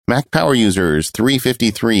Mac Power Users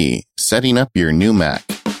 353, setting up your new Mac.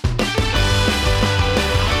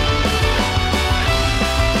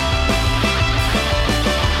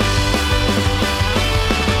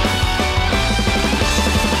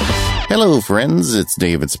 Hello, friends. It's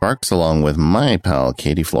David Sparks along with my pal,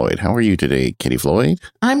 Katie Floyd. How are you today, Katie Floyd?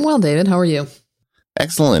 I'm well, David. How are you?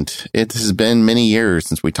 Excellent. It has been many years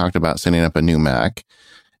since we talked about setting up a new Mac,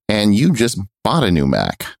 and you just bought a new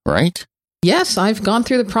Mac, right? Yes, I've gone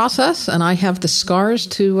through the process and I have the scars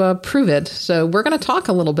to prove it. So we're going to talk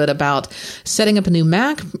a little bit about setting up a new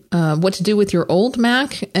Mac, what to do with your old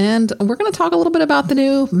Mac, and we're going to talk a little bit about the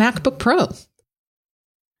new MacBook Pro.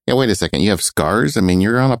 Yeah, wait a second. You have scars? I mean,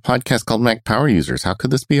 you're on a podcast called Mac Power Users. How could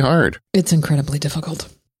this be hard? It's incredibly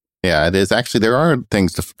difficult. Yeah, it is. Actually, there are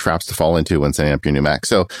traps to fall into when setting up your new Mac.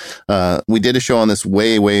 So we did a show on this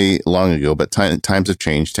way, way long ago, but times have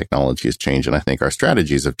changed. Technology has changed, and I think our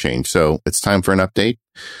strategies have changed. So it's time for an update.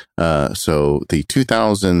 So the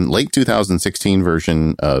late 2016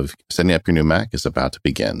 version of setting up your new Mac is about to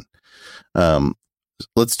begin.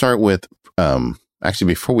 Let's start with, actually,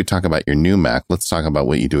 before we talk about your new Mac, let's talk about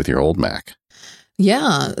what you do with your old Mac.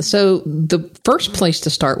 Yeah. So the first place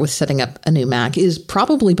to start with setting up a new Mac is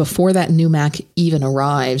probably before that new Mac even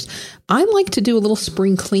arrives. I like to do a little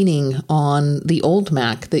spring cleaning on the old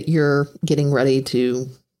Mac that you're getting ready to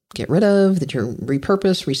get rid of, that you're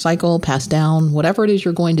repurpose, recycle, pass down, whatever it is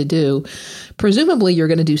you're going to do. Presumably, you're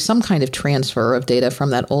going to do some kind of transfer of data from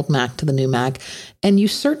that old Mac to the new Mac. And you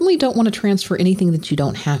certainly don't want to transfer anything that you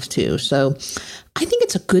don't have to. So I think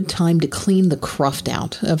it's a good time to clean the cruft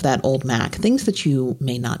out of that old Mac. Things that you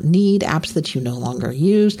may not need, apps that you no longer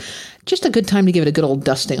use. Just a good time to give it a good old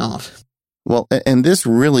dusting off. Well, and this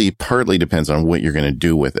really partly depends on what you're going to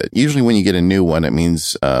do with it. Usually when you get a new one, it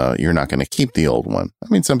means you're not going to keep the old one. I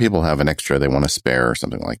mean, some people have an extra they want to spare or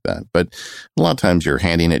something like that. But a lot of times you're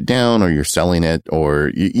handing it down or you're selling it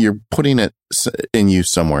or you're putting it in use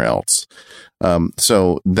somewhere else.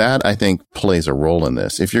 So that, I think, plays a role in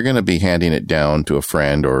this. If you're going to be handing it down to a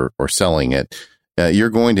friend or selling it, you're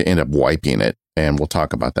going to end up wiping it. And we'll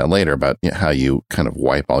talk about that later, about how you kind of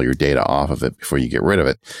wipe all your data off of it before you get rid of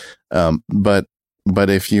it. But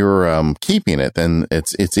if you're keeping it, then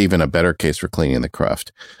it's even a better case for cleaning the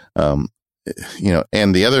cruft. And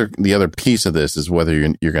the other piece of this is whether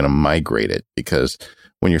you're going to migrate it, because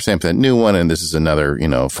when you're saying that new one, and this is another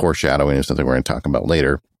foreshadowing of something we're going to talk about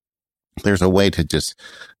later, there's a way to just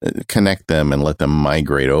connect them and let them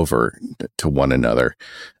migrate over to one another.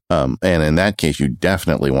 And in that case, you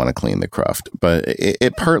definitely want to clean the cruft. But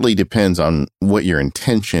it partly depends on what your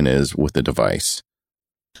intention is with the device.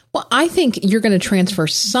 Well, I think you're going to transfer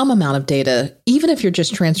some amount of data, even if you're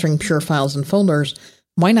just transferring pure files and folders.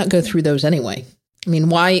 Why not go through those anyway? I mean,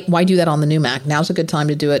 why do that on the new Mac? Now's a good time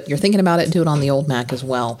to do it. You're thinking about it, do it on the old Mac as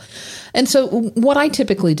well. And so what I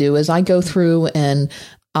typically do is I go through and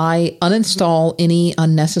I uninstall any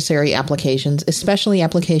unnecessary applications, especially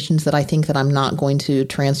applications that I think that I'm not going to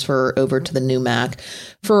transfer over to the new Mac,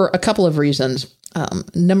 for a couple of reasons.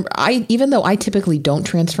 Even though I typically don't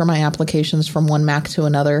transfer my applications from one Mac to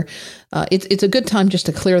another, it's a good time just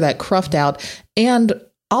to clear that cruft out. And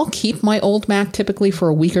I'll keep my old Mac typically for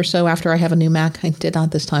a week or so after I have a new Mac. I did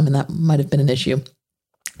not this time, and that might have been an issue.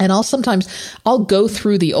 And I'll go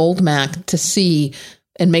through the old Mac to see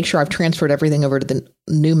and make sure I've transferred everything over to the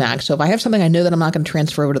new Mac. So if I have something I know that I'm not going to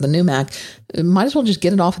transfer over to the new Mac, might as well just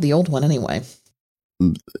get it off of the old one anyway.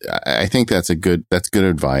 I think that's good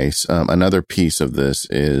advice. Another piece of this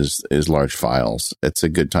is large files. It's a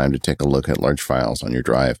good time to take a look at large files on your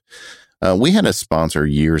drive. We had a sponsor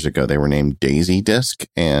years ago. They were named Daisy Disk,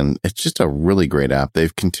 and it's just a really great app.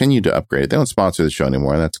 They've continued to upgrade it. They don't sponsor the show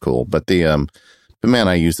anymore, and that's cool. But but man,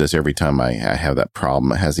 I use this every time I have that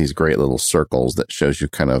problem. It has these great little circles that shows you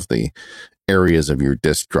kind of the areas of your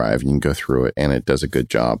disk drive. You can go through it, and it does a good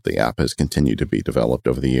job. The app has continued to be developed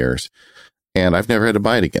over the years. And I've never had to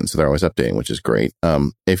buy it again, so they're always updating, which is great.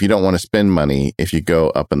 If you don't want to spend money, if you go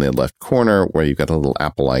up in the left corner where you've got a little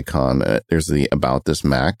Apple icon, there's the About This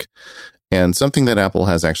Mac. And something that Apple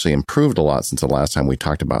has actually improved a lot since the last time we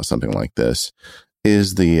talked about something like this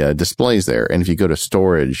is the displays there. And if you go to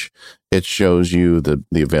storage, it shows you the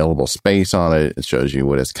available space on it. It shows you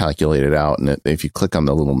what it's calculated out. And if you click on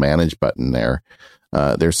the little manage button there,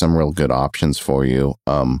 there's some real good options for you.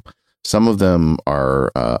 Some of them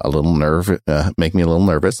are make me a little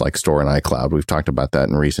nervous, like Store in iCloud. We've talked about that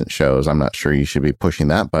in recent shows. I'm not sure you should be pushing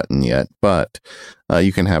that button yet, but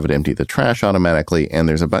you can have it empty the trash automatically. And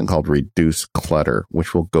there's a button called Reduce Clutter,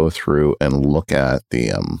 which will go through and look at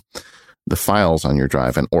the files on your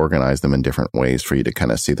drive and organize them in different ways for you to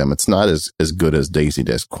kind of see them. It's not as good as Daisy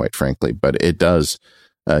Disk, quite frankly, but it does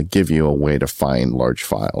give you a way to find large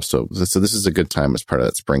files. So this is a good time as part of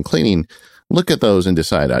that spring cleaning. Look at those and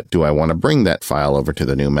decide, do I want to bring that file over to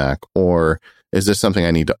the new Mac, or is this something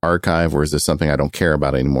I need to archive, or is this something I don't care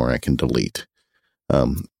about anymore and I can delete?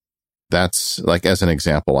 That's like, as an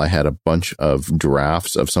example, I had a bunch of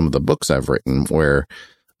drafts of some of the books I've written where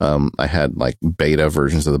I had like beta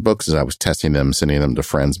versions of the books as I was testing them, sending them to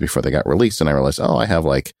friends before they got released. And I realized, I have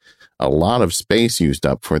like a lot of space used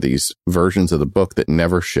up for these versions of the book that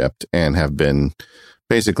never shipped and have been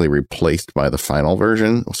basically replaced by the final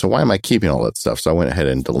version. So why am I keeping all that stuff? So I went ahead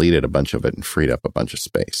and deleted a bunch of it and freed up a bunch of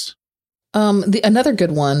space. Another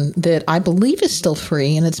good one that I believe is still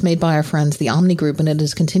free, and it's made by our friends, the Omni Group, and it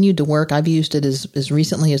has continued to work. I've used it as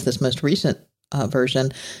recently as this most recent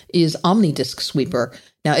version, is Omnidisk Sweeper.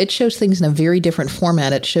 Now, it shows things in a very different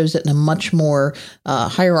format. It shows it in a much more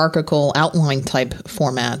hierarchical outline type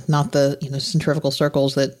format, not the centrifugal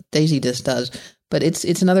circles that DaisyDisk does. But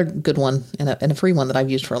it's another good one and a free one that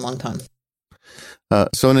I've used for a long time.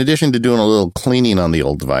 So in addition to doing a little cleaning on the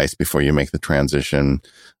old device before you make the transition,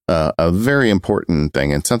 a very important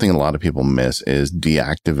thing, and something a lot of people miss, is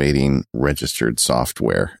deactivating registered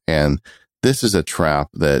software. And this is a trap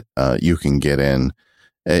that you can get in.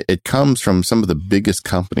 It comes from some of the biggest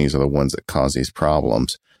companies are the ones that cause these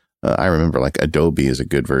problems. I remember like Adobe is a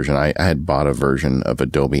good version. I had bought a version of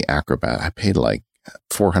Adobe Acrobat. I paid like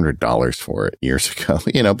 $400 for it years ago,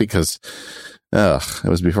 because it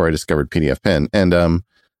was before I discovered PDF Pen. And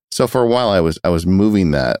so for a while I was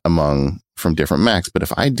moving that from different Macs, but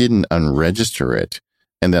if I didn't unregister it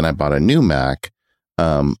and then I bought a new Mac,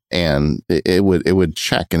 and it would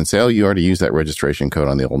check and say, oh, you already used that registration code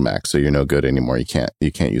on the old Mac, so you're no good anymore. You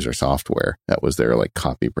can't use our software. That was their like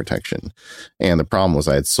copy protection. And the problem was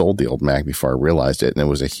I had sold the old Mac before I realized it, and it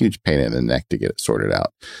was a huge pain in the neck to get it sorted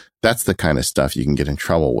out. That's the kind of stuff you can get in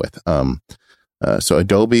trouble with. So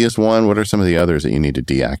Adobe is one. What are some of the others that you need to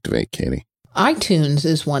deactivate, Katie? iTunes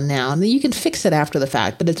is one now. You can fix it after the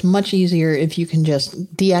fact, but it's much easier if you can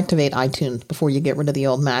just deactivate iTunes before you get rid of the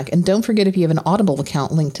old Mac. And don't forget, if you have an Audible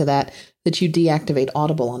account linked to that you deactivate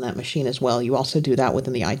Audible on that machine as well. You also do that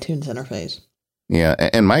within the iTunes interface. Yeah,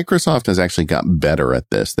 and Microsoft has actually got better at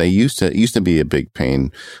this. They used to be a big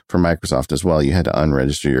pain for Microsoft as well. You had to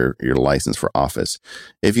unregister your license for Office.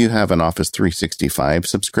 If you have an Office 365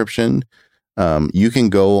 subscription, you can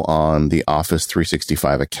go on the Office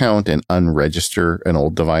 365 account and unregister an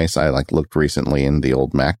old device. I looked recently, and the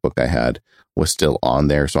old MacBook I had was still on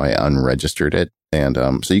there, so I unregistered it. And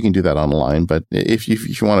so you can do that online. But if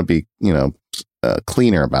you want to be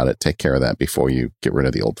cleaner about it, take care of that before you get rid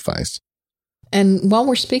of the old device. And while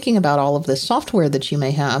we're speaking about all of this software that you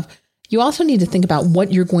may have, you also need to think about what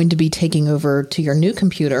you're going to be taking over to your new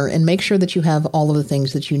computer and make sure that you have all of the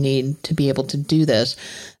things that you need to be able to do this.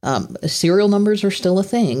 Serial numbers are still a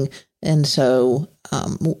thing. And so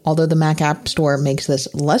although the Mac App Store makes this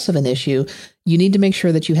less of an issue, you need to make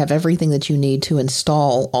sure that you have everything that you need to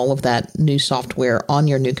install all of that new software on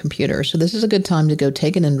your new computer. So this is a good time to go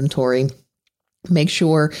take an inventory. Make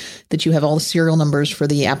sure that you have all the serial numbers for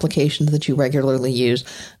the applications that you regularly use.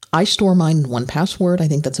 I store mine in 1Password. I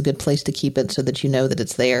think that's a good place to keep it so that you know that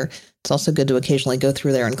it's there. It's also good to occasionally go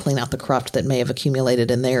through there and clean out the cruft that may have accumulated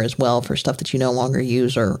in there as well for stuff that you no longer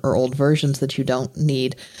use or old versions that you don't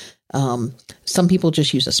need. Some people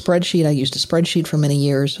just use a spreadsheet. I used a spreadsheet for many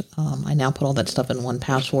years. I now put all that stuff in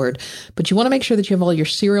 1Password. But you want to make sure that you have all your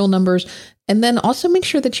serial numbers, and then also make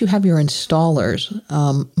sure that you have your installers.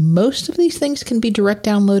 Most of these things can be direct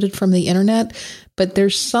downloaded from the internet, but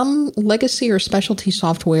there's some legacy or specialty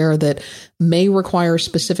software that may require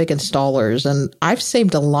specific installers. And I've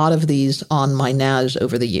saved a lot of these on my NAS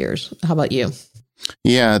over the years. How about you?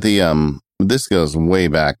 Yeah, this goes way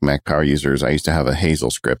back, Mac Power users. I used to have a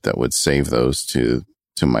Hazel script that would save those to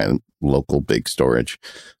my local big storage.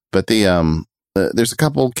 But there's a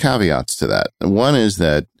couple caveats to that. One is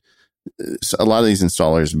that a lot of these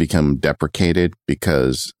installers become deprecated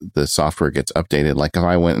because the software gets updated. Like if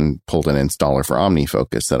I went and pulled an installer for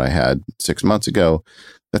OmniFocus that I had 6 months ago,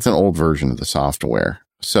 that's an old version of the software.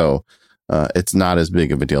 So it's not as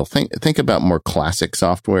big of a deal. Think about more classic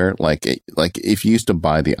software. Like if you used to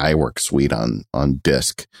buy the iWork suite on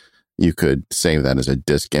disk, you could save that as a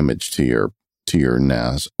disk image to your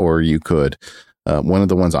NAS, or you could. One of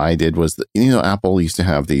the ones I did was, Apple used to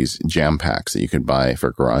have these jam packs that you could buy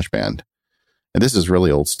for GarageBand. And this is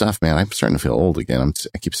really old stuff, man. I'm starting to feel old again.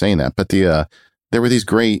 I keep saying that, but there were these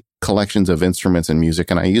great collections of instruments and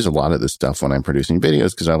music, and I use a lot of this stuff when I'm producing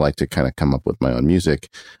videos because I like to kind of come up with my own music.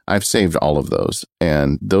 I've saved all of those,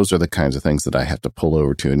 and those are the kinds of things that I have to pull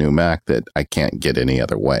over to a new Mac that I can't get any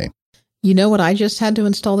other way. You know what I just had to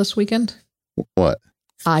install this weekend? What?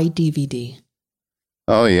 iDVD.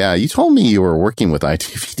 Oh, yeah. You told me you were working with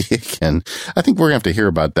iDVD again. I think we're going to have to hear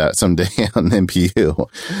about that someday on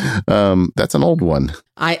MPU. That's an old one.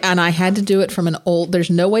 I had to do it from an old, there's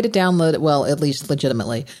no way to download it, well, at least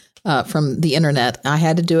legitimately, from the internet. I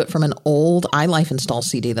had to do it from an old iLife install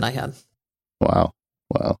CD that I had. Wow.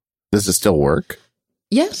 Does it still work?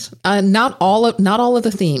 Yes. Not all of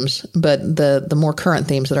the themes, but the more current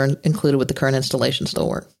themes that are included with the current installation still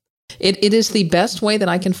work. It is the best way that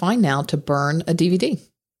I can find now to burn a DVD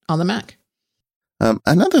on the Mac.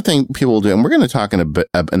 Another thing people do, and we're going to talk in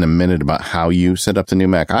a minute about how you set up the new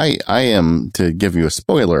Mac. I am, to give you a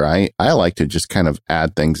spoiler, I like to just kind of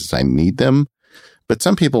add things as I need them. But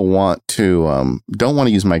some people don't want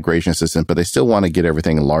to use Migration Assistant, but they still want to get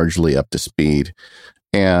everything largely up to speed.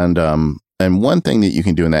 And one thing that you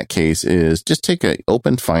can do in that case is just take an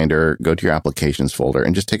open Finder, go to your applications folder,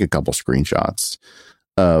 and just take a couple screenshots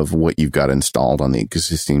of what you've got installed on the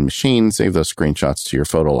existing machine. Save those screenshots to your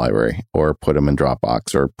photo library, or put them in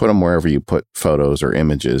Dropbox, or put them wherever you put photos or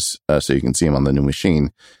images, so you can see them on the new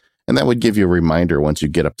machine. And that would give you a reminder once you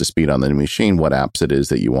get up to speed on the new machine, what apps it is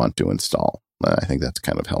that you want to install. I think that's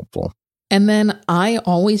kind of helpful. And then I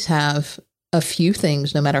always have a few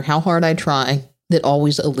things, no matter how hard I try, that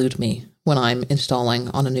always elude me when I'm installing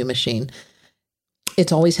on a new machine.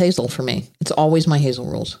 It's always Hazel for me. It's always my Hazel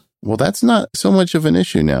rules. Well, that's not so much of an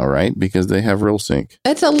issue now, right? Because they have real sync.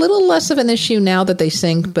 It's a little less of an issue now that they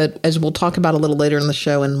sync, but as we'll talk about a little later in the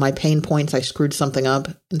show, in my pain points, I screwed something up,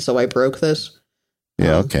 and so I broke this.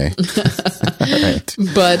 Yeah, okay. Right.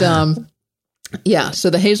 But, yeah,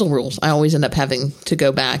 so the Hazel rules, I always end up having to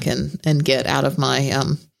go back and get out of my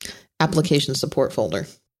application support folder.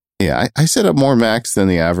 Yeah, I set up more Macs than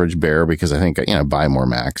the average bear because I think, I buy more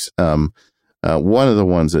Macs. One of the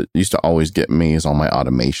ones that used to always get me is all my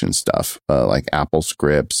automation stuff, like Apple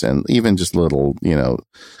scripts and even just little,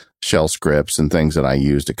 shell scripts and things that I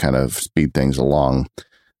use to kind of speed things along.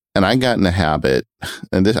 And I got in the habit,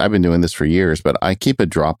 and I've been doing this for years, but I keep a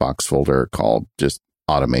Dropbox folder called just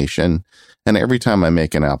automation. And every time I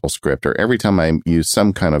make an Apple script, or every time I use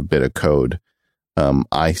some kind of bit of code,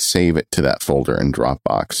 I save it to that folder in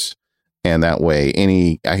Dropbox. And that way,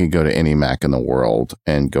 I could go to any Mac in the world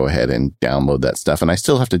and go ahead and download that stuff. And I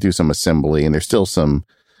still have to do some assembly, and there's still I kind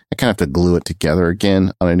of have to glue it together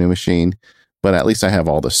again on a new machine. But at least I have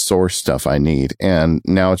all the source stuff I need. And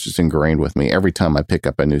now it's just ingrained with me. Every time I pick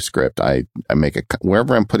up a new script, I make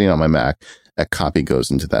wherever I'm putting on my Mac, a copy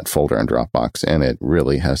goes into that folder in Dropbox. And it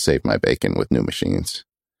really has saved my bacon with new machines.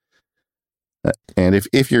 And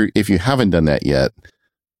if you haven't done that yet,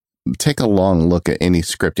 take a long look at any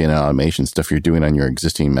scripting and automation stuff you're doing on your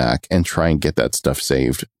existing Mac and try and get that stuff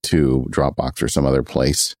saved to Dropbox or some other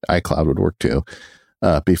place. iCloud would work too,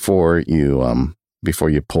 before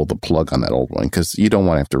you pull the plug on that old one, because you don't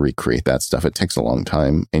want to have to recreate that stuff. It takes a long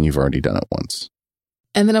time, and you've already done it once.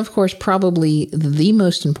 And then, of course, probably the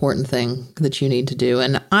most important thing that you need to do,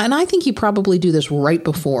 and I think you probably do this right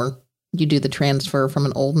before you do the transfer from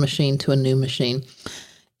an old machine to a new machine,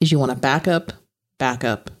 is you want to backup.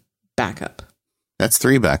 That's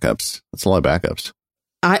 3 backups. That's a lot of backups.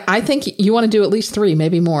 I think you want to do at least 3,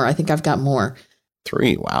 maybe more. I think I've got more.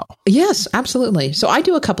 3, wow. Yes, absolutely. So I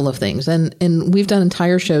do a couple of things, and we've done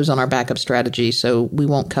entire shows on our backup strategy, so we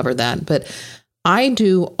won't cover that. But I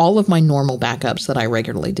do all of my normal backups that I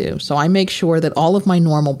regularly do. So I make sure that all of my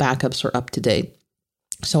normal backups are up to date.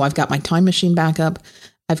 So I've got my Time Machine backup.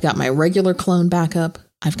 I've got my regular clone backup.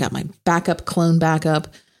 I've got my backup clone backup.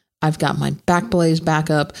 I've got my Backblaze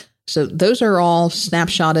backup. So those are all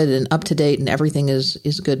snapshotted and up to date, and everything is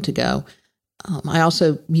good to go. I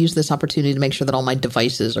also use this opportunity to make sure that all my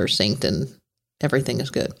devices are synced and everything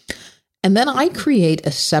is good. And then I create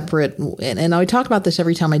a separate, and I talk about this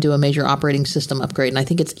every time I do a major operating system upgrade, and I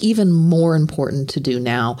think it's even more important to do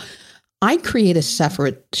now. I create a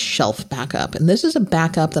separate shelf backup, and this is a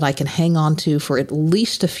backup that I can hang on to for at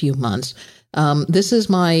least a few months. This is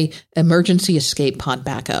my emergency escape pod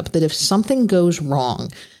backup, that if something goes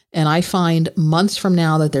wrong, and I find months from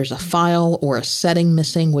now that there's a file or a setting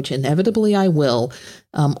missing, which inevitably I will,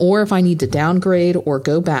 or if I need to downgrade or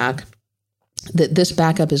go back, that this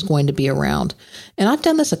backup is going to be around. And I've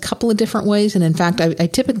done this a couple of different ways. And in fact, I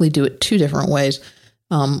typically do it 2 different ways.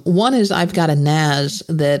 One is I've got a NAS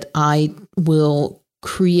that I will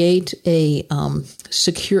create a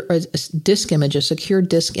secure disk image, a secure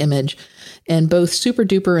disk image, and both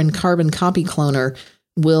SuperDuper and Carbon Copy Cloner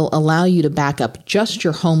will allow you to back up just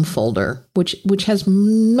your home folder, which has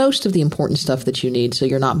most of the important stuff that you need, so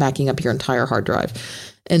you're not backing up your entire hard drive.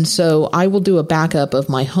 And so I will do a backup of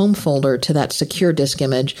my home folder to that secure disk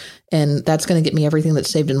image. And that's going to get me everything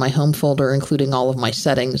that's saved in my home folder, including all of my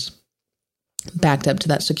settings, backed up to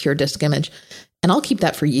that secure disk image. And I'll keep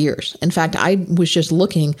that for years. In fact, I was just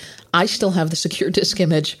looking, I still have the secure disk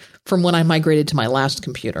image from when I migrated to my last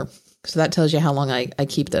computer. So that tells you how long I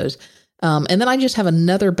keep those. And then I just have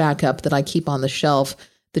another backup that I keep on the shelf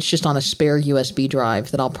that's just on a spare USB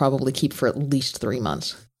drive that I'll probably keep for at least 3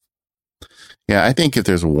 months. Yeah, I think if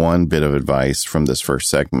there's one bit of advice from this first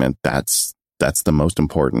segment, that's the most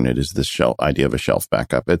important. It is this idea of a shelf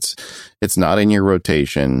backup. It's not in your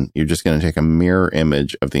rotation. You're just going to take a mirror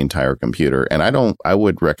image of the entire computer. And I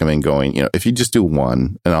would recommend going, if you just do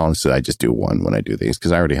one, and honestly, I just do one when I do these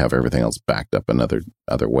because I already have everything else backed up in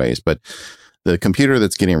other ways. But the computer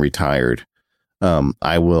that's getting retired,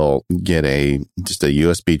 I will get just a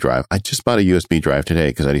USB drive. I just bought a USB drive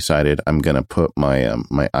today because I decided I'm going to put my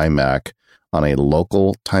my iMac on a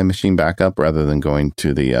local time machine backup rather than going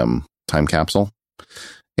to the time capsule.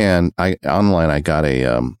 And I got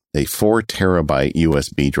a 4 terabyte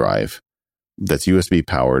USB drive that's USB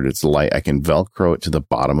powered. It's light. I can Velcro it to the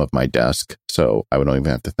bottom of my desk, so I don't even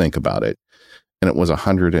have to think about it. And it was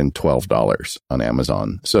 $112 on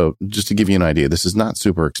Amazon. So just to give you an idea, this is not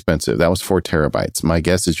super expensive. That was 4 terabytes. My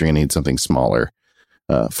guess is you're going to need something smaller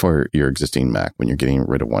for your existing Mac when you're getting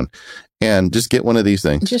rid of one. And just get one of these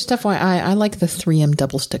things. Just FYI, I like the 3M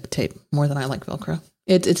double stick tape more than I like Velcro.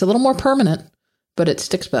 It's a little more permanent, but it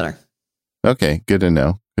sticks better. Okay, good to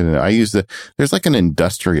know. I use there's like an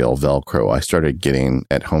industrial Velcro I started getting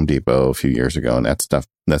at Home Depot a few years ago, and that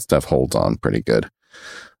stuff holds on pretty good.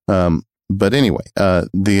 But anyway,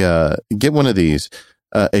 get one of these.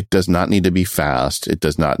 It does not need to be fast. It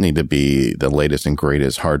does not need to be the latest and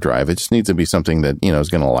greatest hard drive. It just needs to be something that, is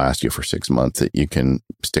going to last you for 6 months that you can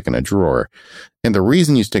stick in a drawer. And the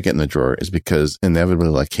reason you stick it in the drawer is because inevitably,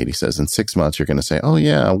 like Katie says, in 6 months, you're going to say, oh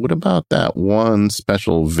yeah, what about that one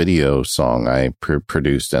special video song I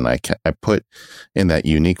produced and I put in that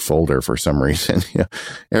unique folder for some reason?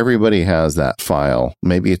 Everybody has that file.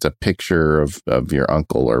 Maybe it's a picture of your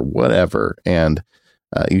uncle or whatever. And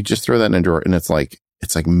you just throw that in a drawer, and it's like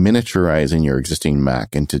miniaturizing your existing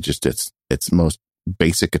Mac into just its most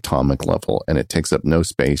basic atomic level, and it takes up no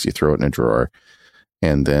space. You throw it in a drawer,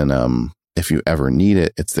 and then if you ever need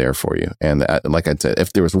it, it's there for you. And like I said,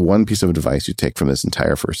 if there was one piece of advice you take from this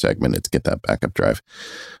entire first segment, it's get that backup drive.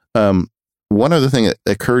 One other thing that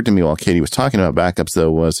occurred to me while Katie was talking about backups,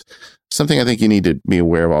 though, was something I think you need to be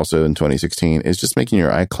aware of also in 2016 is just making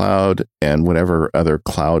your iCloud and whatever other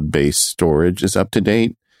cloud-based storage is up to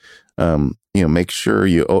date. Make sure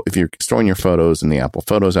if you're storing your photos in the Apple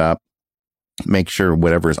Photos app, make sure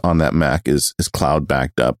whatever's on that Mac is cloud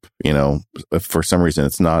backed up. If for some reason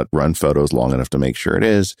it's not, run photos long enough to make sure it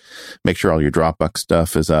is. Make sure all your Dropbox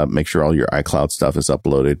stuff is up. Make sure all your iCloud stuff is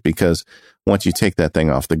uploaded, because once you take that thing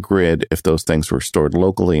off the grid, if those things were stored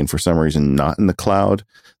locally and for some reason not in the cloud,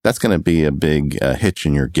 that's going to be a big hitch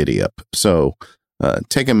in your giddy up. So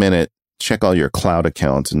take a minute, check all your cloud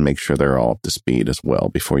accounts and make sure they're all up to speed as well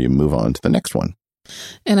before you move on to the next one.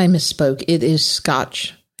 And I misspoke. It is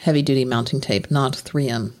Scotch heavy-duty mounting tape, not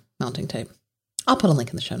 3M mounting tape. I'll put a link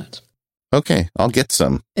in the show notes. Okay, I'll get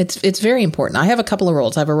some. It's very important. I have a couple of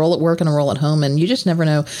rolls. I have a roll at work and a roll at home, and you just never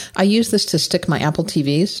know. I use this to stick my Apple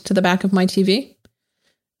TVs to the back of my TV.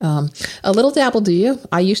 A little dabble, do you?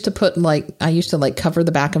 I used to cover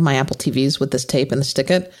the back of my Apple TVs with this tape and stick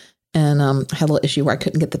it. And I had a little issue where I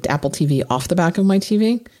couldn't get the Apple TV off the back of my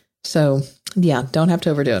TV. So yeah, don't have to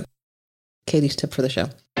overdo it. Katie's tip for the show.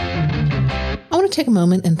 I want to take a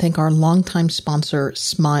moment and thank our longtime sponsor,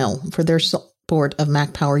 Smile, for their support of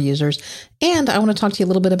Mac Power users. And I want to talk to you a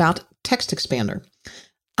little bit about Text Expander.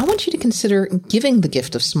 I want you to consider giving the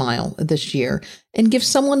gift of Smile this year and give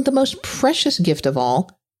someone the most precious gift of all,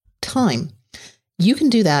 time. You can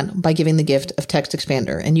do that by giving the gift of Text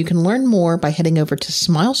Expander, and you can learn more by heading over to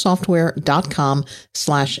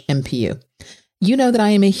smilesoftware.com/MPU. You know that I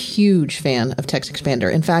am a huge fan of Text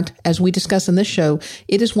Expander. In fact, as we discuss in this show,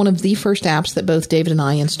 it is one of the first apps that both David and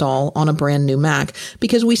I install on a brand new Mac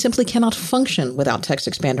because we simply cannot function without Text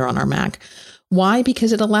Expander on our Mac. Why?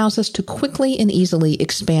 Because it allows us to quickly and easily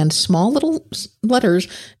expand small little letters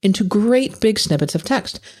into great big snippets of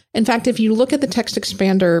text. In fact, if you look at the Text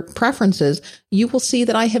Expander preferences, you will see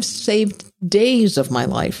that I have saved days of my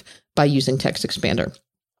life by using Text Expander.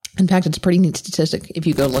 In fact, it's a pretty neat statistic if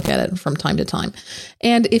you go look at it from time to time.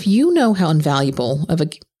 And if you know how invaluable of a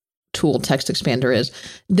tool Text Expander is,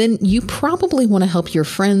 then you probably want to help your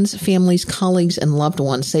friends, families, colleagues, and loved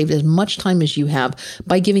ones save as much time as you have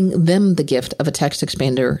by giving them the gift of a Text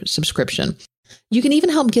Expander subscription. You can even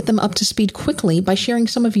help get them up to speed quickly by sharing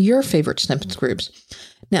some of your favorite snippets groups.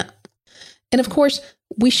 Now, and of course,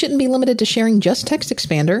 we shouldn't be limited to sharing just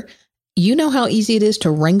TextExpander. You know how easy it is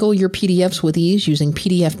to wrangle your PDFs with ease using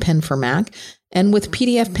PDFpen for Mac. And with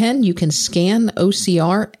PDFpen, you can scan,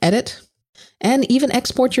 OCR, edit, and even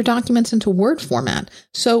export your documents into Word format.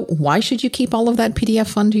 So why should you keep all of that PDF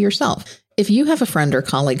fun to yourself? If you have a friend or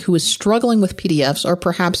colleague who is struggling with PDFs or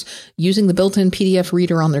perhaps using the built-in PDF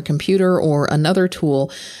reader on their computer or another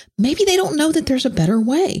tool, maybe they don't know that there's a better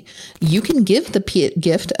way. You can give the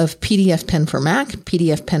gift of PDFpen for Mac,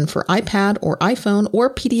 PDFpen for iPad or iPhone,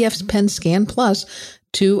 or PDFpen Scan Plus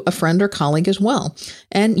to a friend or colleague as well.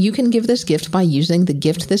 And you can give this gift by using the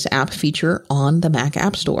Gift This app feature on the Mac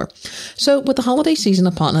App Store. So with the holiday season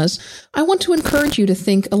upon us, I want to encourage you to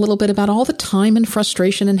think a little bit about all the time and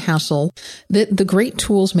frustration and hassle that the great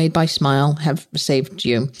tools made by Smile have saved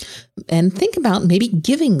you. And think about maybe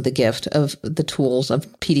giving the gift of the tools of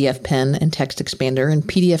PDFpen and TextExpander and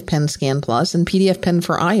PDFpen Scan Plus and PDFpen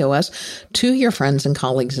for iOS to your friends and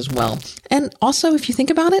colleagues as well. And also, if you think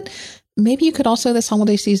about it, maybe you could also this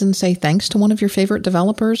holiday season say thanks to one of your favorite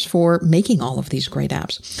developers for making all of these great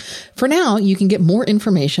apps. For now, you can get more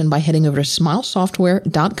information by heading over to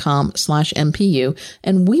smilesoftware.com/MPU.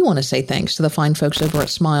 And we want to say thanks to the fine folks over at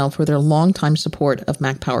Smile for their longtime support of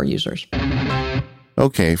Mac Power users.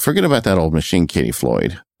 Okay, forget about that old machine, Katie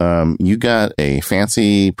Floyd. You got a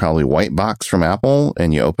fancy, probably white box from Apple,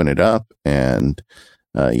 and you open it up, and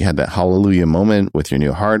you had that hallelujah moment with your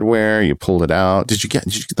new hardware. You pulled it out. Did you get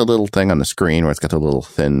the little thing on the screen where it's got the little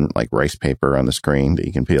thin, like rice paper on the screen that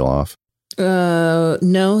you can peel off?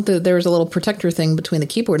 No, there was a little protector thing between the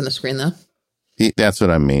keyboard and the screen, though. That's what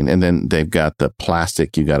I mean. And then they've got the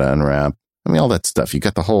plastic you got to unwrap. I mean, all that stuff. You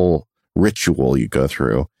got the whole ritual you go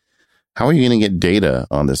through. How are you going to get data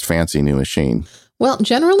on this fancy new machine? Well,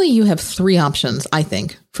 generally you have three options, I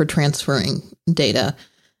think, for transferring data.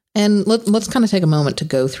 And let's kind of take a moment to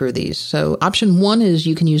go through these. So option one is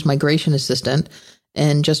you can use Migration Assistant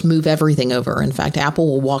and just move everything over. In fact, Apple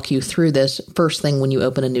will walk you through this first thing when you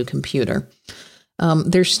open a new computer.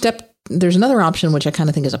 There's another option, which I kind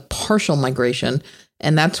of think is a partial migration.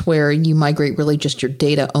 And that's where you migrate really just your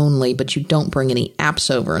data only, but you don't bring any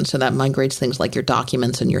apps over. And so that migrates things like your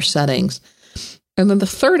documents and your settings. And then the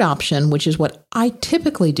third option, which is what I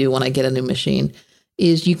typically do when I get a new machine,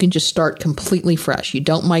 is you can just start completely fresh. You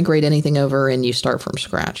don't migrate anything over and you start from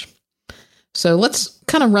scratch. So let's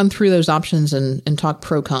kind of run through those options and talk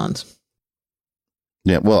pro cons.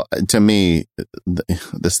 Yeah, well, to me,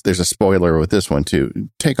 there's a spoiler with this one too.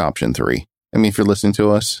 Take option 3. I mean, if you're listening to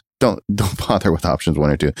us, don't bother with options 1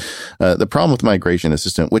 or 2. The problem with Migration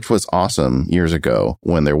Assistant, which was awesome years ago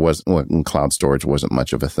when cloud storage wasn't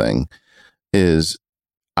much of a thing, is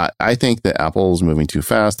I think that Apple's moving too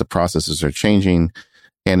fast. The processes are changing,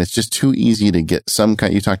 and it's just too easy to get some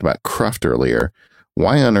kind. You talked about cruft earlier.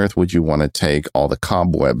 Why on earth would you want to take all the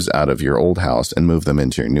cobwebs out of your old house and move them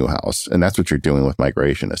into your new house? And that's what you're doing with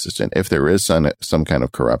Migration Assistant. If there is some kind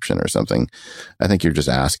of corruption or something, I think you're just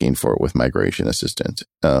asking for it with Migration Assistant.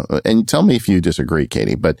 And tell me if you disagree,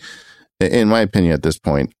 Katie, but in my opinion at this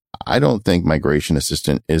point, I don't think Migration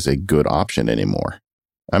Assistant is a good option anymore.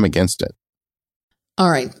 I'm against it. All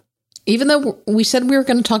right. Even though we said we were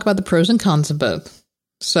going to talk about the pros and cons of both.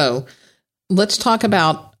 So let's talk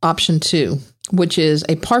about option 2, which is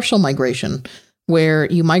a partial migration where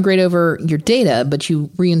you migrate over your data, but you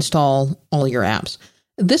reinstall all your apps.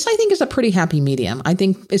 This, I think, is a pretty happy medium. I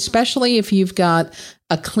think especially if you've got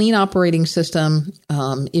a clean operating system,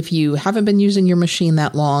 if you haven't been using your machine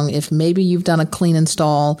that long, if maybe you've done a clean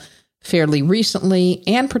install fairly recently,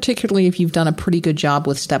 and particularly if you've done a pretty good job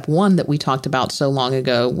with step 1 that we talked about so long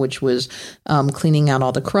ago, which was cleaning out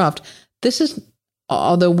all the cruft. This is,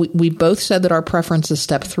 although we both said that our preference is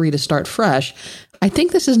step 3 to start fresh, I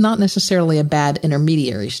think this is not necessarily a bad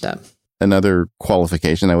intermediary step. Another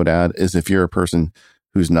qualification I would add is if you're a person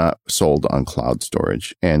who's not sold on cloud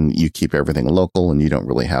storage and you keep everything local and you don't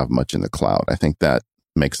really have much in the cloud, I think that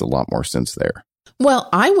makes a lot more sense there. Well,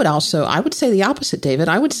 I would say the opposite, David.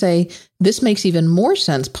 I would say this makes even more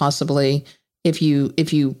sense possibly if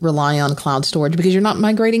you rely on cloud storage because you're not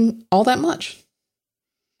migrating all that much.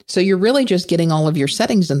 So you're really just getting all of your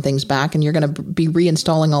settings and things back, and you're going to be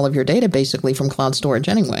reinstalling all of your data basically from cloud storage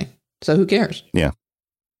anyway. So who cares? Yeah.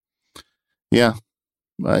 Yeah.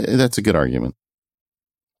 That's a good argument.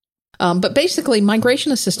 But basically,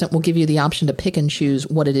 Migration Assistant will give you the option to pick and choose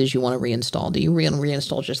what it is you want to reinstall. Do you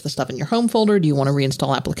reinstall just the stuff in your home folder? Do you want to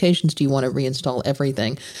reinstall applications? Do you want to reinstall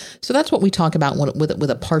everything? So that's what we talk about with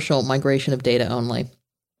a partial migration of data only.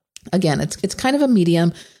 Again, it's kind of a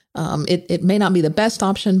medium. It may not be the best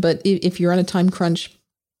option, but if you're in a time crunch,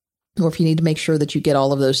 or if you need to make sure that you get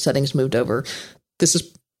all of those settings moved over, this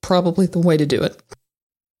is probably the way to do it.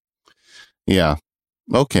 Yeah.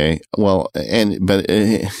 Okay. Well,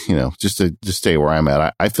 just to stay where I'm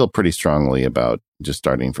at, I feel pretty strongly about just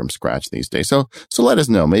starting from scratch these days. So let us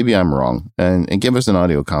know. Maybe I'm wrong, and give us an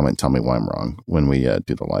audio comment. Tell me why I'm wrong when we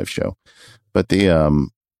do the live show. But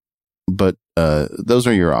those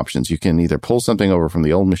are your options. You can either pull something over from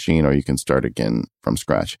the old machine, or you can start again from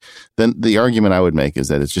scratch. Then the argument I would make is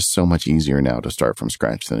that it's just so much easier now to start from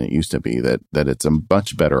scratch than it used to be, that it's a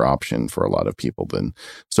much better option for a lot of people than.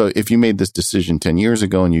 So if you made this decision 10 years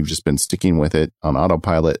ago and you've just been sticking with it on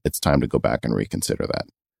autopilot, it's time to go back and reconsider that.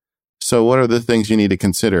 So what are the things you need to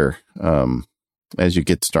consider as you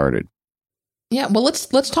get started? Yeah, well,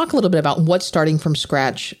 let's talk a little bit about what starting from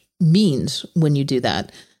scratch means when you do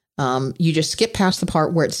that. You just skip past the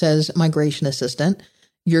part where it says Migration Assistant.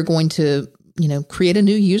 You're going to, create a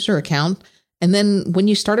new user account. And then when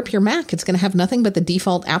you start up your Mac, it's going to have nothing but the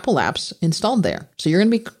default Apple apps installed there. So you're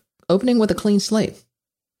going to be opening with a clean slate.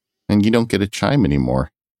 And you don't get a chime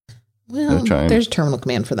anymore. Well, there's a terminal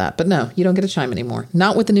command for that. But no, you don't get a chime anymore.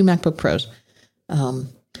 Not with the new MacBook Pros.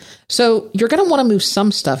 So you're going to want to move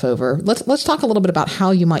some stuff over. Let's talk a little bit about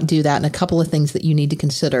how you might do that and a couple of things that you need to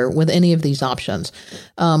consider with any of these options.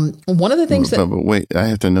 One of the things but wait, I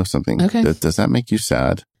have to know something. Okay. Does that make you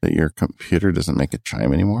sad that your computer doesn't make a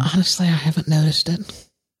chime anymore? Honestly, I haven't noticed it.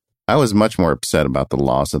 I was much more upset about the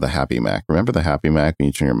loss of the Happy Mac. Remember the Happy Mac when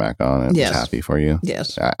you turn your Mac on and it was happy for you?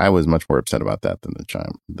 Yes. I was much more upset about that than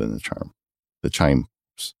the chimes.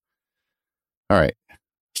 All right.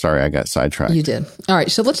 Sorry, I got sidetracked. You did. All right.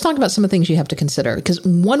 So let's talk about some of the things you have to consider, because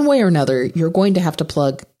one way or another, you're going to have to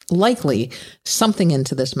plug likely something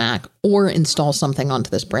into this Mac or install something onto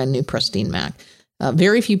this brand new pristine Mac.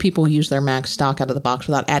 Very few people use their Mac stock out of the box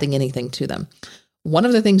without adding anything to them. One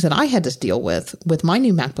of the things that I had to deal with my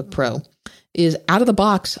new MacBook Pro is out of the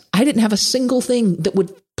box, I didn't have a single thing that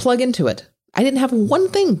would plug into it. I didn't have one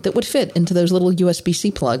thing that would fit into those little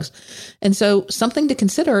USB-C plugs. And so something to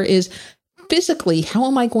consider is, physically, how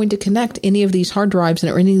am I going to connect any of these hard drives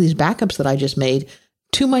or any of these backups that I just made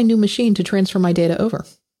to my new machine to transfer my data over?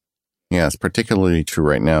 Yeah, it's particularly true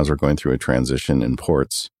right now as we're going through a transition in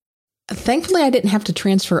ports. Thankfully, I didn't have to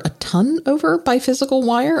transfer a ton over by physical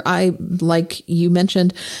wire. I, like you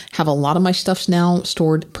mentioned, have a lot of my stuffs now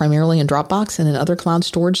stored primarily in Dropbox and in other cloud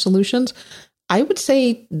storage solutions. I would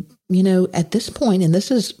say, at this point, and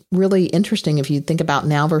this is really interesting if you think about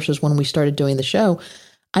now versus when we started doing the show,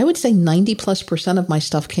 I would say 90+% of my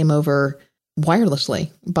stuff came over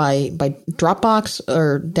wirelessly by Dropbox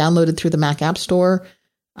or downloaded through the Mac App Store,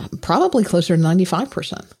 probably closer to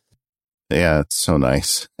 95%. Yeah, it's so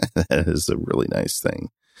nice. That is a really nice thing.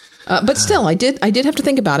 But still, I did have to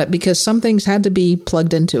think about it because some things had to be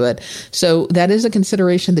plugged into it. So that is a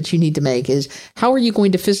consideration that you need to make, is how are you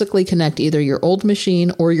going to physically connect either your old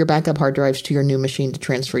machine or your backup hard drives to your new machine to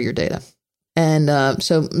transfer your data? And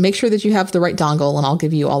so make sure that you have the right dongle, and I'll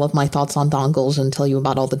give you all of my thoughts on dongles and tell you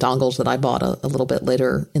about all the dongles that I bought a little bit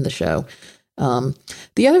later in the show.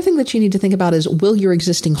 The other thing that you need to think about is, will your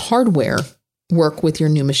existing hardware work with your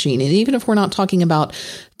new machine? And even if we're not talking about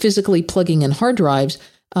physically plugging in hard drives,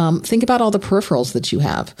 think about all the peripherals that you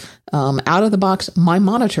have. Out of the box, my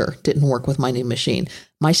monitor didn't work with my new machine.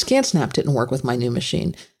 My ScanSnap didn't work with my new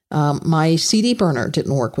machine. My CD burner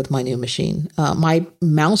didn't work with my new machine. My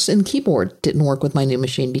mouse and keyboard didn't work with my new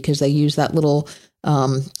machine because they use that little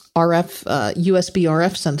USB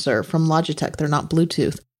RF sensor from Logitech. They're not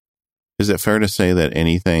Bluetooth. Is it fair to say that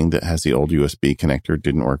anything that has the old USB connector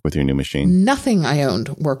didn't work with your new machine? Nothing I owned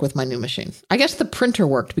worked with my new machine. I guess the printer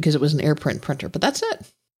worked because it was an AirPrint printer, but that's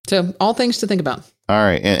it. So all things to think about. All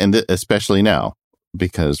right. And especially now,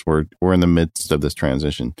 because we're in the midst of this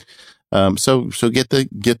transition. So get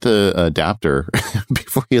the adapter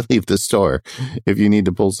before you leave the store if you need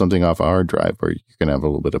to pull something off a hard drive, or you're going to have a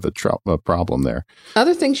little bit of a problem there.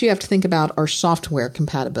 Other things you have to think about are software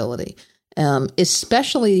compatibility,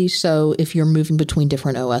 especially so if you're moving between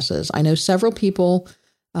different OSs. I know several people,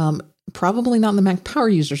 probably not in the Mac Power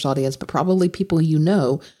Users audience, but probably people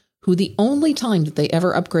who the only time that they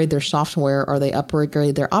ever upgrade their software or they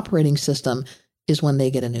upgrade their operating system is when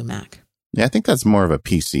they get a new Mac. Yeah, I think that's more of a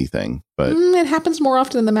PC thing, but it happens more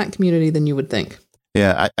often in the Mac community than you would think.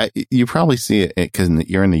 Yeah, you probably see it because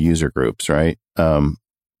you're in the user groups, right?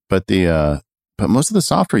 But most of the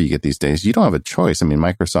software you get these days, you don't have a choice. I mean,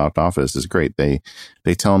 Microsoft Office is great. They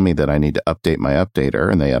tell me that I need to update my updater,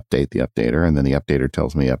 and they update the updater, and then the updater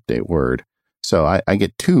tells me update Word. So I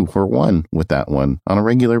get 2 for 1 with that one on a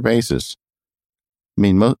regular basis. I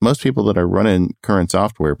mean, most people that are running current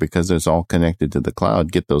software, because it's all connected to the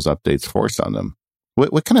cloud, get those updates forced on them.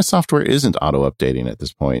 What kind of software isn't auto-updating at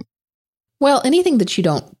this point? Well, anything that you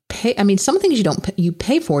don't pay. I mean, some things you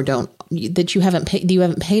pay for that you haven't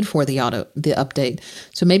paid for the update.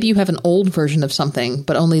 So maybe you have an old version of something,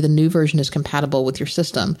 but only the new version is compatible with your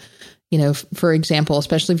system. You know, for example,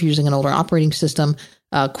 especially if you're using an older operating system,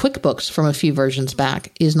 QuickBooks from a few versions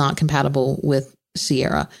back is not compatible with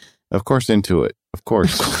Sierra. Of course, Intuit. Of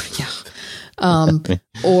course. Yeah.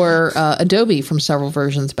 Or Adobe from several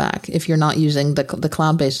versions back, if you're not using the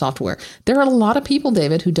cloud-based software. There are a lot of people,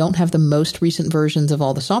 David, who don't have the most recent versions of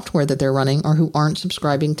all the software that they're running, or who aren't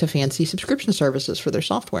subscribing to fancy subscription services for their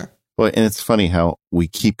software. Well, and it's funny how we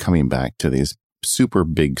keep coming back to these super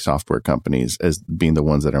big software companies as being the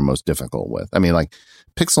ones that are most difficult with. I mean, like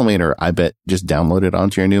Pixelmator, I bet just download it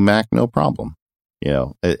onto your new Mac, no problem. You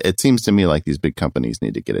know, it seems to me like these big companies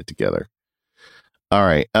need to get it together. All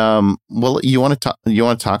right. Well, you want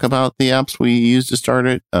to talk about the apps we use to start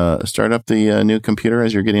up the new computer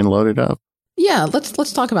as you're getting loaded up? Yeah,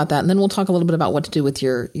 let's talk about that, and then we'll talk a little bit about what to do with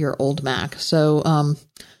your old Mac. So,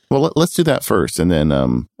 well, let's do that first, and then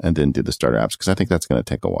do the starter apps, because I think that's going to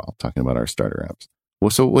take a while, talking about our starter apps.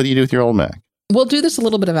 Well, so what do you do with your old Mac? We'll do this a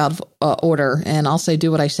little bit out of order, and I'll say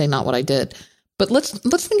do what I say, not what I did. But let's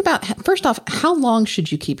think about, first off, how long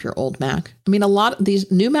should you keep your old Mac? I mean, a lot of these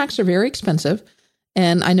new Macs are very expensive,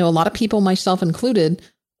 and I know a lot of people, myself included,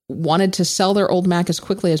 wanted to sell their old Mac as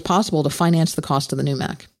quickly as possible to finance the cost of the new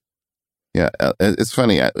Mac. Yeah, it's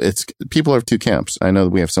funny. People are of two camps. I know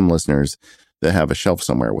that we have some listeners that have a shelf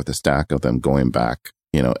somewhere with a stack of them going back,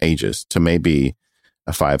 ages to maybe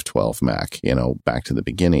a 512 Mac, back to the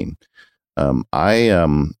beginning. I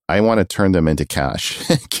want to turn them into cash,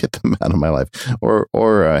 get them out of my life,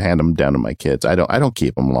 or hand them down to my kids. I don't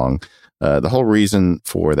keep them long. The whole reason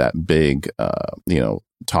for that big,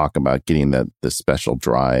 talk about getting the special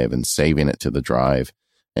drive and saving it to the drive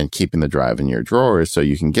and keeping the drive in your drawer is so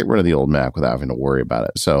you can get rid of the old Mac without having to worry about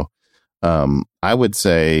it. So, I would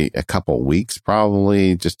say a couple weeks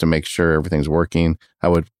probably, just to make sure everything's working. I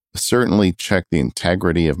would certainly check the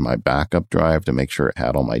integrity of my backup drive to make sure it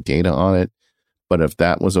had all my data on it. But if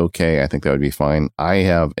that was okay, I think that would be fine. I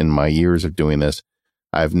have, in my years of doing this,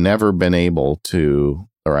 I've never been able to,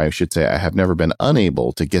 or I should say, I have never been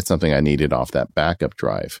unable to get something I needed off that backup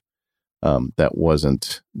drive.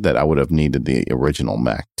 That I would have needed the original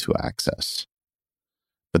Mac to access.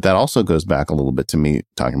 But that also goes back a little bit to me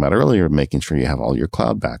talking about earlier, making sure you have all your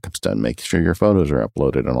cloud backups done, making sure your photos are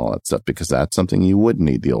uploaded and all that stuff, because that's something you would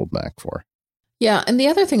need the old Mac for. Yeah. And the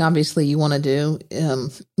other thing, obviously, you want to do,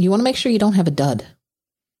 you want to make sure you don't have a dud.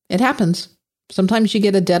 It happens. Sometimes you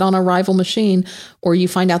get a dead on arrival machine, or you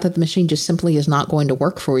find out that the machine just simply is not going to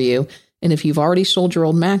work for you. And if you've already sold your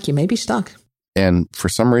old Mac, you may be stuck. And for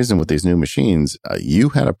some reason with these new machines, you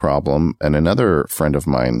had a problem and another friend of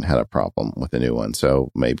mine had a problem with the new one. So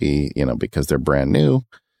maybe, because they're brand new,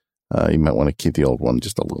 you might want to keep the old one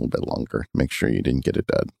just a little bit longer. Make sure you didn't get it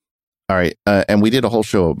dud. All right. And we did a whole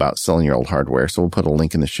show about selling your old hardware. So we'll put a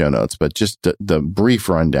link in the show notes. But just the brief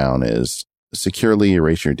rundown is securely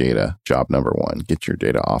erase your data. Job number one, get your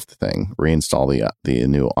data off the thing, reinstall the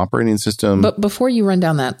new operating system. But before you run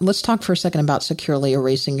down that, let's talk for a second about securely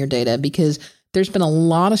erasing your data, because there's been a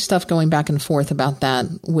lot of stuff going back and forth about that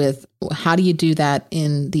with how do you do that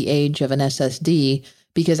in the age of an SSD,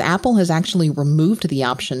 because Apple has actually removed the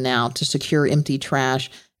option now to secure empty trash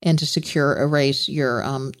and to secure erase your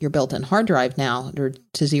built-in hard drive now, or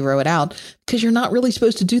to zero it out, because you're not really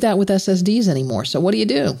supposed to do that with SSDs anymore. So what do you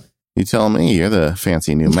do? You tell me, you're the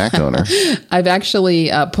fancy new Mac owner. I've actually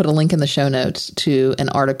put a link in the show notes to an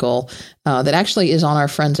article that actually is on our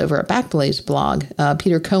friends over at Backblaze blog.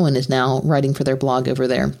 Peter Cohen is now writing for their blog over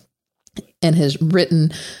there and has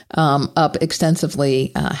written up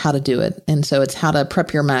extensively how to do it. And so it's how to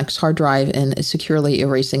prep your Mac's hard drive and securely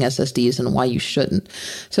erasing SSDs and why you shouldn't.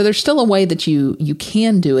 So there's still a way that you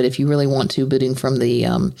can do it if you really want to, booting from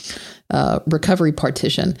the recovery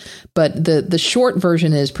partition. But the short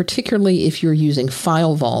version is, particularly if you're using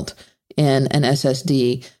File Vault in an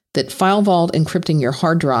SSD, that File Vault encrypting your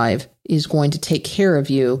hard drive is going to take care of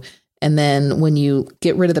you. And then when you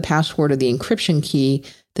get rid of the password or the encryption key,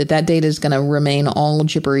 that data is going to remain all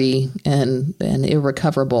gibbery and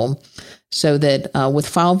irrecoverable. So that with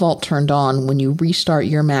File Vault turned on, when you restart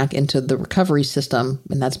your Mac into the recovery system,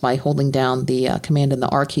 and that's by holding down the command and the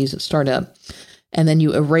R keys at startup, and then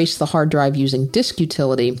you erase the hard drive using disk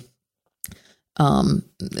utility,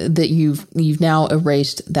 that you've now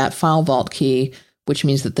erased that File Vault key, which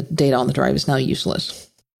means that the data on the drive is now useless.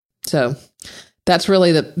 So that's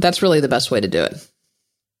really the best way to do it.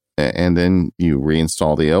 and then you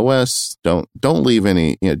reinstall the OS. Don't leave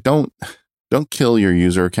any, don't kill your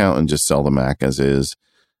user account and just sell the Mac as is.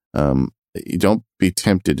 You don't be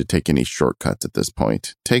tempted to take any shortcuts at this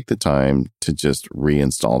point. Take the time to just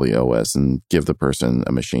reinstall the OS and give the person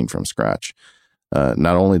a machine from scratch.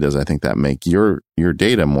 Not only does I think that make your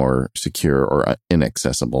data more secure or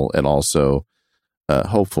inaccessible, it also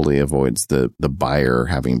hopefully avoids the buyer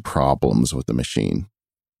having problems with the machine.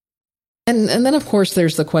 And then, of course,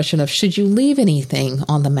 there's the question of, should you leave anything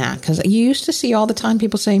on the Mac? Because you used to see all the time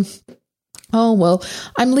people say, oh, well,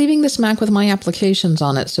 I'm leaving this Mac with my applications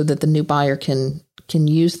on it so that the new buyer can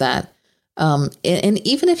use that. And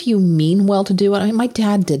even if you mean well to do it, I mean, my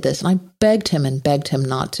dad did this, and I begged him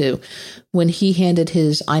not to when he handed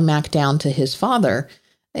his iMac down to his father.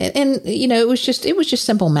 And it was just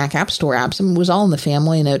simple Mac App Store apps. I mean, it was all in the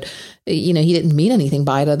family, and he didn't mean anything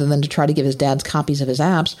by it other than to try to give his dad's copies of his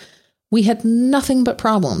apps. We had nothing but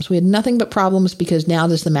problems. Because now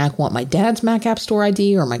does the Mac want my dad's Mac App Store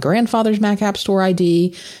ID or my grandfather's Mac App Store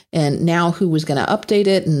ID? And now who was going to update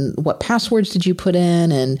it, and what passwords did you put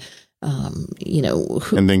in? And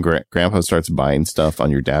and then grandpa starts buying stuff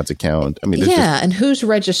on your dad's account. I mean, and whose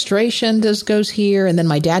registration goes here? And then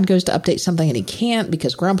my dad goes to update something and he can't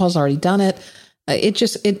because grandpa's already done it.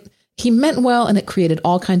 He meant well, and it created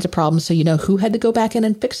all kinds of problems. So who had to go back in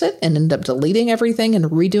and fix it and end up deleting everything and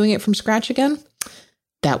redoing it from scratch again?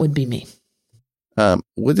 That would be me.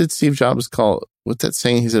 What did Steve Jobs call? What's that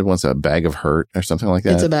saying? He said once, a bag of hurt or something like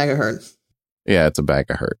that. It's a bag of hurt. Yeah, it's a bag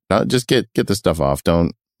of hurt. Just get the stuff off.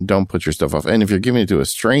 Don't put your stuff off. And if you're giving it to a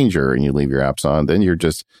stranger and you leave your apps on, then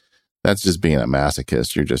that's just being a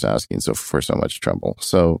masochist. You're just asking for so much trouble.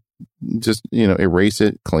 So just, erase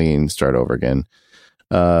it, clean, start over again.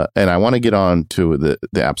 And I want to get on to the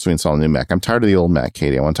apps we install on the new Mac. I'm tired of the old Mac,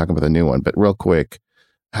 Katie. I want to talk about the new one, but real quick,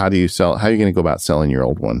 how are you going to go about selling your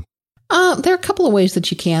old one? There are a couple of ways that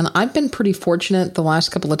you can. I've been pretty fortunate the last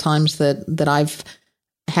couple of times that I've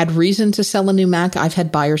had reason to sell a new Mac. I've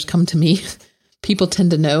had buyers come to me. People tend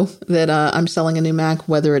to know that I'm selling a new Mac,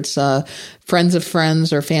 whether it's friends of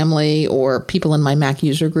friends or family or people in my Mac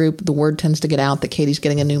user group. The word tends to get out that Katie's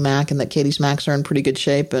getting a new Mac and that Katie's Macs are in pretty good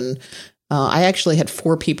shape. And I actually had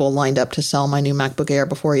 4 people lined up to sell my new MacBook Air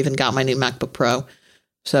before I even got my new MacBook Pro.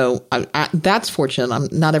 So that's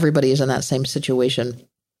fortunate. Not everybody is in that same situation.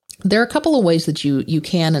 There are a couple of ways that you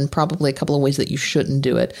can, and probably a couple of ways that you shouldn't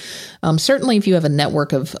do it. Certainly, if you have a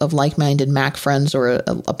network of like-minded Mac friends or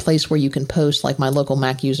a place where you can post, like my local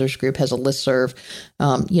Mac users group has a listserv,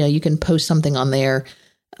 you can post something on there.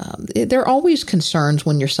 There are always concerns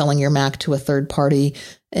when you're selling your Mac to a third party.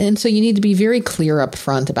 And so you need to be very clear up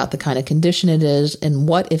front about the kind of condition it is and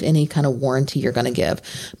what, if any, kind of warranty you're going to give.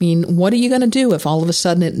 I mean, what are you going to do if all of a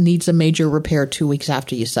sudden it needs a major repair 2 weeks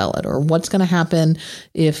after you sell it? Or what's going to happen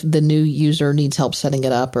if the new user needs help setting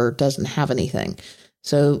it up or doesn't have anything?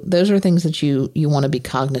 So those are things that you want to be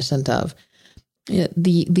cognizant of.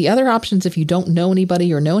 The other options, if you don't know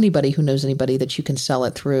anybody or know anybody who knows anybody that you can sell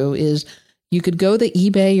it through, is you could go the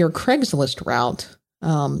eBay or Craigslist route.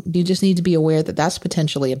 You just need to be aware that that's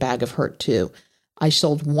potentially a bag of hurt too. I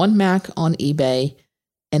sold one Mac on eBay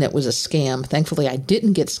and it was a scam. Thankfully, I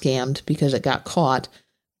didn't get scammed because it got caught,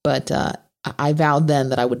 but I vowed then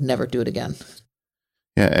that I would never do it again.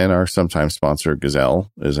 Yeah, and our sometimes sponsor,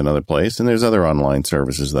 Gazelle, is another place. And there's other online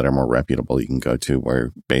services that are more reputable you can go to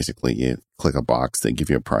where basically you click a box, they give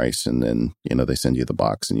you a price, and then, they send you the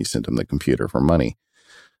box and you send them the computer for money.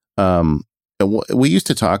 We used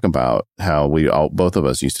to talk about how both of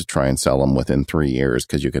us used to try and sell them within 3 years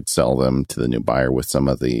because you could sell them to the new buyer with some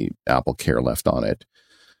of the Apple Care left on it.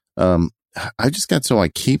 I just got so I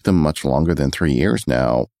keep them much longer than 3 years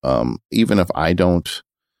now. Even if I don't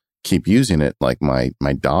keep using it, like my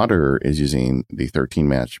daughter is using the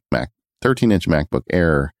 13-inch MacBook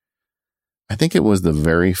Air. I think it was the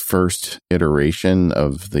very first iteration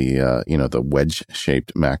of the, the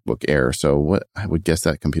wedge-shaped MacBook Air. So what I would guess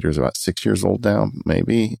that computer is about 6 years old now,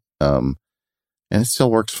 maybe. And it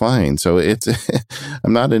still works fine. So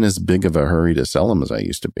I'm not in as big of a hurry to sell them as I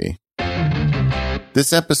used to be.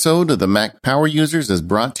 This episode of the Mac Power Users is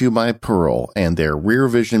brought to you by Pearl and their Rear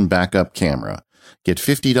Vision backup camera. Get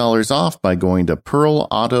 $50 off by going to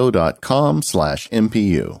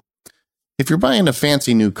pearlauto.com/MPU. If you're buying a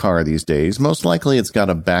fancy new car these days, most likely it's got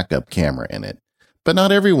a backup camera in it. But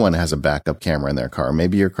not everyone has a backup camera in their car.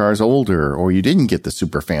 Maybe your car's older or you didn't get the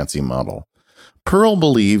super fancy model. Pearl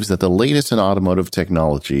believes that the latest in automotive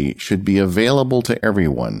technology should be available to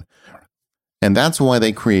everyone. And that's why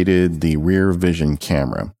they created the Rear Vision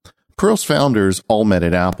camera. Pearl's founders all met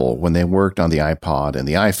at Apple when they worked on the iPod and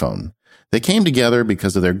the iPhone. They came together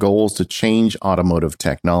because of their goals to change automotive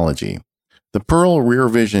technology. The Pearl Rear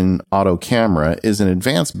Vision Auto Camera is an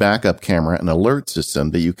advanced backup camera and alert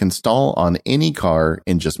system that you can install on any car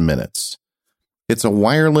in just minutes. It's a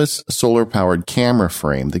wireless solar-powered camera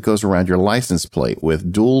frame that goes around your license plate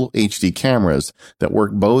with dual HD cameras that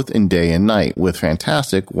work both in day and night with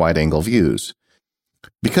fantastic wide-angle views.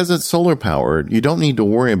 Because it's solar-powered, you don't need to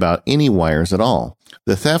worry about any wires at all.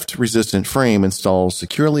 The theft-resistant frame installs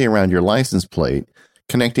securely around your license plate,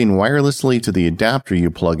 connecting wirelessly to the adapter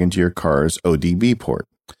you plug into your car's ODB port.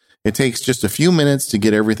 It takes just a few minutes to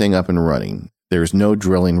get everything up and running. There's no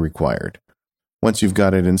drilling required. Once you've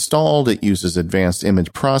got it installed, it uses advanced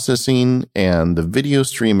image processing, and the video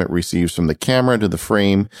stream it receives from the camera to the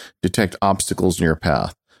frame detect obstacles in your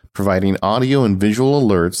path, providing audio and visual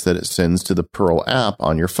alerts that it sends to the Pearl app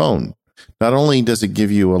on your phone. Not only does it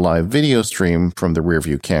give you a live video stream from the rear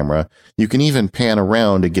view camera, you can even pan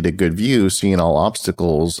around to get a good view, seeing all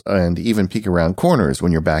obstacles, and even peek around corners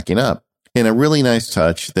when you're backing up. In a really nice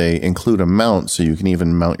touch, they include a mount so you can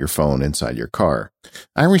even mount your phone inside your car.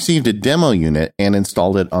 I received a demo unit and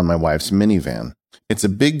installed it on my wife's minivan. It's a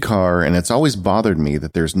big car, and it's always bothered me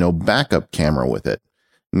that there's no backup camera with it.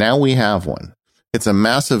 Now we have one. It's a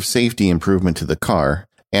massive safety improvement to the car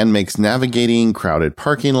and makes navigating crowded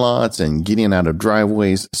parking lots and getting out of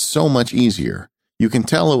driveways so much easier. You can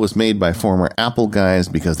tell it was made by former Apple guys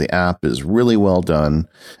because the app is really well done.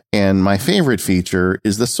 And my favorite feature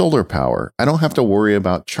is the solar power. I don't have to worry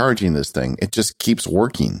about charging this thing. It just keeps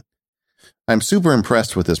working. I'm super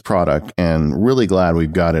impressed with this product and really glad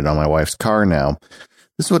we've got it on my wife's car now.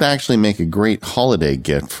 This would actually make a great holiday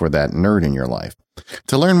gift for that nerd in your life.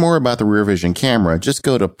 To learn more about the Rear Vision camera, just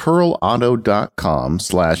go to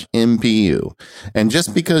pearlauto.com/MPU. And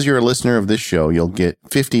just because you're a listener of this show, you'll get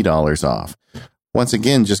 $50 off. Once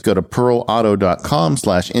again, just go to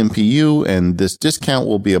pearlauto.com/MPU, and this discount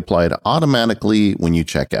will be applied automatically when you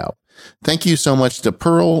check out. Thank you so much to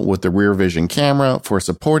Pearl with the Rear Vision camera for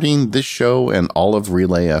supporting this show and all of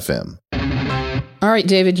Relay FM. All right,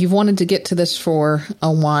 David, you've wanted to get to this for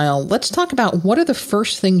a while. Let's talk about what are the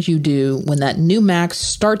first things you do when that new Mac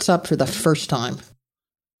starts up for the first time.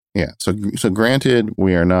 Yeah, so granted,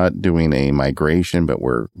 we are not doing a migration, but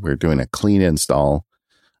we're doing a clean install.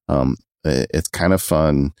 It's kind of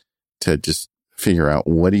fun to just figure out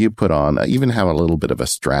what do you put on, even have a little bit of a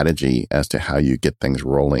strategy as to how you get things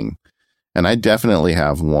rolling. And I definitely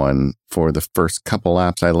have one for the first couple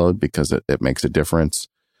apps I load because it makes a difference.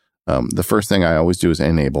 The first thing I always do is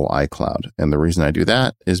enable iCloud. And the reason I do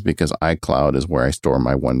that is because iCloud is where I store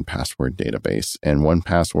my 1Password database. And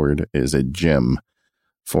 1Password is a gem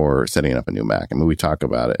for setting up a new Mac. I mean, we talk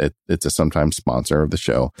about it. It's a sometimes sponsor of the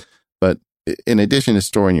show. But in addition to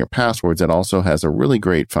storing your passwords, it also has a really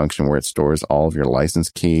great function where it stores all of your license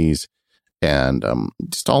keys and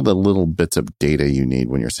just all the little bits of data you need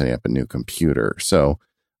when you're setting up a new computer. So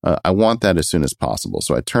I want that as soon as possible.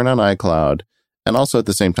 So I turn on iCloud, and also at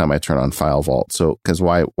the same time I turn on File Vault. So because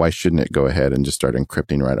why shouldn't it go ahead and just start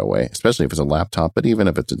encrypting right away, especially if it's a laptop, but even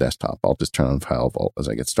if it's a desktop, I'll just turn on File Vault as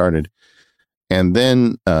I get started. And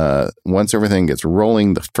then once everything gets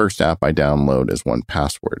rolling, the first app I download is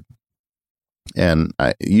 1Password. And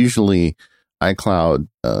usually iCloud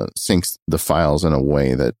syncs the files in a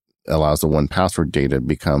way that allows the 1Password data to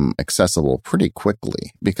become accessible pretty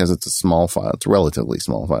quickly because it's a small file. It's a relatively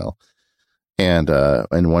small file. And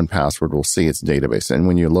 1Password will see its database. And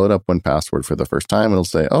when you load up 1Password for the first time, it'll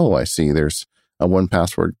say, oh, I see there's a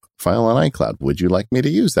 1Password file on iCloud. Would you like me to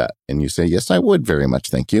use that? And you say, yes, I would very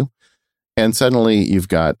much. Thank you. And suddenly you've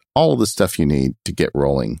got all the stuff you need to get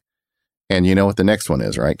rolling. And you know what the next one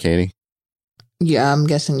is, right, Katie? Yeah, I'm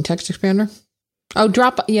guessing text expander. Oh,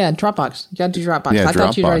 Dropbox. You got to do Dropbox. Yeah, I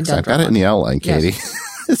thought you'd already done I got it in the outline, Katie. Yes.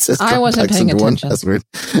 It says I wasn't paying attention. but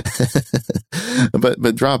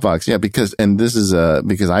Dropbox, yeah, because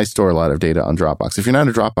I store a lot of data on Dropbox. If you're not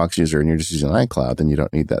a Dropbox user and you're just using iCloud, then you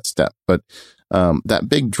don't need that step. But that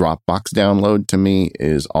big Dropbox download to me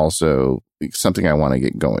is also something I want to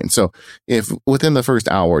get going. So if within the first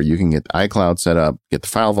hour you can get iCloud set up, get the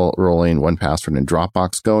File Vault rolling, 1Password and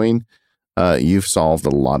Dropbox going, you've solved a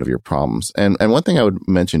lot of your problems. And one thing I would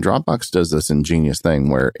mention, Dropbox does this ingenious thing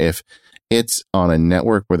where if it's on a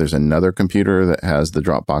network where there's another computer that has the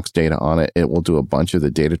Dropbox data on it, it will do a bunch of the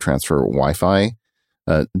data transfer Wi-Fi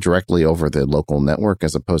directly over the local network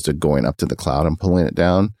as opposed to going up to the cloud and pulling it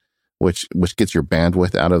down, which gets your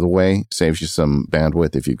bandwidth out of the way, saves you some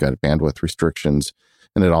bandwidth if you've got bandwidth restrictions,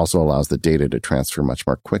 and it also allows the data to transfer much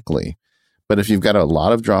more quickly. But if you've got a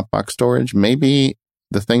lot of Dropbox storage, maybe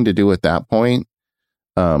the thing to do at that point,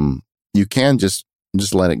 you can just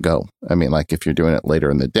just let it go. I mean, like if you're doing it later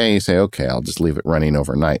in the day, say, okay, I'll just leave it running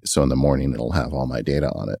overnight. So in the morning, it'll have all my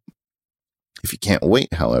data on it. If you can't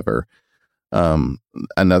wait, however,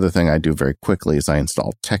 another thing I do very quickly is I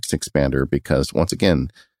install Text Expander, because once again,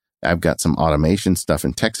 I've got some automation stuff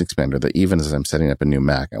in Text Expander that even as I'm setting up a new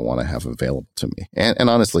Mac, I want to have available to me. And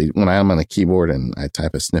honestly, when I'm on a keyboard and I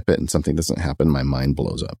type a snippet and something doesn't happen, my mind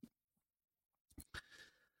blows up.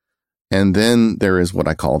 And then there is what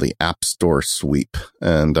I call the App Store sweep.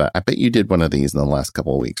 And I bet you did one of these in the last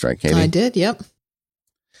couple of weeks, right, Katie? I did, yep.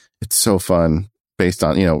 It's so fun, based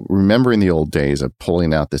on, remembering the old days of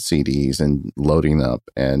pulling out the CDs and loading up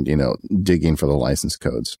and, digging for the license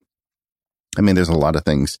codes. I mean, there's a lot of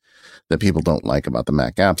things that people don't like about the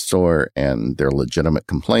Mac App Store, and they're legitimate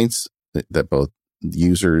complaints that both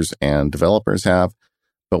users and developers have.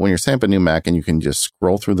 But when you're setting up a new Mac and you can just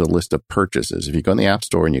scroll through the list of purchases, if you go in the App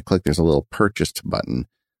Store and you click, there's a little purchased button,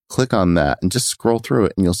 click on that and just scroll through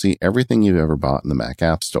it and you'll see everything you've ever bought in the Mac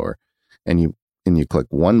App Store. And you click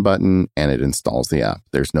one button and it installs the app.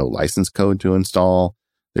 There's no license code to install.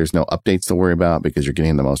 There's no updates to worry about because you're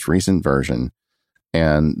getting the most recent version.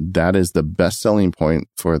 And that is the best selling point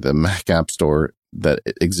for the Mac App Store that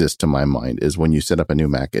exists to my mind, is when you set up a new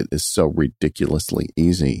Mac, it is so ridiculously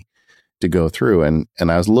easy to go through. And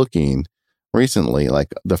I was looking recently,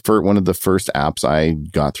 like one of the first apps I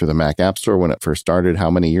got through the Mac App Store when it first started,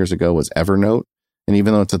 how many years ago, was Evernote. And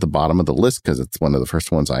even though it's at the bottom of the list, because it's one of the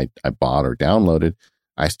first ones I bought or downloaded,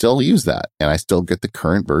 I still use that. And I still get the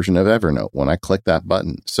current version of Evernote when I click that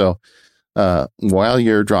button. So while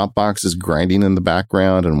your Dropbox is grinding in the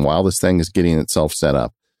background and while this thing is getting itself set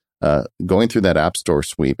up, going through that App Store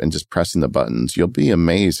sweep and just pressing the buttons, you'll be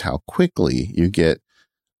amazed how quickly you get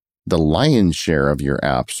the lion's share of your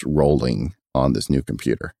apps rolling on this new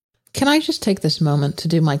computer. Can I just take this moment to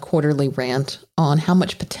do my quarterly rant on how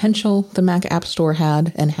much potential the Mac App Store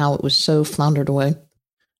had and how it was so floundered away?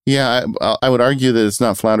 Yeah, I would argue that it's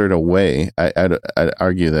not floundered away. I'd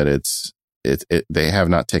argue that they have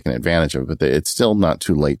not taken advantage of it, but it's still not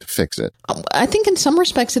too late to fix it. I think in some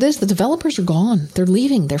respects it is. The developers are gone. They're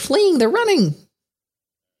leaving. They're fleeing. They're running.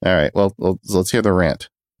 All right. Well, let's hear the rant.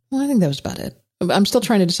 Well, I think that was about it. I'm still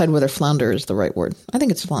trying to decide whether flounder is the right word. I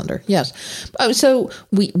think it's flounder. Yes. So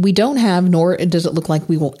we don't have, nor does it look like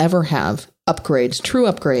we will ever have, true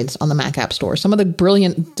upgrades on the Mac App Store. Some of the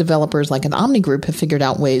brilliant developers like an Omni Group have figured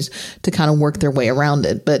out ways to kind of work their way around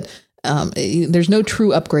it. But there's no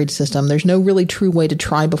true upgrade system. There's no really true way to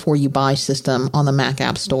try before you buy system on the Mac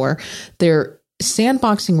App Store. They're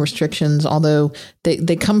sandboxing restrictions, although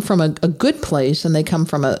they come from a good place and they come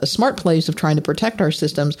from a smart place of trying to protect our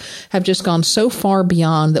systems, have just gone so far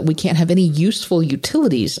beyond that we can't have any useful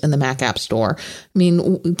utilities in the Mac App Store. I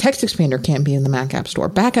mean, Text Expander can't be in the Mac App Store.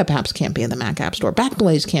 Backup apps can't be in the Mac App Store.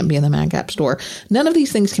 Backblaze can't be in the Mac App Store. None of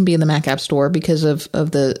these things can be in the Mac App Store because of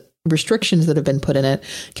the restrictions that have been put in it.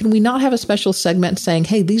 Can we not have a special segment saying,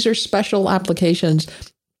 hey, these are special applications?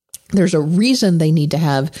 There's a reason they need to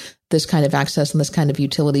have this kind of access and this kind of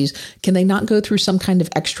utilities. Can they not go through some kind of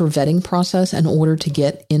extra vetting process in order to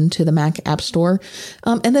get into the Mac App Store?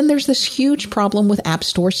 And then there's this huge problem with App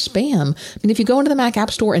Store spam. I mean, if you go into the Mac App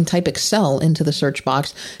Store and type Excel into the search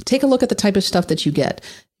box, take a look at the type of stuff that you get.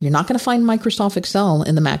 You're not going to find Microsoft Excel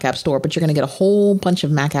in the Mac App Store, but you're going to get a whole bunch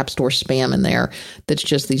of Mac App Store spam in there that's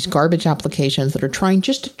just these garbage applications that are trying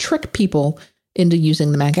just to trick people into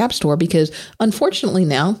using the Mac App Store, because unfortunately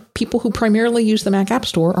now people who primarily use the Mac App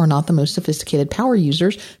Store are not the most sophisticated power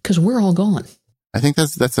users because we're all gone. I think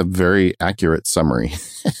that's a very accurate summary.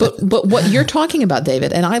 But what you're talking about,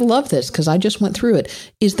 David, and I love this because I just went through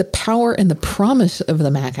it, is the power and the promise of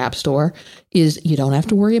the Mac App Store is you don't have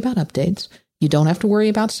to worry about updates. You don't have to worry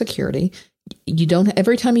about security. You don't,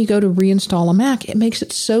 every time you go to reinstall a Mac, it makes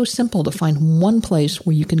it so simple to find one place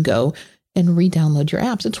where you can go and re-download your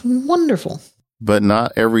apps. It's wonderful. But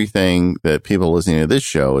not everything that people listening to this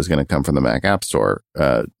show is going to come from the Mac App Store.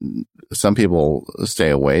 Some people stay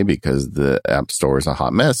away because the App Store is a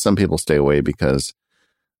hot mess. Some people stay away because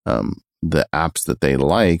the apps that they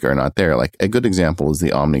like are not there. Like a good example is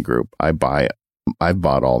the Omni Group. I've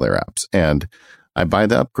bought all their apps, and I buy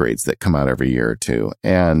the upgrades that come out every year or two.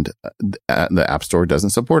 And the App Store doesn't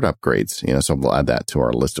support upgrades. So we'll add that to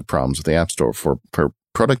our list of problems with the App Store. For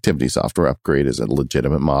productivity software upgrade is a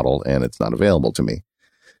legitimate model, and it's not available to me.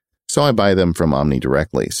 So I buy them from Omni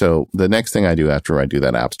directly. So the next thing I do after I do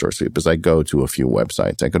that App Store sweep is I go to a few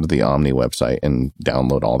websites. I go to the Omni website and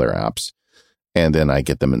download all their apps, and then I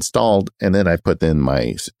get them installed. And then I put in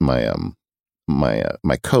my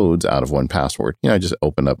codes out of 1Password. I just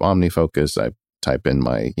open up OmniFocus. I type in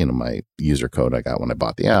my user code I got when I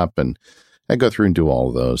bought the app, and I go through and do all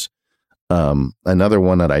of those. Another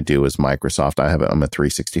one that I do is Microsoft. I'm a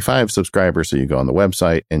 365 subscriber. So you go on the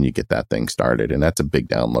website and you get that thing started. And that's a big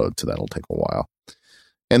download. So that'll take a while.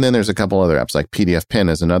 And then there's a couple other apps like PDF Pen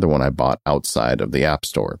is another one I bought outside of the App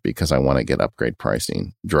Store because I want to get upgrade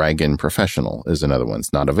pricing. Dragon Professional is another one.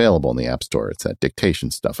 It's not available in the App Store. It's that dictation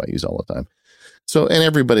stuff I use all the time. So, and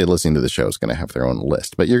everybody listening to the show is going to have their own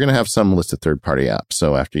list, but you're going to have some list of third-party apps.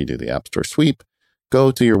 So after you do the App Store sweep, go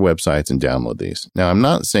to your websites and download these. Now, I'm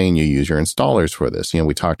not saying you use your installers for this.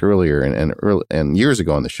 We talked earlier and years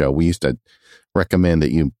ago on the show, we used to recommend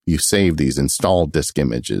that you save these installed disk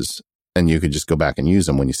images and you could just go back and use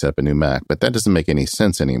them when you set up a new Mac. But that doesn't make any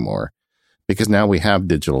sense anymore because now we have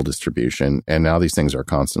digital distribution and now these things are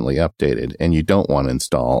constantly updated and you don't want to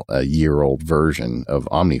install a year-old version of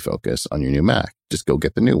OmniFocus on your new Mac. Just go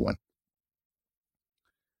get the new one.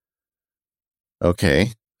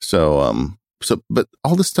 Okay. But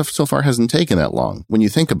all this stuff so far hasn't taken that long when you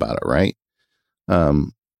think about it, right?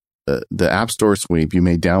 The App Store sweep, you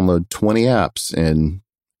may download 20 apps in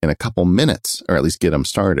a couple minutes, or at least get them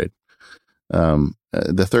started.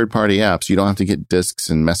 The third-party apps, you don't have to get disks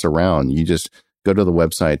and mess around. You just go to the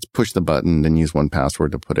websites, push the button, and use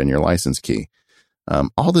 1Password to put in your license key.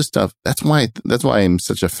 All this stuff, that's why I'm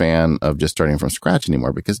such a fan of just starting from scratch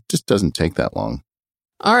anymore, because it just doesn't take that long.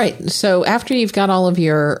 All right. So after you've got all of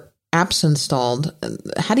your apps installed,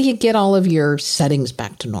 how do you get all of your settings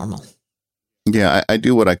back to normal? Yeah, I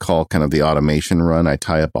do what I call kind of the automation run. I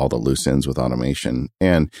tie up all the loose ends with automation,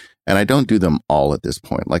 and I don't do them all at this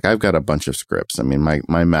point. Like I've got a bunch of scripts. I mean,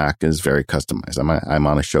 my Mac is very customized. I'm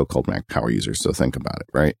on a show called Mac Power Users, so think about it,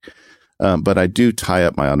 right? But I do tie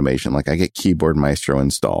up my automation. Like I get Keyboard Maestro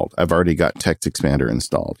installed. I've already got Text Expander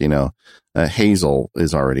installed. Hazel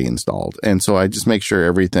is already installed, and so I just make sure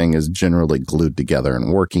everything is generally glued together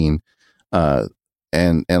and working.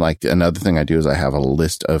 And like another thing I do is I have a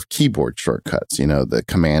list of keyboard shortcuts, the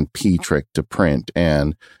Command P trick to print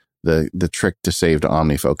and the trick to save to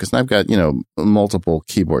OmniFocus. And I've got, multiple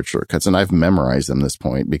keyboard shortcuts and I've memorized them at this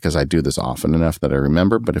point because I do this often enough that I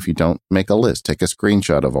remember. But if you don't, make a list, take a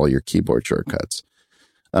screenshot of all your keyboard shortcuts.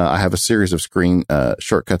 I have a series of screen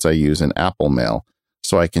shortcuts I use in Apple Mail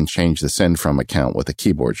so I can change the send from account with a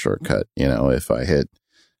keyboard shortcut. If I hit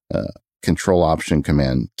Control Option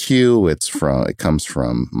Command Q, it comes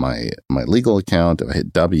from my legal account. If I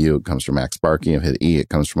hit W, it comes from Mac Sparky. If I hit E, it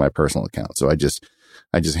comes from my personal account. So I just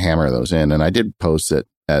hammer those in, and I did post it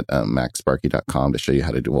at macsparky.com to show you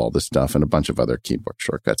how to do all this stuff and a bunch of other keyboard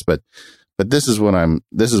shortcuts. But this is what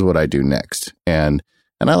I do next, and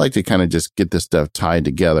I like to kind of just get this stuff tied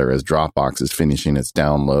together as Dropbox is finishing its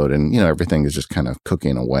download, and everything is just kind of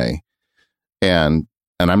cooking away, and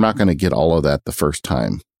I'm not going to get all of that the first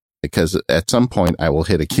time. Because at some point I will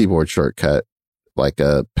hit a keyboard shortcut like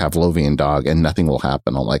a Pavlovian dog and nothing will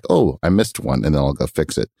happen. I'm like, oh, I missed one, and then I'll go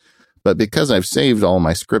fix it. But because I've saved all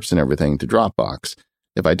my scripts and everything to Dropbox,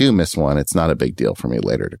 if I do miss one, it's not a big deal for me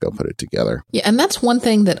later to go put it together. Yeah, and that's one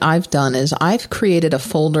thing that I've done is I've created a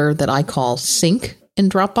folder that I call Sync in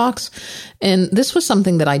Dropbox. And this was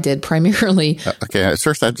something that I did primarily. Okay.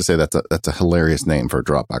 First, I have to say that's a hilarious name for a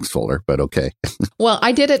Dropbox folder, but okay. Well,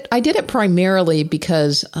 I did it primarily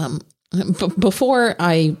because before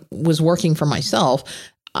I was working for myself,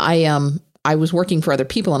 I was working for other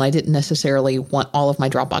people and I didn't necessarily want all of my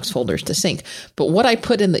Dropbox folders to sync. But what I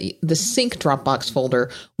put in the sync Dropbox folder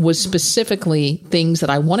was specifically things that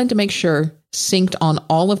I wanted to make sure synced on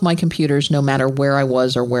all of my computers, no matter where I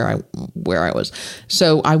was or where I was.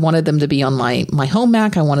 So I wanted them to be on my home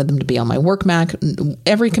Mac. I wanted them to be on my work Mac.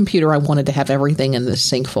 Every computer, I wanted to have everything in this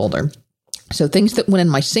sync folder. So things that went in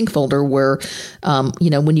my sync folder were,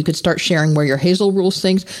 when you could start sharing where your Hazel rules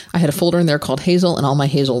syncs, I had a folder in there called Hazel, and all my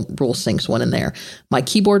Hazel rule syncs went in there. My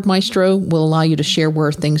Keyboard Maestro will allow you to share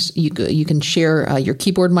where things you can share your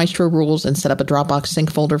Keyboard Maestro rules and set up a Dropbox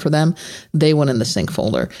sync folder for them. They went in the sync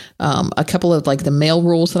folder. A couple of like the mail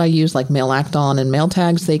rules that I use, like Mail Act On and Mail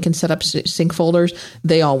Tags, they can set up sync folders.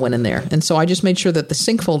 They all went in there. And so I just made sure that the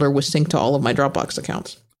sync folder was synced to all of my Dropbox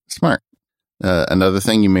accounts. Smart. Another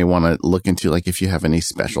thing you may want to look into, like if you have any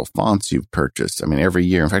special fonts you've purchased. I mean, every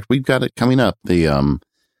year, in fact, we've got it coming up.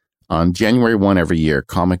 On January 1 every year,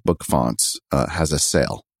 Comic Book Fonts has a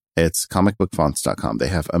sale. It's comicbookfonts.com. They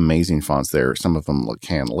have amazing fonts there. Some of them look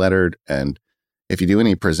hand lettered. And if you do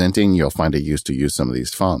any presenting, you'll find it used to use some of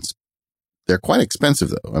these fonts. They're quite expensive,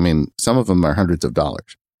 though. I mean, some of them are hundreds of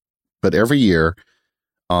dollars. But every year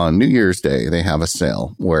on New Year's Day, they have a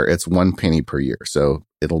sale where it's 1 penny per year. So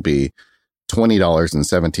it'll be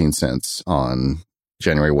 $20.17 on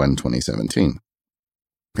January 1, 2017.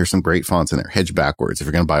 There's some great fonts in there. Hedge backwards. If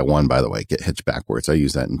you're going to buy one, by the way, get hedge backwards. I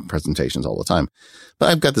use that in presentations all the time. But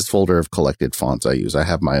I've got this folder of collected fonts I use. I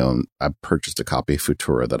have my own. I purchased a copy of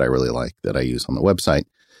Futura that I really like that I use on the website.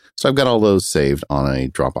 So I've got all those saved on a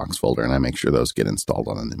Dropbox folder, and I make sure those get installed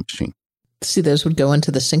on a new machine. See, those would go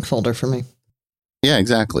into the sync folder for me. Yeah,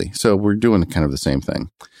 exactly. So we're doing kind of the same thing.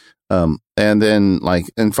 And then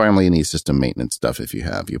and finally any system maintenance stuff, if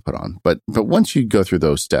you put on, but once you go through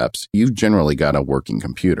those steps, you've generally got a working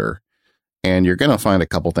computer, and you're going to find a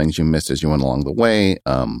couple things you missed as you went along the way.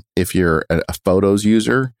 If you're a Photos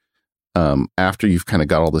user, after you've kind of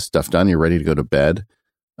got all this stuff done, you're ready to go to bed,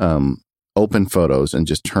 open Photos and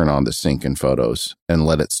just turn on the sync in Photos and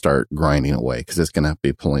let it start grinding away, because it's going to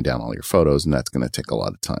be pulling down all your photos, and that's going to take a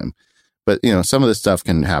lot of time. But, some of this stuff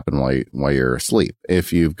can happen while you're asleep.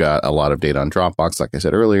 If you've got a lot of data on Dropbox, like I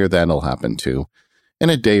said earlier, that'll happen too.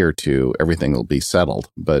 In a day or two, everything will be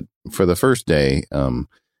settled. But for the first day,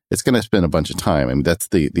 it's going to spend a bunch of time. I mean, that's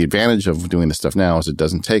the advantage of doing this stuff now is it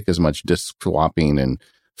doesn't take as much disk swapping and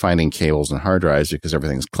finding cables and hard drives because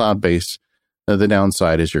everything's cloud-based. The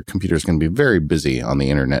downside is your computer is going to be very busy on the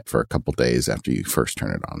internet for a couple days after you first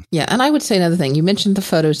turn it on. Yeah. And I would say another thing. You mentioned the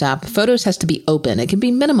Photos app. Photos has to be open. It can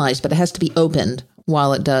be minimized, but it has to be opened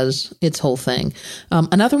while it does its whole thing.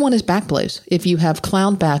 Another one is Backblaze. If you have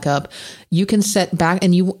cloud backup, you can set back,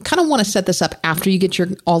 and you kind of want to set this up after you get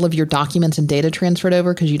all of your documents and data transferred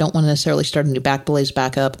over, because you don't want to necessarily start a new Backblaze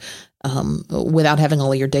backup without having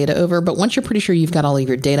all of your data over. But once you're pretty sure you've got all of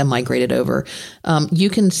your data migrated over, you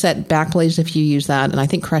can set Backblaze if you use that. And I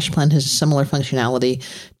think CrashPlan has a similar functionality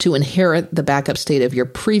to inherit the backup state of your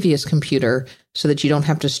previous computer so that you don't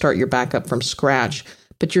have to start your backup from scratch.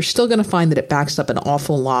 But you're still going to find that it backs up an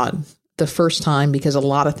awful lot the first time, because a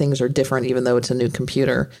lot of things are different, even though it's a new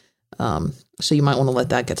computer. So you might want to let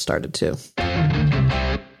that get started too.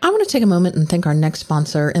 I want to take a moment and thank our next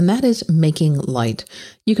sponsor, and that is Making Light.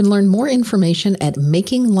 You can learn more information at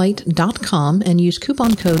makinglight.com and use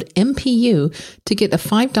coupon code MPU to get a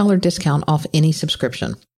 $5 discount off any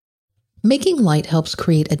subscription. Making Light helps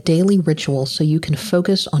create a daily ritual so you can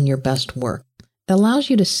focus on your best work. It allows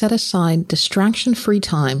you to set aside distraction-free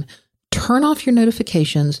time, turn off your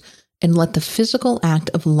notifications, and let the physical act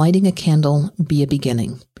of lighting a candle be a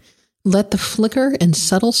beginning. Let the flicker and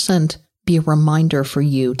subtle scent be a reminder for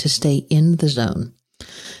you to stay in the zone.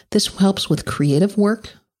 This helps with creative work,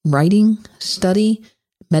 writing, study,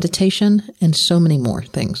 meditation, and so many more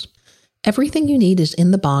things. Everything you need is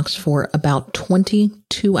in the box for about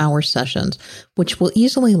 22-hour sessions, which will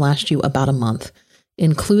easily last you about a month.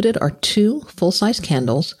 Included are 2 full-size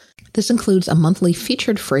candles. This includes a monthly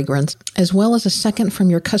featured fragrance, as well as a second from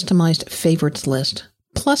your customized favorites list,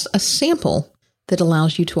 plus a sample that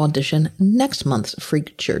allows you to audition next month's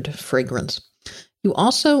featured fragrance. You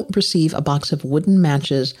also receive a box of wooden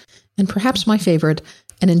matches, and perhaps my favorite,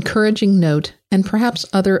 an encouraging note, and perhaps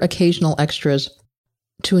other occasional extras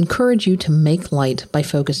to encourage you to make light by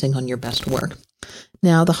focusing on your best work.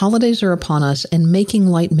 Now, the holidays are upon us, and Making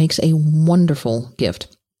Light makes a wonderful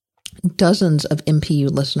gift. Dozens of MPU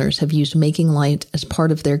listeners have used Making Light as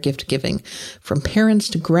part of their gift giving. From parents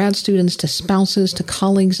to grad students to spouses to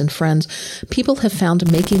colleagues and friends, people have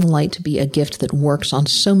found Making Light to be a gift that works on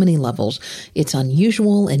so many levels. It's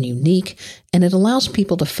unusual and unique, and it allows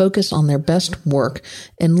people to focus on their best work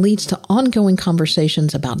and leads to ongoing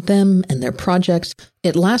conversations about them and their projects.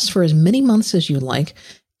 It lasts for as many months as you like,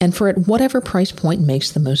 and for at whatever price point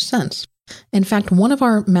makes the most sense. In fact, one of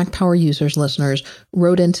our Mac Power Users listeners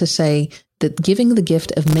wrote in to say that giving the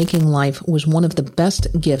gift of Making Life was one of the best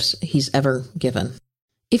gifts he's ever given.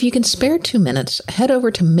 If you can spare 2 minutes, head over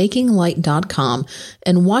to makinglight.com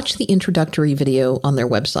and watch the introductory video on their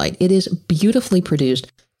website. It is beautifully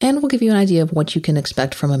produced and will give you an idea of what you can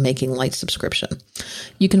expect from a Making Light subscription.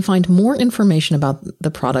 You can find more information about the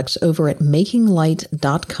products over at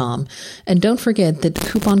makinglight.com. And don't forget that the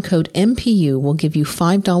coupon code MPU will give you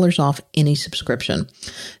 $5 off any subscription.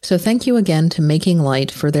 So thank you again to Making Light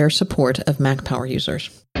for their support of Mac Power Users.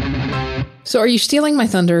 So are you stealing my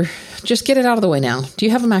thunder? Just get it out of the way now. Do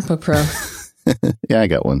you have a MacBook Pro? Yeah, I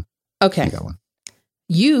got one. Okay. I got one.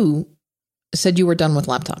 You said you were done with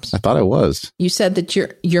laptops. I thought I was. You said that you're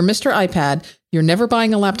Mr. iPad. You're never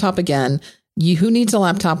buying a laptop again. Who needs a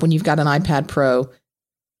laptop when you've got an iPad Pro?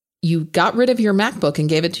 You got rid of your MacBook and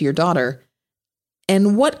gave it to your daughter.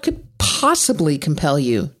 And what could possibly compel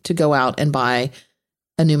you to go out and buy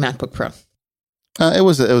a new MacBook Pro? It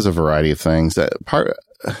was a variety of things.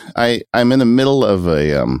 I'm in the middle of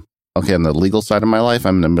on the legal side of my life,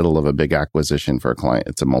 I'm in the middle of a big acquisition for a client.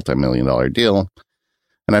 It's a multi-million-dollar deal.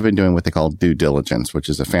 And I've been doing what they call due diligence, which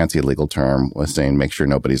is a fancy legal term with saying make sure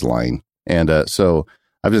nobody's lying. And so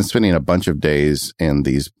I've been spending a bunch of days in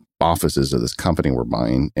these offices of this company we're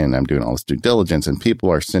buying, and I'm doing all this due diligence, and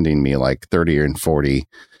people are sending me like 30 and 40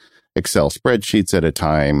 Excel spreadsheets at a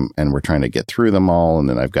time, and we're trying to get through them all, and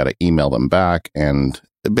then I've got to email them back. And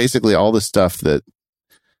basically all the stuff that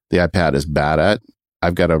the iPad is bad at,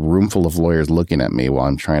 I've got a room full of lawyers looking at me while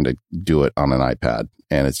I'm trying to do it on an iPad,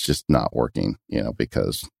 and it's just not working,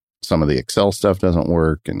 because some of the Excel stuff doesn't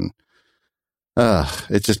work, and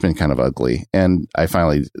it's just been kind of ugly. And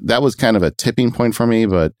that was kind of a tipping point for me,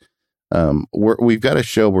 but we've got a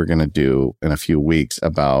show we're going to do in a few weeks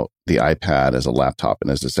about the iPad as a laptop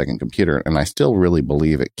and as a second computer. And I still really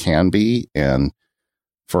believe it can be. And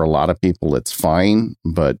for a lot of people, it's fine,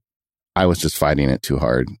 but I was just fighting it too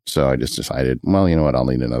hard. So I just decided, well, you know what? I'll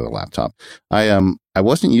need another laptop. I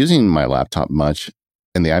wasn't using my laptop much,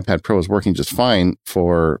 and the iPad Pro was working just fine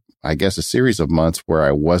for, I guess, a series of months where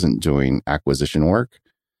I wasn't doing acquisition work.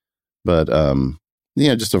 But,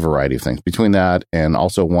 just a variety of things between that and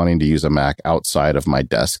also wanting to use a Mac outside of my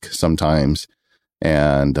desk sometimes,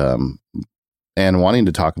 and wanting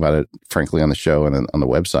to talk about it, frankly, on the show and on the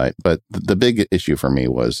website. But the big issue for me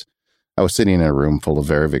was I was sitting in a room full of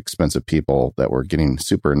very expensive people that were getting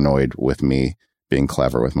super annoyed with me being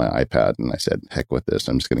clever with my iPad. And I said, heck with this.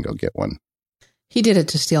 I'm just going to go get one. He did it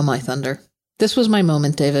to steal my thunder. This was my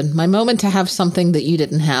moment, David. My moment to have something that you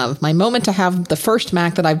didn't have. My moment to have the first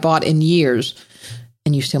Mac that I bought in years.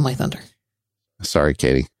 And you steal my thunder. Sorry,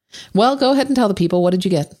 Katie. Well, go ahead and tell the people. What did you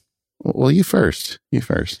get? Well, you first.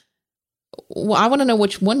 Well, I want to know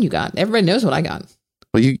which one you got. Everybody knows what I got.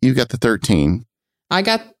 Well, you got the 13. I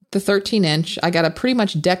got the 13-inch. I got a pretty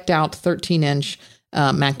much decked out 13-inch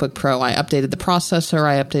MacBook Pro. I updated the processor.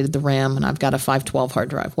 I updated the RAM. And I've got a 512 hard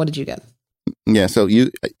drive. What did you get? Yeah, so you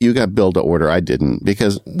got build to order. I didn't,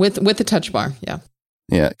 because... With the touch bar, yeah.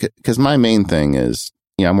 Yeah, because my main thing is...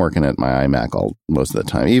 I'm working at my iMac most of the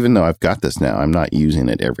time. Even though I've got this now, I'm not using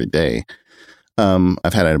it every day.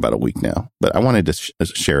 I've had it about a week now, but I wanted to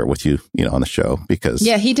share it with you, on the show because...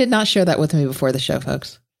 Yeah, he did not share that with me before the show,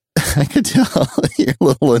 folks. I could tell you're a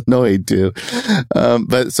little annoyed too.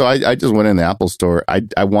 But so I just went in the Apple store. I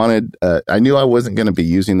knew I wasn't going to be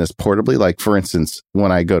using this portably. Like, for instance,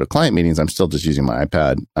 when I go to client meetings, I'm still just using my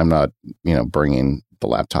iPad. I'm not, bringing the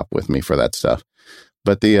laptop with me for that stuff.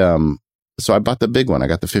 But so I bought the big one. I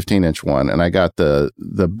got the 15-inch one, and I got the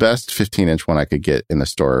best 15-inch one I could get in the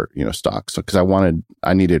store, stock. So because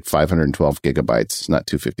I needed 512 gigabytes, not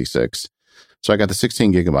 256. So I got the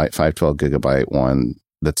 16 gigabyte, 512 gigabyte one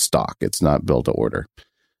that's stock. It's not built to order.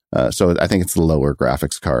 So I think it's the lower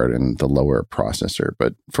graphics card and the lower processor.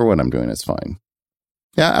 But for what I'm doing, it's fine.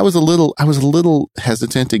 Yeah, I was a little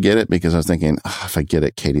hesitant to get it because I was thinking, if I get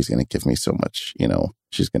it, Katie's going to give me so much,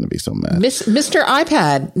 she's going to be so mad. Mr.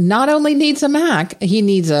 iPad not only needs a Mac, he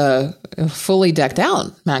needs a fully decked out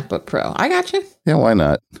MacBook Pro. I got you. Yeah, why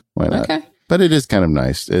not? Okay. But it is kind of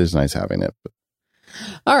nice. It is nice having it.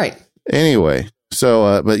 All right. Anyway,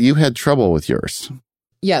 so, but you had trouble with yours.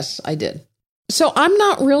 Yes, I did. So I'm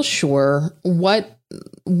not real sure what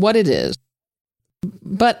it is.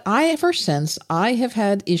 But ever since I have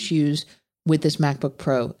had issues with this MacBook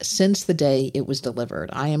Pro since the day it was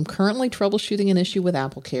delivered. I am currently troubleshooting an issue with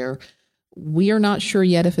AppleCare. We are not sure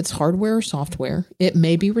yet if it's hardware or software. It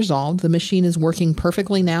may be resolved. The machine is working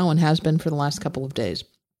perfectly now and has been for the last couple of days.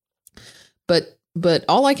 But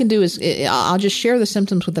all I can do is I'll just share the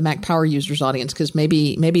symptoms with the Mac Power users audience because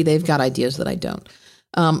maybe they've got ideas that I don't.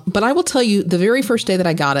 But I will tell you, the very first day that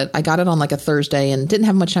I got it on like a Thursday and didn't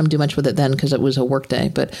have much time to do much with it then because it was a work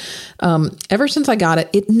day. But ever since I got it,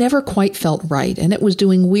 it never quite felt right. And it was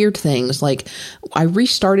doing weird things. Like I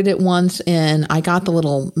restarted it once and I got the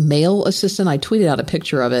little mail assistant. I tweeted out a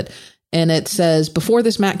picture of it. And it says, before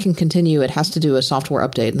this Mac can continue, it has to do a software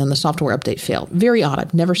update. And then the software update failed. Very odd.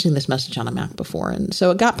 I've never seen this message on a Mac before. And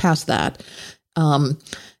so it got past that. And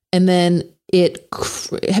then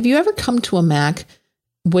have you ever come to a Mac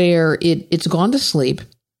where it's gone to sleep?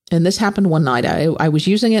 And this happened one night. I was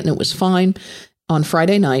using it and it was fine on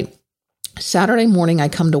Friday night. Saturday morning, I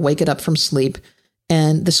come to wake it up from sleep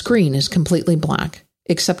and the screen is completely black,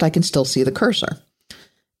 except I can still see the cursor.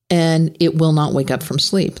 And it will not wake up from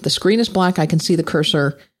sleep. The screen is black. I can see the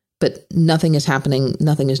cursor, but nothing is happening.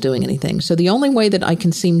 Nothing is doing anything. So the only way that I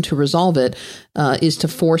can seem to resolve it is to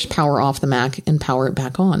force power off the Mac and power it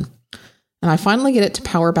back on. And I finally get it to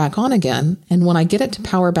power back on again. And when I get it to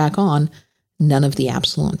power back on, none of the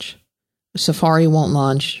apps launch. Safari won't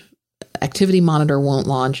launch. Activity Monitor won't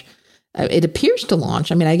launch. It appears to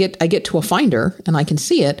launch. I mean, I get to a Finder and I can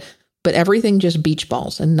see it, but everything just beach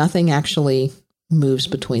balls and nothing actually moves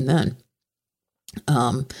between then.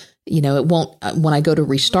 It won't, when I go to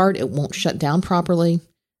restart, it won't shut down properly.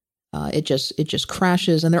 It just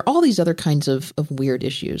crashes, and there are all these other kinds of weird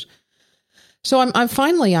issues. So I'm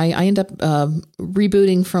finally I end up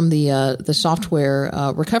rebooting from the software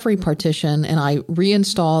recovery partition, and I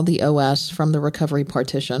reinstall the OS from the recovery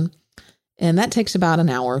partition, and that takes about an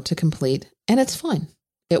hour to complete, and it's fine.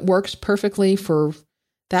 It works perfectly for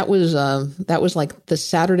that was like the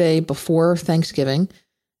Saturday before Thanksgiving,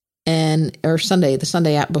 or Sunday, the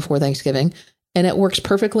Sunday before Thanksgiving, and it works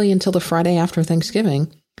perfectly until the Friday after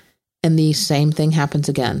Thanksgiving, and the same thing happens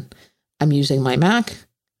again. I'm using my Mac.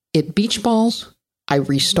 It beach balls. I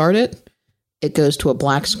restart it. It goes to a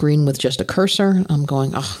black screen with just a cursor. I'm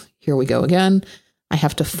going, oh, here we go again. I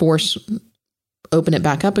have to open it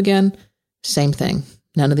back up again. Same thing.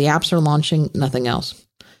 None of the apps are launching, nothing else.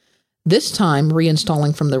 This time,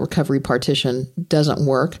 reinstalling from the recovery partition doesn't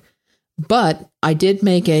work, but I did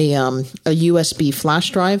make a USB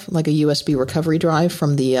flash drive, like a USB recovery drive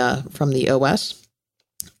from the OS.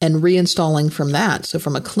 And reinstalling from that, so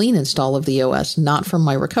from a clean install of the OS, not from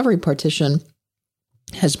my recovery partition,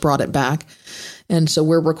 has brought it back. And so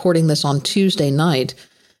we're recording this on Tuesday night.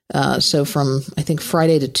 So from, I think,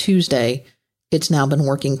 Friday to Tuesday, it's now been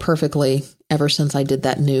working perfectly ever since I did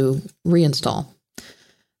that new reinstall.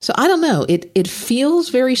 So I don't know. It feels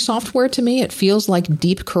very software to me. It feels like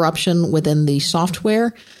deep corruption within the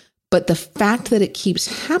software. But the fact that it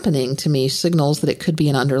keeps happening to me signals that it could be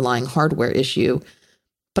an underlying hardware issue.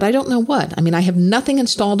 But I don't know what. I mean, I have nothing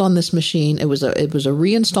installed on this machine. It was a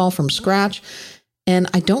reinstall from scratch, and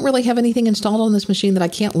I don't really have anything installed on this machine that I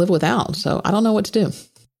can't live without. So I don't know what to do.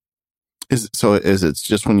 Is it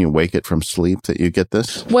just when you wake it from sleep that you get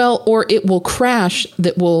this? Well, or it will crash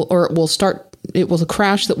it will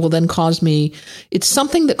crash that will then cause me. It's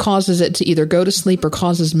something that causes it to either go to sleep or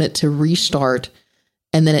causes it to restart,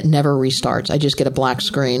 and then it never restarts. I just get a black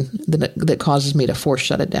screen that causes me to force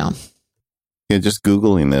shut it down. Yeah, just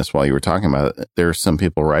Googling this while you were talking about it, there are some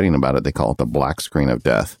people writing about it. They call it the black screen of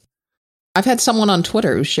death. I've had someone on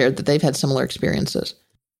Twitter who shared that they've had similar experiences.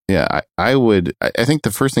 Yeah, I think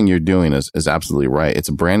the first thing you're doing is absolutely right. It's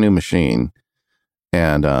a brand new machine.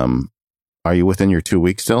 And are you within your 2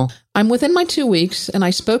 weeks still? I'm within my 2 weeks, and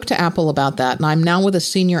I spoke to Apple about that, and I'm now with a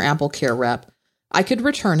senior Apple Care rep. I could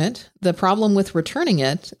return it. The problem with returning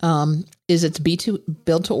it is it's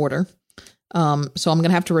build to order. So I'm going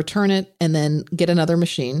to have to return it and then get another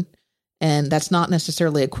machine. And that's not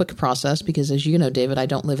necessarily a quick process because, as you know, David, I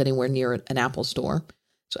don't live anywhere near an Apple store.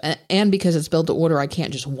 So, and because it's built to order, I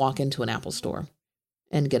can't just walk into an Apple store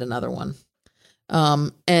and get another one.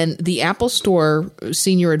 And the Apple Store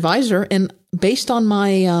senior advisor, and based on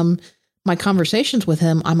my my conversations with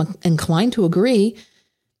him, I'm inclined to agree.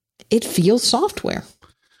 It feels software.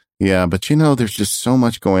 Yeah, but there's just so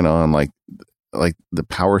much going on, like the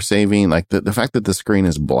power saving, like the fact that the screen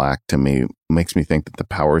is black to me makes me think that the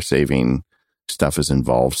power saving stuff is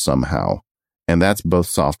involved somehow. And that's both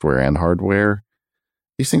software and hardware.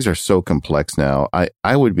 These things are so complex now.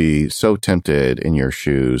 I would be so tempted in your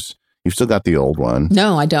shoes. You've still got the old one.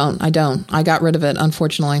 No, I don't. I got rid of it,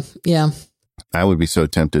 unfortunately. Yeah. I would be so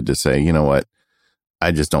tempted to say, you know what?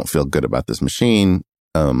 I just don't feel good about this machine.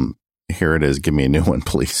 Here it is. Give me a new one,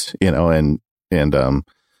 please.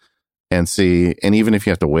 And see, and even if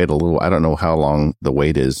you have to wait a little, I don't know how long the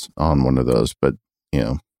wait is on one of those, but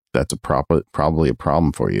that's probably a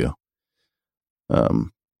problem for you.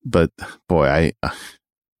 But boy,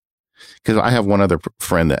 because I have one other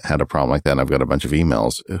friend that had a problem like that, and I've got a bunch of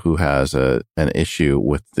emails who has an issue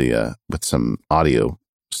with with some audio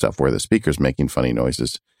stuff where the speaker's making funny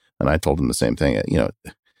noises, and I told him the same thing.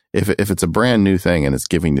 If it's a brand new thing and it's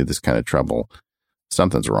giving you this kind of trouble,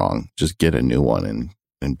 something's wrong. Just get a new one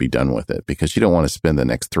and be done with it, because you don't want to spend the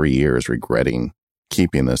next 3 years regretting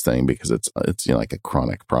keeping this thing because it's like a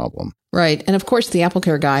chronic problem. Right. And of course, the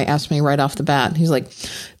AppleCare guy asked me right off the bat, he's like,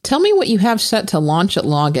 tell me what you have set to launch at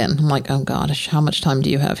login. I'm like, oh gosh, how much time do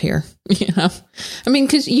you have here? I mean,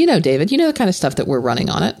 because David, the kind of stuff that we're running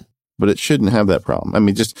on it. But it shouldn't have that problem. I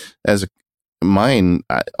mean, just as mine,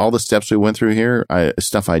 all the steps we went through here,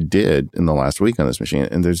 stuff I did in the last week on this machine,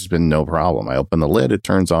 and there's been no problem. I open the lid, it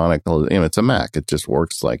turns on, it's a Mac. It just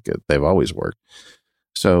works like they've always worked.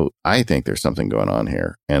 So I think there's something going on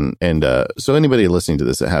here. And so anybody listening to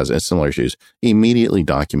this that has similar issues, immediately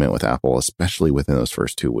document with Apple, especially within those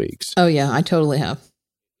first 2 weeks. Oh, yeah, I totally have.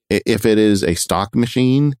 If it is a stock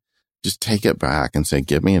machine, just take it back and say,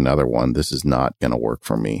 give me another one. This is not going to work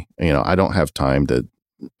for me. I don't have time to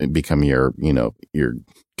become your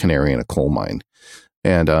canary in a coal mine.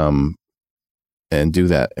 And do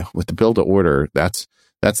that with the build to order. That's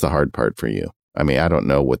the hard part for you. I mean, I don't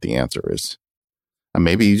know what the answer is.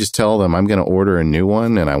 Maybe you just tell them I'm going to order a new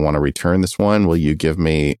one and I want to return this one. Will you give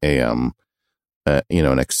me an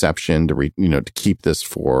exception to keep this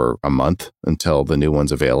for a month until the new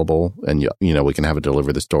one's available, and we can have it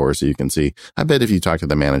delivered to the store so you can see. I bet if you talk to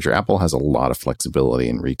the manager, Apple has a lot of flexibility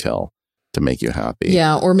in retail to make you happy.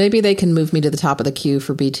 Yeah, or maybe they can move me to the top of the queue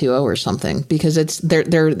for B2O or something, because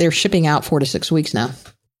they're shipping out 4 to 6 weeks now.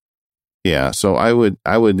 Yeah, so I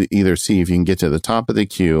would either see if you can get to the top of the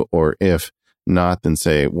queue, or if not, then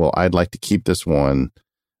say, well, I'd like to keep this one,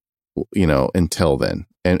 until then.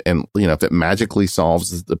 And if it magically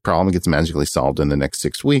solves, the problem gets magically solved in the next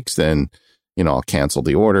 6 weeks, then, I'll cancel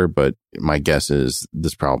the order. But my guess is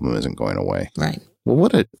this problem isn't going away. Right. Well,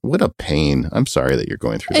 what a pain. I'm sorry that you're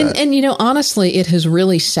going through that. And honestly, it has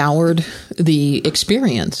really soured the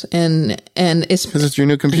experience. And it's because it's your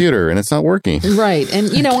new computer and it's not working. Right.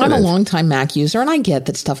 And, I'm a longtime Mac user, and I get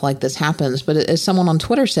that stuff like this happens. But as someone on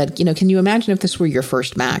Twitter said, can you imagine if this were your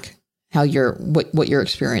first Mac, how what your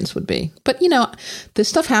experience would be? But, this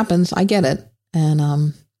stuff happens. I get it.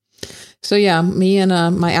 And so, yeah, me and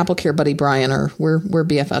my AppleCare buddy, Brian, we're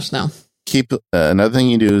BFFs now. Keep another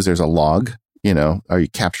thing you do is there's a log. Are you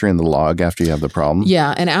capturing the log after you have the problem?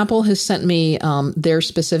 Yeah. And Apple has sent me their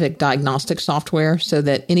specific diagnostic software so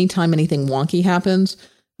that anytime anything wonky happens,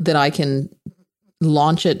 that I can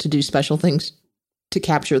launch it to do special things to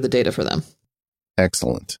capture the data for them.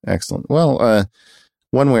 Excellent. Well,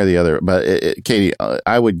 one way or the other, but Katie,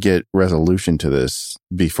 I would get resolution to this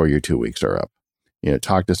before your 2 weeks are up.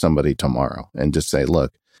 Talk to somebody tomorrow and just say,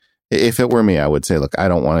 look, if it were me, I would say, look, I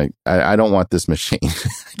don't want this machine.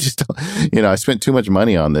 I just don't, I spent too much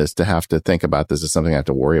money on this to have to think about this as something I have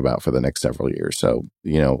to worry about for the next several years. So,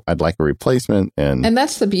 I'd like a replacement. And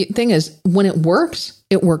that's the thing is, when it works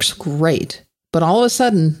great. But all of a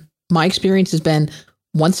sudden, my experience has been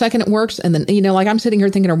 1 second it works. And then, I'm sitting here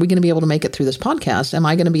thinking, are we going to be able to make it through this podcast? Am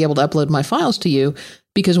I going to be able to upload my files to you?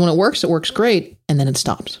 Because when it works great. And then it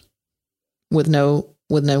stops with no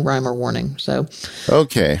rhyme or warning. So,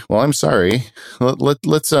 okay. Well, I'm sorry.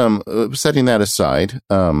 Let's setting that aside.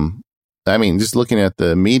 Just looking at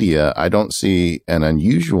the media, I don't see an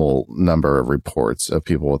unusual number of reports of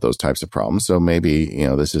people with those types of problems. So maybe,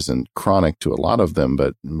 this isn't chronic to a lot of them,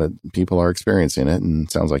 but people are experiencing it, and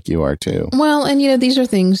it sounds like you are too. Well, and these are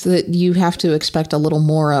things that you have to expect a little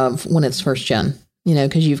more of when it's first gen,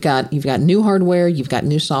 because you've got new hardware, you've got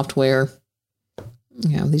new software.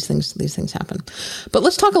 These things happen. But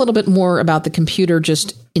let's talk a little bit more about the computer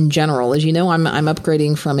just in general. As you know, I'm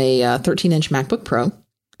upgrading from a 13-inch MacBook Pro.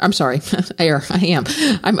 I'm sorry, Air. I am.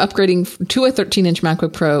 I'm upgrading to a 13-inch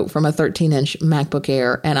MacBook Pro from a 13-inch MacBook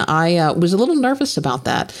Air, and I was a little nervous about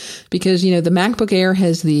that because the MacBook Air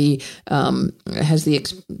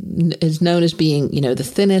is known as being the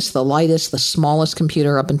thinnest, the lightest, the smallest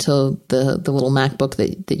computer up until the little MacBook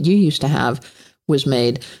that you used to have was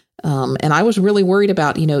made. And I was really worried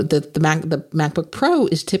about, the MacBook Pro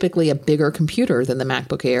is typically a bigger computer than the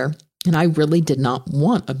MacBook Air. And I really did not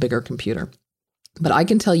want a bigger computer. But I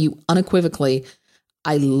can tell you unequivocally,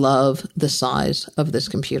 I love the size of this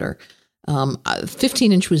computer.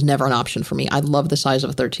 15-inch was never an option for me. I love the size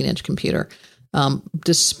of a 13-inch computer.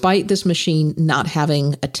 Despite this machine not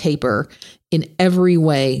having a taper in every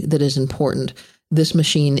way that is important, this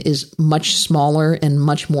machine is much smaller and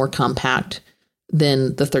much more compact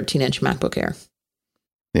than the 13-inch MacBook Air.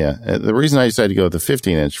 Yeah. The reason I decided to go with the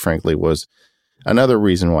 15-inch, frankly, was another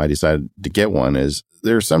reason why I decided to get one is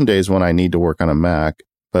there are some days when I need to work on a Mac,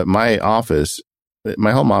 but my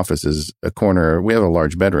home office is a corner. We have a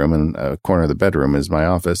large bedroom, and a corner of the bedroom is my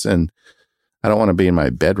office. And I don't want to be in my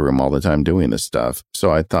bedroom all the time doing this stuff.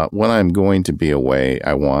 So I thought when I'm going to be away,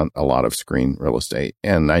 I want a lot of screen real estate.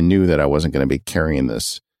 And I knew that I wasn't going to be carrying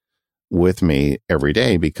this with me every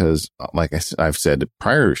day because, like I've said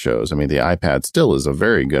prior shows, the iPad still is a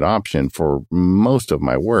very good option for most of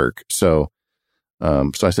my work. So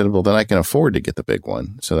I said, well, then I can afford to get the big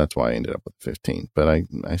one. So that's why I ended up with 15. But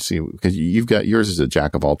I see, because you've got yours is a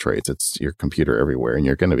jack of all trades. It's your computer everywhere, and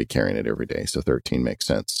you're going to be carrying it every day. So 13 makes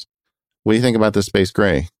sense. What do you think about the Space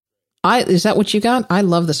Gray? Is that what you got? I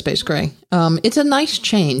love the Space Gray. It's a nice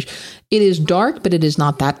change. It is dark, but it is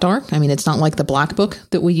not that dark. It's not like the Black Book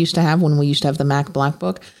that we used to have when we used to have the Mac Black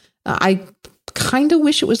Book. I kind of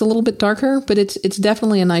wish it was a little bit darker, but it's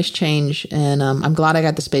definitely a nice change. And I'm glad I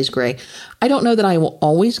got the Space Gray. I don't know that I will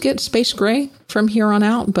always get Space Gray from here on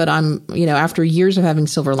out, but after years of having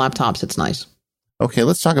silver laptops, it's nice. Okay,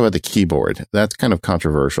 let's talk about the keyboard. That's kind of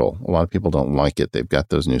controversial. A lot of people don't like it. They've got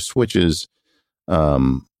those new switches.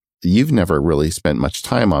 You've never really spent much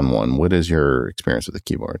time on one. What is your experience with the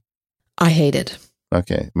keyboard? I hate it.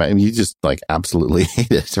 Okay. You just absolutely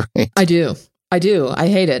hate it, right? I do. I do. I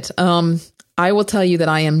hate it. I will tell you that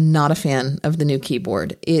I am not a fan of the new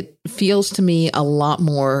keyboard. It feels to me a lot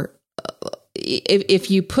more.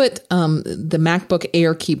 If you put the MacBook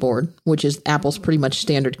Air keyboard, which is Apple's pretty much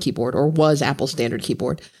standard keyboard, or was Apple's standard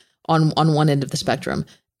keyboard, on one end of the spectrum,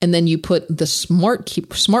 and then you put the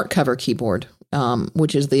smart cover keyboard,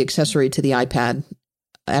 which is the accessory to the iPad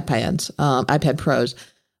Pros,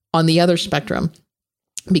 on the other spectrum,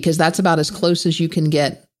 because that's about as close as you can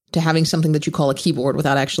get to having something that you call a keyboard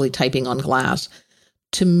without actually typing on glass.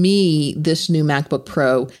 To me, this new MacBook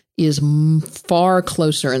Pro is far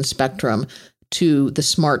closer in spectrum to the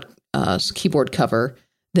smart keyboard cover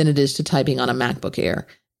than it is to typing on a MacBook Air.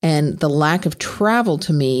 And the lack of travel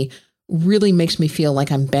to me really makes me feel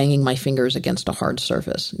like I'm banging my fingers against a hard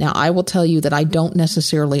surface. Now, I will tell you that I don't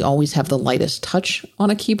necessarily always have the lightest touch on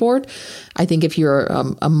a keyboard. I think if you're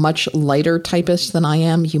a much lighter typist than I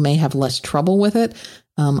am, you may have less trouble with it.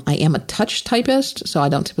 I am a touch typist, so I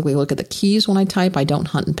don't typically look at the keys when I type. I don't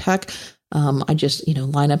hunt and peck. I just,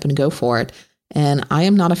 line up and go for it. And I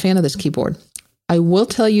am not a fan of this keyboard. I will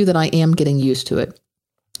tell you that I am getting used to it.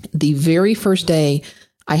 The very first day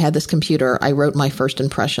I had this computer, I wrote my first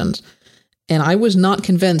impressions. And I was not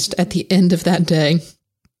convinced at the end of that day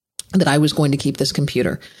that I was going to keep this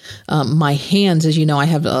computer. My hands, as you know, I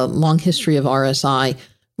have a long history of RSI,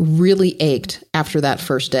 really ached after that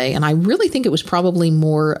first day. And I really think it was probably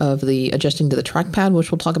more of the adjusting to the trackpad,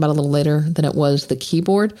 which we'll talk about a little later, than it was the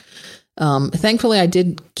keyboard. Thankfully, I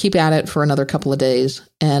did keep at it for another couple of days.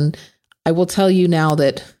 And I will tell you now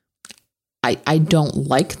that I don't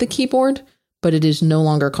like the keyboard, but it is no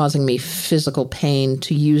longer causing me physical pain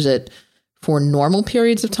to use it for normal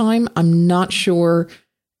periods of time. I'm not sure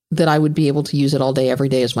that I would be able to use it all day, every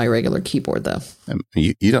day as my regular keyboard, though.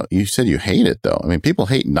 You said you hate it, though. I mean, people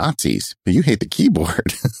hate Nazis, but you hate the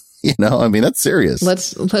keyboard. That's serious.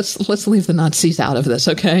 Let's leave the Nazis out of this,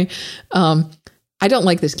 okay? I don't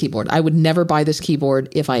like this keyboard. I would never buy this keyboard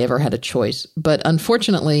if I ever had a choice. But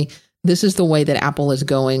unfortunately, this is the way that Apple is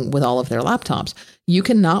going with all of their laptops. You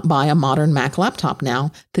cannot buy a modern Mac laptop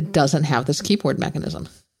now that doesn't have this keyboard mechanism.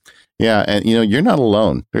 Yeah, and you're not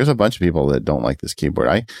alone. There's a bunch of people that don't like this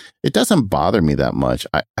keyboard. It doesn't bother me that much.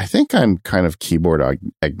 I think I'm kind of keyboard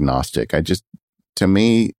agnostic. To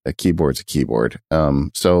me, a keyboard's a keyboard.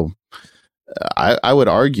 So I would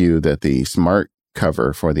argue that the smart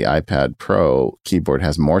cover for the iPad Pro keyboard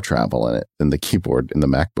has more travel in it than the keyboard in the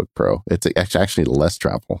MacBook Pro. It's actually less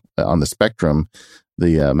travel. On the spectrum,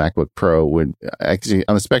 the MacBook Pro would actually,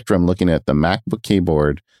 on the spectrum, looking at the MacBook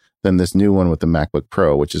keyboard, than this new one with the MacBook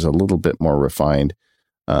Pro, which is a little bit more refined.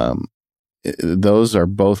 Those are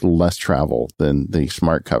both less travel than the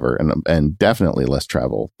smart cover, and definitely less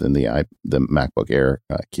travel than the MacBook Air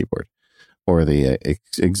keyboard, or the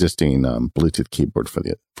existing Bluetooth keyboard for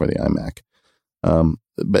the iMac.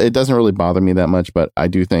 But it doesn't really bother me that much. But I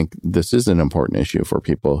do think this is an important issue for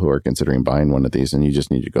people who are considering buying one of these, and you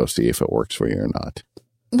just need to go see if it works for you or not.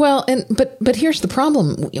 Well, but here's the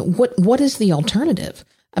problem. What is the alternative?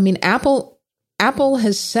 I mean, Apple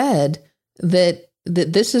has said that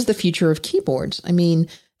this is the future of keyboards. I mean,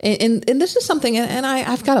 and this is something, and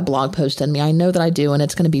I've got a blog post in me. I know that I do, and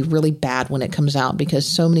it's going to be really bad when it comes out because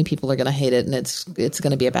so many people are going to hate it, and it's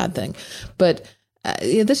going to be a bad thing. But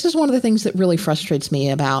this is one of the things that really frustrates me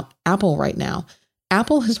about Apple right now.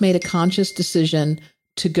 Apple has made a conscious decision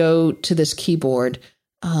to go to this keyboard,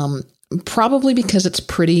 probably because it's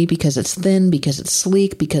pretty, because it's thin, because it's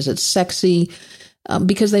sleek, because it's sexy.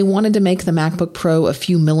 Because they wanted to make the MacBook Pro a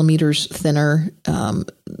few millimeters thinner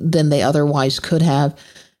than they otherwise could have.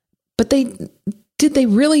 But did they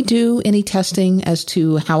really do any testing as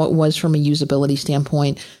to how it was from a usability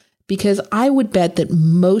standpoint? Because I would bet that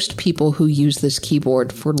most people who use this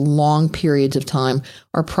keyboard for long periods of time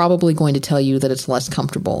are probably going to tell you that it's less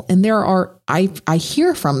comfortable. And I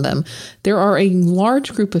hear from them, there are a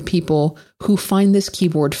large group of people who find this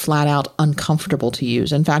keyboard flat out uncomfortable to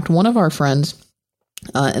use. In fact, one of our friends,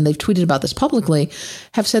 and they've tweeted about this publicly,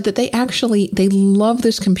 have said that they love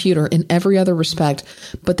this computer in every other respect,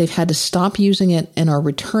 but they've had to stop using it and are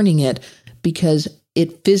returning it because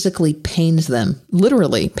it physically pains them,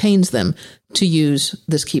 literally pains them to use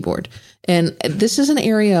this keyboard. And this is an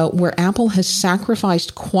area where Apple has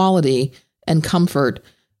sacrificed quality and comfort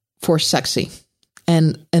for sexy.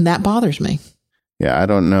 And that bothers me. Yeah, I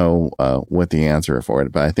don't know what the answer for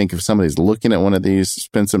it, but I think if somebody's looking at one of these,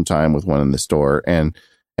 spend some time with one in the store and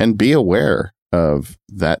be aware of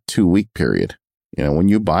that 2-week period. When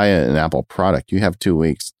you buy an Apple product, you have 2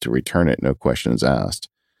 weeks to return it, no questions asked.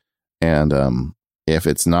 And if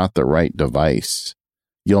it's not the right device,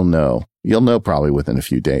 you'll know probably within a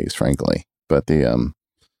few days, frankly. But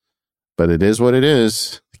but it is what it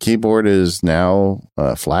is. The keyboard is now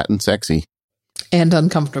flat and sexy. And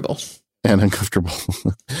uncomfortable. And uncomfortable.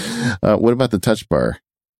 What about the touch bar?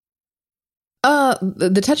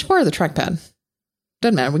 The touch bar or the trackpad?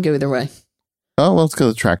 Doesn't matter. We go either way. Oh, well, let's go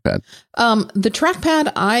with the trackpad. The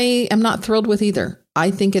trackpad, I am not thrilled with either.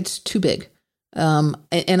 I think it's too big.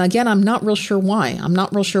 And again, I'm not real sure why. I'm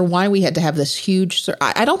not real sure why we had to have this huge.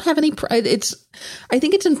 I don't have any. I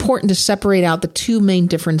think it's important to separate out the two main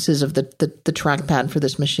differences of the trackpad for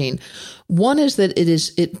this machine. One is that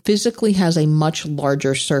it physically has a much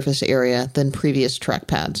larger surface area than previous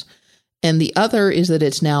trackpads, and the other is that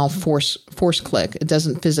it's now force click. It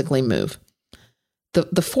doesn't physically move.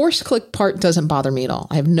 The force click part doesn't bother me at all.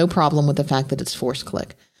 I have no problem with the fact that it's force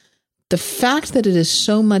click. The fact that it is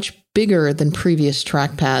so much bigger than previous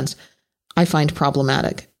trackpads, I find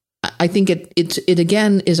problematic. I think it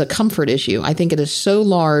again is a comfort issue. I think it is so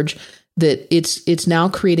large that it's now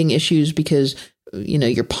creating issues because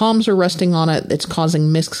your palms are resting on it. It's causing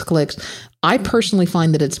misclicks. I personally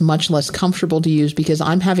find that it's much less comfortable to use because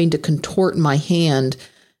I'm having to contort my hand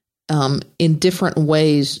in different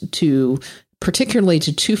ways particularly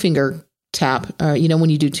to two-finger tap. When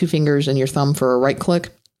you do two fingers and your thumb for a right click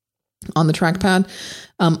on the trackpad,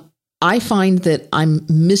 I find that I'm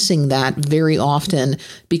missing that very often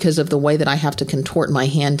because of the way that I have to contort my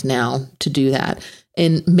hand now to do that.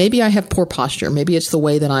 And maybe I have poor posture. Maybe it's the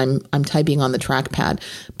way that I'm typing on the trackpad.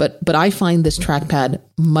 But I find this trackpad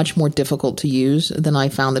much more difficult to use than I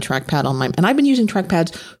found the trackpad on and I've been using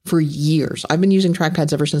trackpads for years. I've been using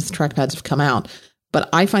trackpads ever since the trackpads have come out. But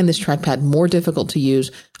I find this trackpad more difficult to use.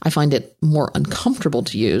 I find it more uncomfortable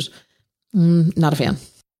to use. Not a fan.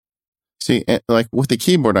 See, like with the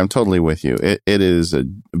keyboard, I'm totally with you. It is a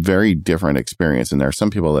very different experience, and there are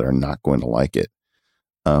some people that are not going to like it.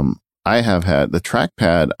 I have had the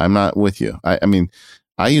trackpad. I'm not with you. I mean,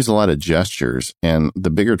 I use a lot of gestures, and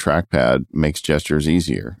the bigger trackpad makes gestures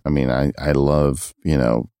easier. I mean, I love,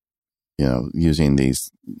 using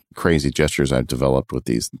these crazy gestures I've developed with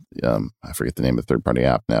these. I forget the name of the third-party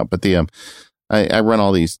app now, but I run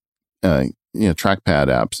all these, trackpad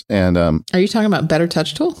apps. And are you talking about Better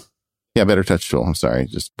Touch Tool? Yeah, Better Touch Tool. I'm sorry,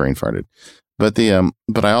 just brain farted. But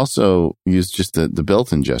but I also use just the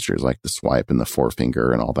built-in gestures like the swipe and the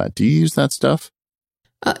forefinger and all that. Do you use that stuff?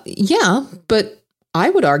 Yeah, but I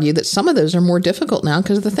would argue that some of those are more difficult now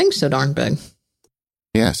because the thing's so darn big.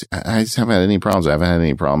 Yes, I just haven't had any problems. I haven't had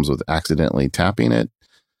any problems with accidentally tapping it.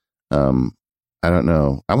 I don't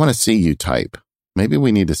know. I want to see you type. Maybe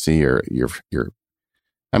we need to see your.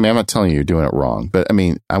 I mean, I'm not telling you you're doing it wrong, but I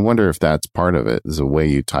mean, I wonder if that's part of it. Is the way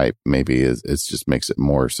you type maybe it just makes it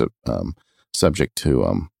more subject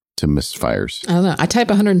to misfires. I don't know. I type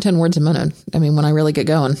 110 words a minute. I mean, when I really get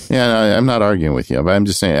going. Yeah, I'm not arguing with you, but I'm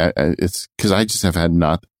just saying it's because I just have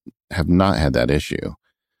not had that issue.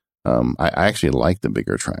 I actually like the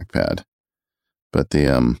bigger trackpad, but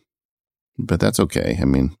but that's okay. I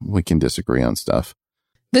mean, we can disagree on stuff.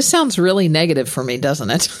 This sounds really negative for me, doesn't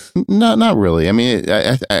it? Not really. I mean,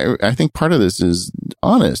 I think part of this is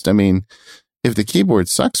honest. I mean, if the keyboard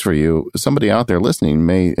sucks for you, somebody out there listening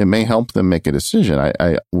it may help them make a decision.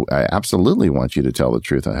 I absolutely want you to tell the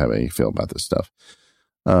truth on how you feel about this stuff.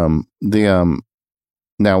 Now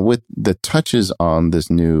with the touches on this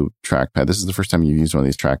new trackpad, this is the first time you've used one of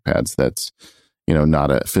these trackpads that's,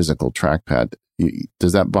 not a physical trackpad.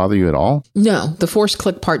 Does that bother you at all? No, the force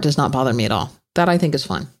click part does not bother me at all. That I think is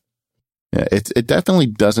fine. Yeah, it definitely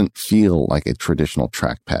doesn't feel like a traditional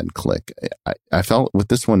trackpad click. I felt with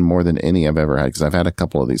this one more than any I've ever had because I've had a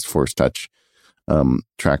couple of these Force Touch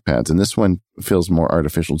trackpads, and this one feels more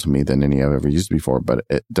artificial to me than any I've ever used before, but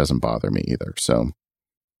it doesn't bother me either. So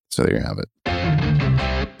there you have it.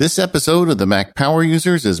 This episode of the Mac Power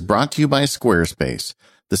Users is brought to you by Squarespace,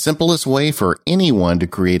 the simplest way for anyone to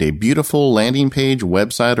create a beautiful landing page,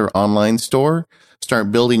 website, or online store.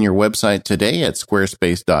 Start building your website today at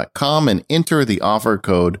squarespace.com and enter the offer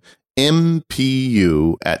code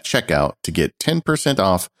MPU at checkout to get 10%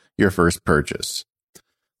 off your first purchase.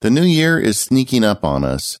 The new year is sneaking up on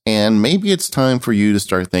us, and maybe it's time for you to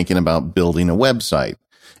start thinking about building a website.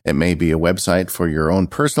 It may be a website for your own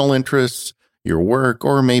personal interests, your work,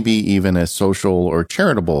 or maybe even a social or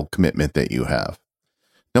charitable commitment that you have.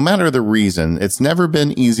 No matter the reason, it's never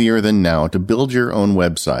been easier than now to build your own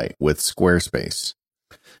website with Squarespace.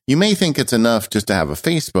 You may think it's enough just to have a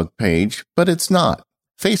Facebook page, but it's not.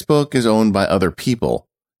 Facebook is owned by other people.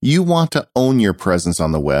 You want to own your presence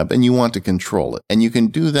on the web and you want to control it. And you can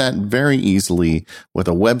do that very easily with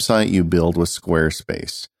a website you build with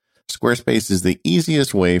Squarespace. Squarespace is the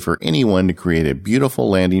easiest way for anyone to create a beautiful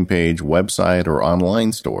landing page, website, or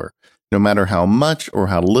online store. No matter how much or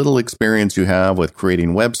how little experience you have with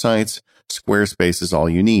creating websites, Squarespace is all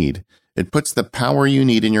you need. It puts the power you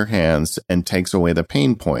need in your hands and takes away the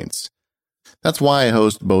pain points. That's why I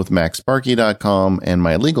host both MacSparky.com and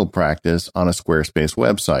my legal practice on a Squarespace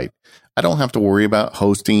website. I don't have to worry about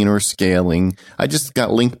hosting or scaling. I just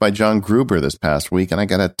got linked by John Gruber this past week and I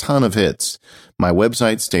got a ton of hits. My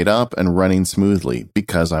website stayed up and running smoothly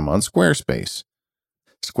because I'm on Squarespace.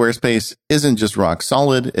 Squarespace isn't just rock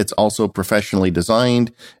solid, it's also professionally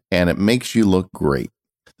designed and it makes you look great.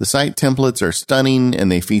 The site templates are stunning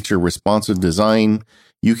and they feature responsive design.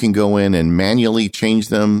 You can go in and manually change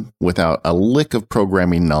them without a lick of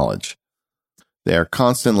programming knowledge. They are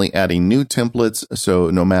constantly adding new templates,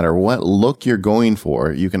 so no matter what look you're going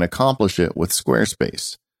for, you can accomplish it with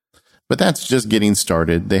Squarespace. But that's just getting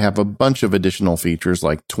started. They have a bunch of additional features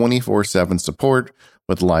like 24/7 support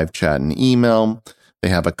with live chat and email. They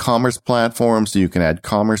have a commerce platform so you can add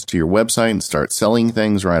commerce to your website and start selling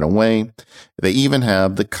things right away. They even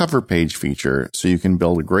have the cover page feature so you can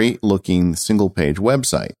build a great looking single page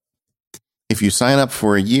website. If you sign up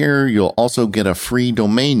for a year, you'll also get a free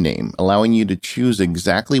domain name, allowing you to choose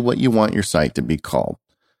exactly what you want your site to be called.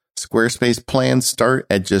 Squarespace plans start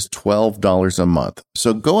at just $12 a month.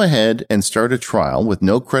 So go ahead and start a trial with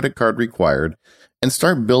no credit card required and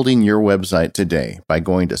start building your website today by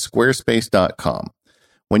going to squarespace.com.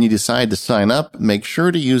 When you decide to sign up, make sure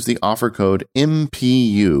to use the offer code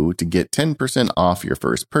MPU to get 10% off your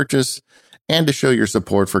first purchase and to show your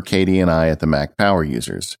support for Katie and I at the Mac Power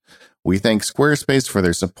Users. We thank Squarespace for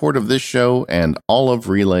their support of this show and all of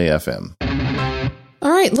Relay FM. All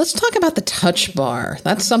right, let's talk about the touch bar.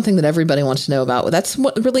 That's something that everybody wants to know about. That's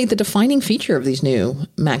what really the defining feature of these new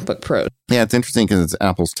MacBook Pros. Yeah, it's interesting because it's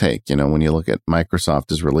Apple's take. You know, when you look at Microsoft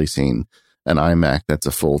is releasing an iMac that's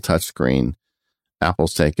a full touchscreen,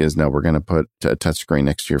 Apple's take is, no, we're going to put a touchscreen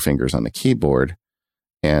next to your fingers on the keyboard.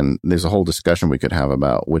 And there's a whole discussion we could have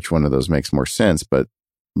about which one of those makes more sense. But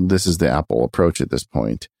this is the Apple approach at this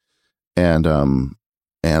point. And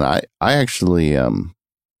I actually,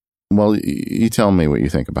 well, you tell me what you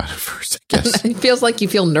think about it first, I guess. It feels like you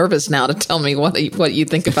feel nervous now to tell me what you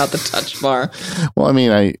think about the touch bar. Well, I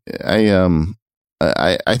mean, I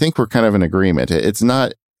think we're kind of in agreement. It's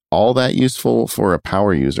not all that useful for a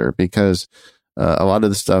power user because a lot of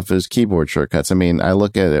the stuff is keyboard shortcuts. I mean, I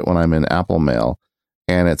look at it when I'm in Apple Mail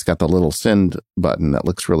and it's got the little send button that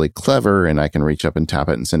looks really clever and I can reach up and tap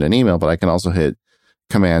it and send an email, but I can also hit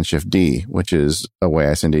Command-Shift-D, which is a way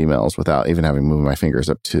I send emails without even having to move my fingers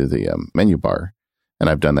up to the menu bar. And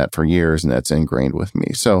I've done that for years and that's ingrained with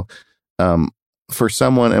me. So for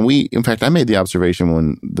someone, and in fact, I made the observation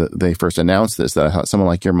when they first announced this that I thought someone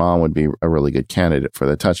like your mom would be a really good candidate for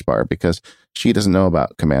the touch bar because she doesn't know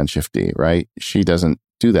about Command-Shift-D, right? She doesn't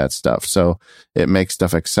do that stuff. So it makes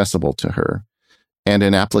stuff accessible to her. And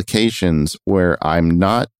in applications where I'm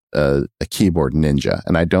not a keyboard ninja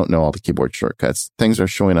and I don't know all the keyboard shortcuts, things are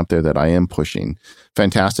showing up there that I am pushing.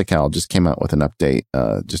 Fantastical just came out with an update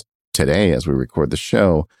just today as we record the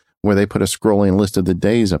show where they put a scrolling list of the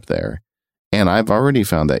days up there. And I've already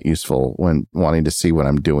found that useful when wanting to see what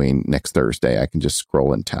I'm doing next Thursday. I can just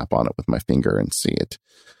scroll and tap on it with my finger and see it.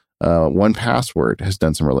 1Password has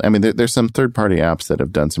done some really, I mean, there's some third-party apps that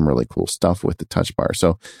have done some really cool stuff with the touch bar.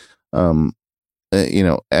 So,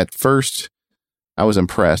 at first I was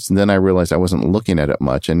impressed and then I realized I wasn't looking at it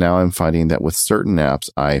much. And now I'm finding that with certain apps,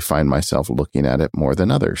 I find myself looking at it more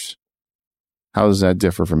than others. How does that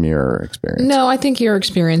differ from your experience? No, I think your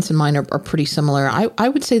experience and mine are pretty similar. I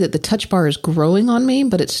would say that the touch bar is growing on me,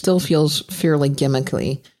 but it still feels fairly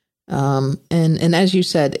gimmicky. And as you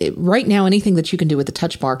said, right now, anything that you can do with the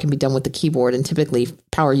touch bar can be done with the keyboard, and typically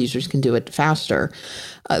power users can do it faster.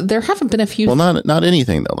 There haven't been a few. Well, not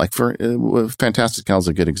anything though. Like for Fantastical is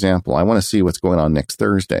a good example. I want to see what's going on next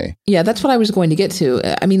Thursday. Yeah, that's what I was going to get to.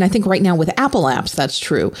 I mean, I think right now with Apple apps, that's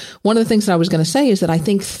true. One of the things that I was going to say is that I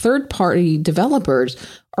think third-party developers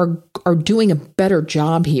are doing a better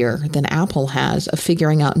job here than Apple has of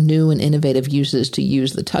figuring out new and innovative uses to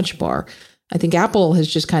use the touch bar. I think Apple has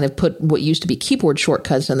just kind of put what used to be keyboard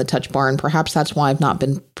shortcuts in the touch bar, and perhaps that's why I've not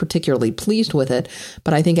been particularly pleased with it.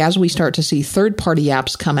 But I think as we start to see third-party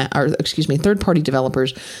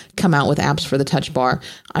developers come out with apps for the touch bar,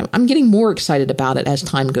 I'm getting more excited about it as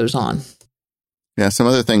time goes on. Yeah, some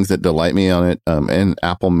other things that delight me on it in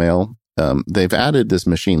Apple Mail, they've added this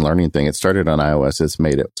machine learning thing. It started on iOS. It's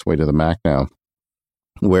made its way to the Mac now,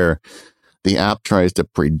 where the app tries to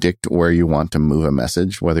predict where you want to move a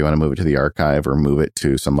message, whether you want to move it to the archive or move it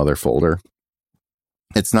to some other folder.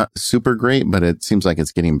 It's not super great, but it seems like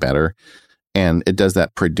it's getting better. And it does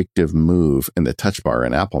that predictive move in the touch bar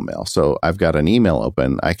in Apple Mail. So I've got an email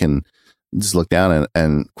open. I can just look down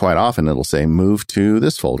and quite often it'll say move to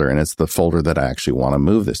this folder. And it's the folder that I actually want to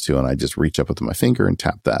move this to. And I just reach up with my finger and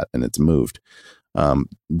tap that and it's moved.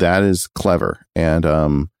 That is clever. And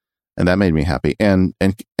that made me happy. And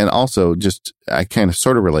also just, I kind of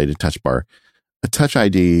sort of related Touch Bar. A Touch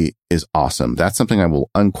ID is awesome. That's something I will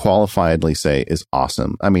unqualifiedly say is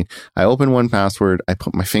awesome. I mean, I open 1Password, I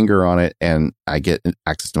put my finger on it, and I get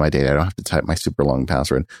access to my data. I don't have to type my super long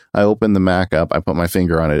password. I open the Mac up, I put my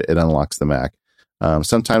finger on it, it unlocks the Mac.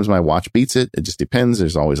 Sometimes my watch beats it. It just depends.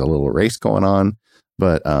 There's always a little race going on.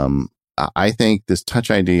 But I think this Touch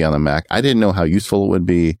ID on the Mac, I didn't know how useful it would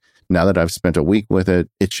be. Now that I've spent a week with it,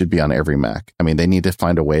 it should be on every Mac. I mean, they need to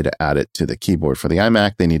find a way to add it to the keyboard for the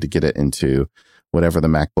iMac. They need to get it into whatever the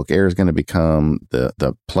MacBook Air is going to become.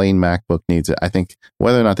 The plain MacBook needs it. I think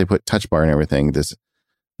whether or not they put Touch Bar and everything, this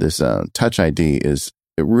Touch ID is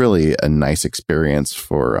really a nice experience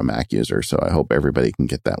for a Mac user. So I hope everybody can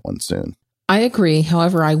get that one soon. I agree.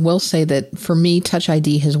 However, I will say that for me, Touch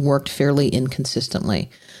ID has worked fairly inconsistently.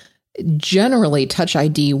 Generally, Touch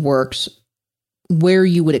ID works where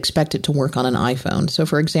you would expect it to work on an iPhone. So,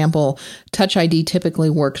 for example, Touch ID typically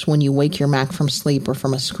works when you wake your Mac from sleep or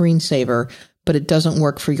from a screensaver, but it doesn't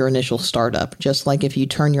work for your initial startup. Just like if you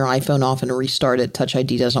turn your iPhone off and restart it, Touch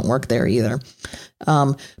ID doesn't work there either.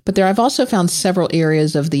 But I've also found several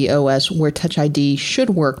areas of the OS where Touch ID should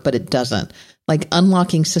work, but it doesn't. Like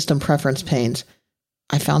unlocking system preference panes.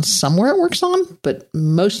 I found somewhere it works on, but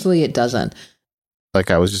mostly it doesn't. Like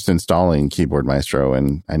I was just installing Keyboard Maestro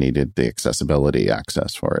and I needed the accessibility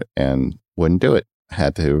access for it and wouldn't do it.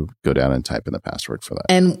 Had to go down and type in the password for that.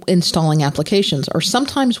 And installing applications, or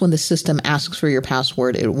sometimes when the system asks for your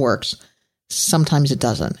password, it works. Sometimes it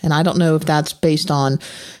doesn't. And I don't know if that's based on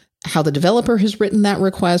how the developer has written that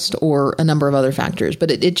request or a number of other factors, but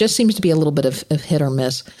it just seems to be a little bit of hit or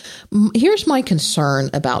miss. Here's my concern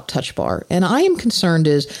about Touch Bar. And I am concerned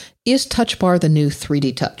is Touch Bar the new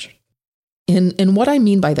 3D Touch? And what I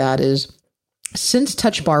mean by that is, since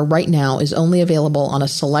Touch Bar right now is only available on a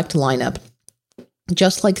select lineup,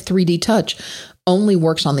 just like 3D Touch only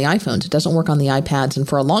works on the iPhones. It doesn't work on the iPads. And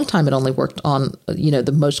for a long time, it only worked on,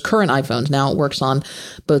 the most current iPhones. Now it works on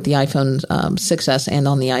both the iPhone 6S and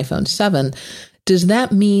on the iPhone 7. Does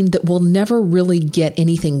that mean that we'll never really get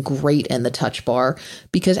anything great in the Touch Bar?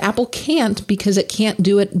 Because Apple can't, because it can't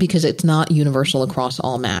do it because it's not universal across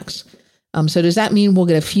all Macs. So does that mean we'll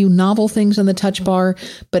get a few novel things in the Touch Bar,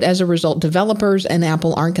 but as a result, developers and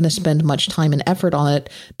Apple aren't going to spend much time and effort on it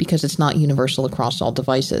because it's not universal across all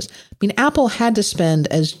devices? I mean, Apple had to spend,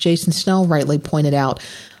 as Jason Snell rightly pointed out,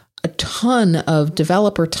 a ton of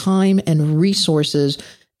developer time and resources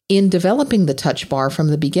in developing the Touch Bar from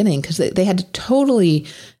the beginning, because they had to totally,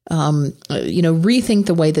 rethink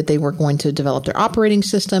the way that they were going to develop their operating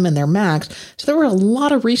system and their Macs. So there were a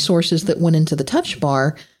lot of resources that went into the Touch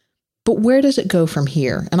Bar. But where does it go from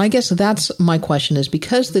here? And I guess that's my question, is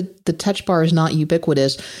because the Touch Bar is not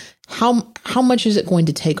ubiquitous, how much is it going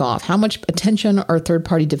to take off? How much attention are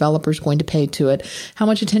third-party developers going to pay to it? How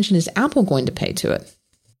much attention is Apple going to pay to it?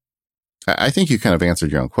 I think you kind of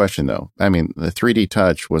answered your own question, though. I mean, the 3D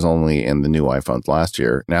Touch was only in the new iPhones last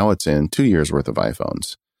year. Now it's in 2 years worth of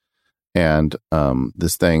iPhones. And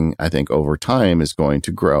this thing, I think, over time is going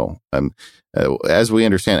to grow. As we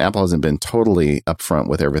understand, Apple hasn't been totally upfront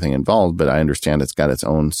with everything involved, but I understand it's got its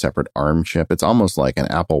own separate ARM chip. It's almost like an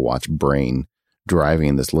Apple Watch brain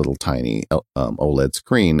driving this little tiny OLED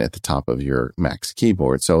screen at the top of your Mac's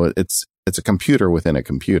keyboard. So it's a computer within a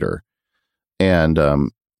computer. And,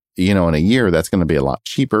 in a year, that's going to be a lot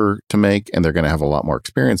cheaper to make, and they're going to have a lot more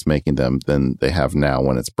experience making them than they have now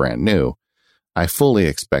when it's brand new. I fully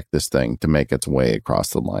expect this thing to make its way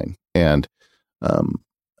across the line. And,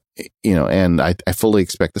 and I fully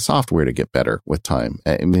expect the software to get better with time.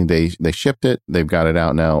 I mean, they shipped it. They've got it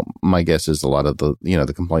out now. My guess is a lot of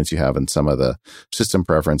the complaints you have in some of the system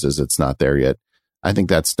preferences, it's not there yet. I think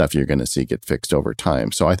that's stuff you're going to see get fixed over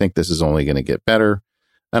time. So I think this is only going to get better.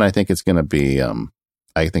 And I think it's going to be,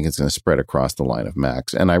 I think it's going to spread across the line of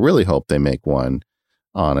Macs. And I really hope they make one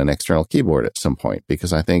on an external keyboard at some point,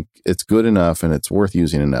 because I think it's good enough and it's worth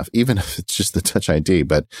using enough, even if it's just the Touch ID,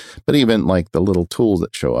 but even like the little tools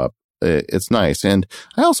that show up, it's nice. And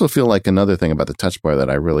I also feel like another thing about the Touch Bar that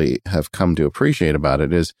I really have come to appreciate about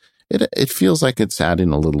it is it feels like it's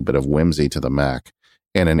adding a little bit of whimsy to the Mac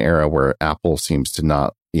in an era where Apple seems to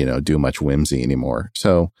not, do much whimsy anymore.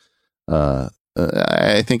 So,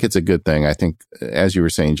 I think it's a good thing. I think, as you were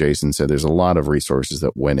saying, Jason said, there's a lot of resources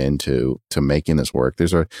that went into making this work.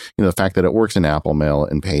 There's the fact that it works in Apple Mail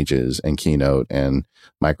and Pages and Keynote and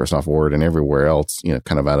Microsoft Word and everywhere else,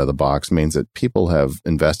 kind of out of the box, means that people have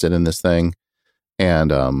invested in this thing.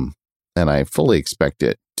 And and I fully expect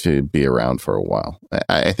it to be around for a while.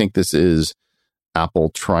 I think this is Apple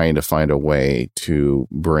trying to find a way to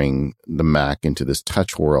bring the Mac into this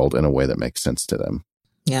touch world in a way that makes sense to them.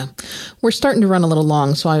 Yeah. We're starting to run a little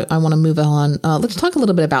long, so I want to move on. Let's talk a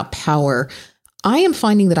little bit about power. I am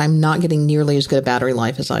finding that I'm not getting nearly as good a battery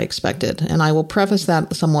life as I expected. And I will preface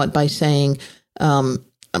that somewhat by saying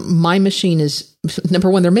my machine is, number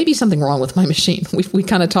one, there may be something wrong with my machine. We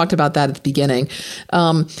kind of talked about that at the beginning.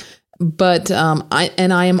 But I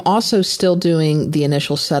am also still doing the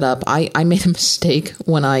initial setup. I made a mistake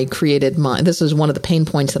when I created this is one of the pain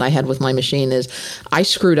points that I had with my machine is I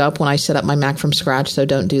screwed up when I set up my Mac from scratch. So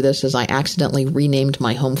don't do this, is I accidentally renamed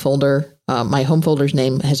my home folder. My home folder's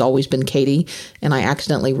name has always been Katie, and I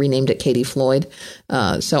accidentally renamed it Katie Floyd.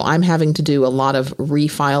 So I'm having to do a lot of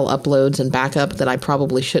refile uploads and backup that I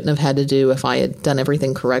probably shouldn't have had to do if I had done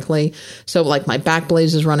everything correctly. So like my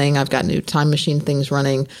Backblaze is running. I've got new Time Machine things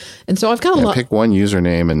running. And so I've got a lot. Pick one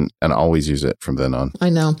username and always use it from then on. I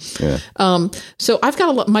know. Yeah. So I've got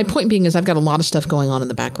a lot. My point being is I've got a lot of stuff going on in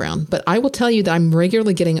the background, but I will tell you that I'm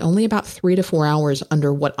regularly getting only about 3 to 4 hours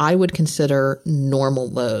under what I would consider normal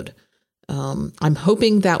load. I'm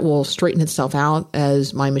hoping that will straighten itself out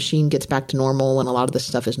as my machine gets back to normal and a lot of this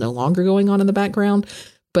stuff is no longer going on in the background,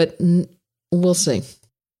 but we'll see.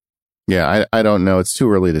 Yeah, I don't know. It's too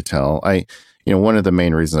early to tell. One of the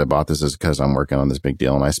main reasons I bought this is because I'm working on this big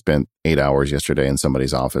deal, and I spent 8 hours yesterday in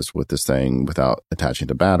somebody's office with this thing without attaching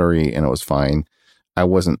the battery, and it was fine. I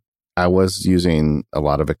was using a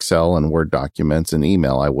lot of Excel and Word documents and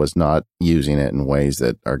email. I was not using it in ways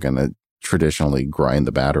that are going to traditionally grind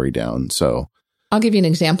the battery down. So I'll give you an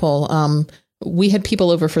example. We had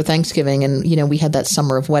people over for Thanksgiving, and, we had that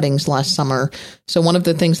summer of weddings last summer. So one of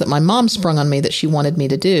the things that my mom sprung on me that she wanted me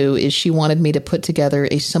to do is she wanted me to put together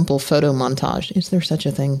a simple photo montage. Is there such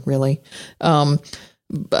a thing, really? Of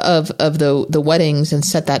the weddings, and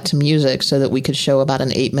set that to music so that we could show about an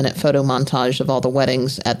 8-minute photo montage of all the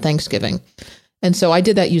weddings at Thanksgiving. And so I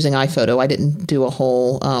did that using iPhoto. I didn't do a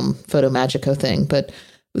whole Photo Magico thing, but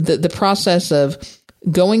the process of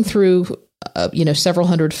going through, several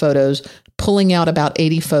hundred photos, pulling out about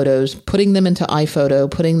 80 photos, putting them into iPhoto,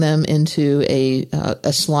 putting them into a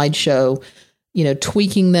slideshow,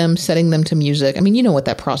 tweaking them, setting them to music. I mean, you know what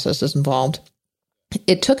that process is involved.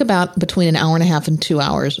 It took about between an hour and a half and 2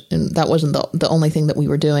 hours, and that wasn't the only thing that we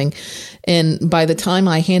were doing. And by the time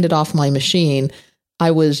I handed off my machine,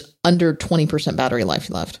 I was under 20% battery life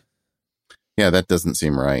left. Yeah, that doesn't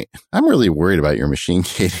seem right. I'm really worried about your machine,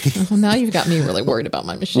 Katie. Well, now you've got me really worried about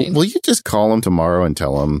my machine. Will you just call him tomorrow and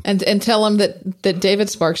tell him? And tell him that David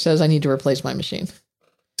Sparks says I need to replace my machine.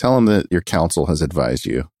 Tell him that your counsel has advised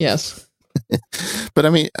you. Yes. But I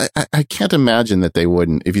mean, I can't imagine that they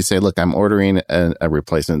wouldn't. If you say, look, I'm ordering a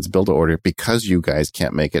replacement, it's built to order because you guys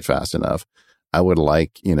can't make it fast enough. I would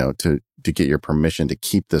like, to get your permission to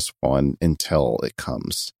keep this one until it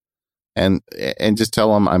comes. And just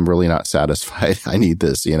tell them I'm really not satisfied. I need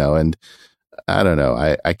this, and I don't know.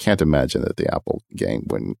 I can't imagine that the Apple gang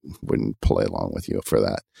wouldn't play along with you for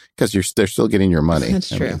that, because they're still getting your money. That's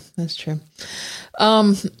true. That's true.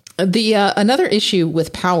 The another issue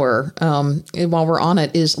with power, while we're on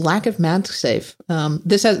it, is lack of MagSafe.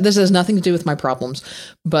 This has nothing to do with my problems,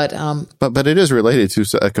 but it is related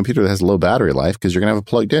to a computer that has low battery life, because you're gonna have it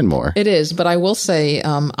plugged in more. It is, but I will say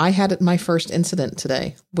I had my first incident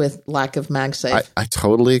today with lack of MagSafe. I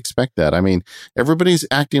totally expect that. I mean, everybody's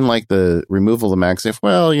acting like the removal of MagSafe.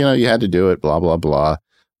 Well, you had to do it. Blah blah blah.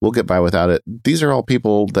 We'll get by without it. These are all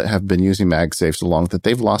people that have been using MagSafe so long that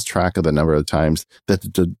they've lost track of the number of times that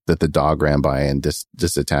the dog ran by and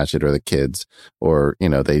disattached it, or the kids, or,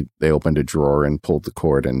 they opened a drawer and pulled the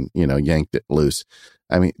cord and, yanked it loose.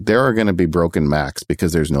 I mean, there are going to be broken Macs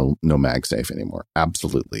because there's no MagSafe anymore.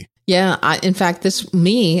 Absolutely. Yeah. In fact,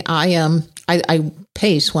 I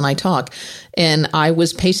pace when I talk, and I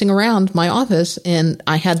was pacing around my office, and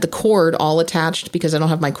I had the cord all attached because I don't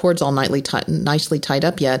have my cords all nicely tied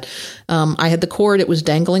up yet. I had the cord, it was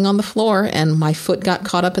dangling on the floor, and my foot got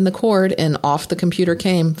caught up in the cord, and off the computer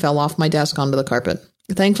fell off my desk onto the carpet.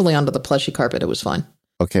 Thankfully, onto the plushy carpet, it was fine.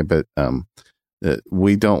 Okay, but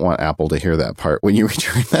we don't want Apple to hear that part when you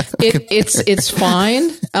return that. It's fine.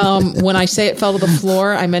 When I say it fell to the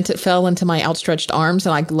floor, I meant it fell into my outstretched arms,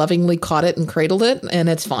 and I lovingly caught it and cradled it, and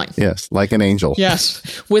it's fine. Yes, like an angel.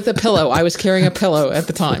 Yes, with a pillow. I was carrying a pillow at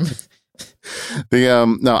the time.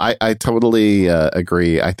 I totally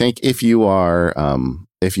agree. I think if you are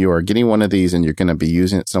getting one of these and you're going to be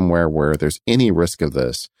using it somewhere where there's any risk of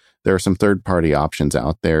this, there are some third-party options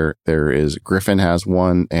out there. There is Griffin has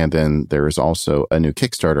one, and then there is also a new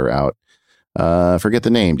Kickstarter out Forget the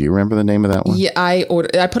name. Do you remember the name of that one? Yeah, I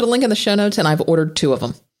put a link in the show notes, and I've ordered 2 of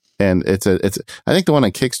them. And I think the one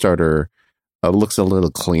on Kickstarter looks a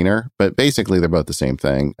little cleaner, but basically they're both the same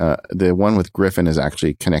thing. The one with Griffin is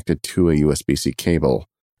actually connected to a USB-C cable.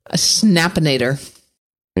 A Snapinator.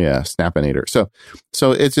 Yeah, Snapinator. So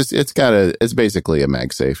it's basically a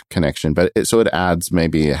MagSafe connection, but it adds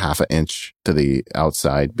maybe a half an inch to the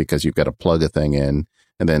outside because you've got to plug a thing in,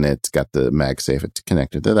 and then it's got the MagSafe. It's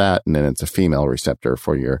connected to that, and then it's a female receptor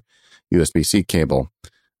for your USB-C cable.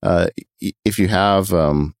 If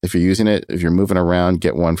you're using it, if you're moving around,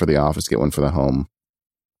 get one for the office, get one for the home.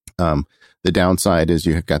 The downside is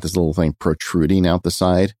you've got this little thing protruding out the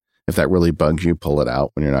side. If that really bugs you, pull it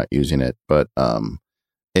out when you're not using it. But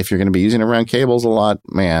if you're going to be using around cables a lot,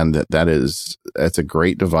 man, that's a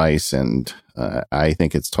great device, and I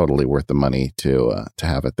think it's totally worth the money to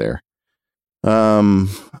have it there.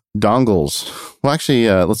 Dongles. Well, actually,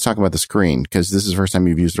 let's talk about the screen, because this is the first time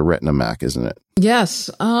you've used a Retina Mac, isn't it? Yes.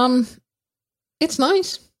 It's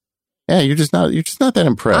nice. Yeah, you're just not that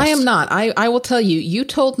impressed. I am not. I will tell you. You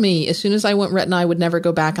told me as soon as I went Retina, I would never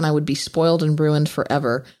go back, and I would be spoiled and ruined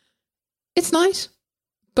forever. It's nice,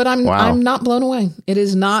 but I'm not blown away. It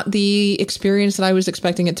is not the experience that I was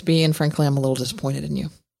expecting it to be, and frankly, I'm a little disappointed in you.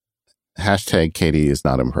 Hashtag Katie is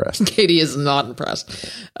not impressed. Katie is not impressed.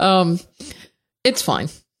 It's fine.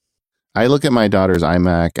 I look at my daughter's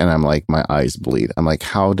iMac and I'm like, my eyes bleed. I'm like,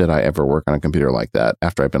 how did I ever work on a computer like that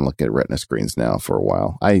after I've been looking at Retina screens now for a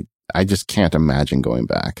while? I just can't imagine going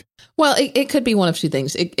back. Well, it could be one of 2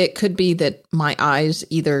 things. It could be that my eyes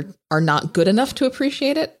either are not good enough to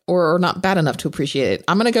appreciate it or are not bad enough to appreciate it.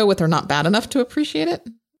 I'm going to go with they're not bad enough to appreciate it,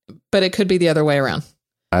 but it could be the other way around.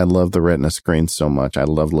 I love the Retina screen so much. I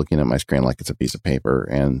love looking at my screen like it's a piece of paper,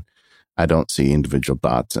 and I don't see individual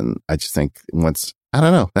dots. And I just think I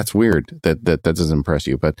don't know, that's weird that doesn't impress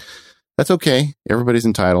you, but that's okay. Everybody's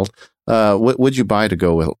entitled. What would you buy to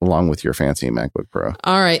go along with your fancy MacBook Pro?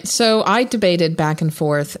 All right. So I debated back and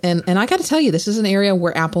forth, and I got to tell you, this is an area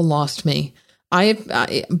where Apple lost me.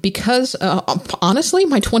 Because honestly,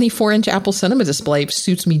 my 24-inch Apple Cinema display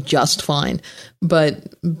suits me just fine,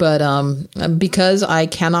 but because I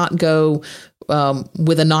cannot go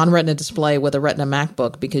with a non-Retina display with a Retina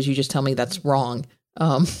MacBook, because you just tell me that's wrong.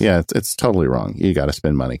 Yeah, it's totally wrong. You got to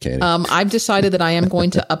spend money, Katie. I've decided that I am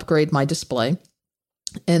going to upgrade my display.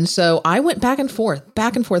 And so I went back and forth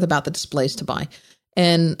about the displays to buy.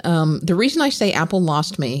 And the reason I say Apple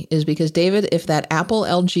lost me is because, David, if that Apple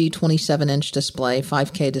LG 27-inch display,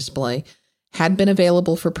 5K display, had been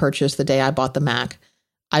available for purchase the day I bought the Mac,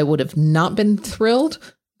 I would have not been thrilled,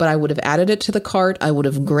 but I would have added it to the cart. I would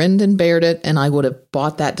have grinned and bared it, and I would have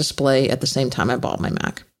bought that display at the same time I bought my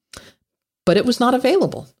Mac. But it was not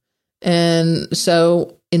available. And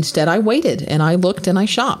so instead I waited and I looked and I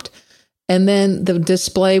shopped. And then the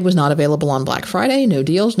display was not available on Black Friday. No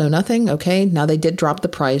deals, no nothing. Okay. Now they did drop the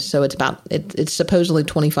price. So it's supposedly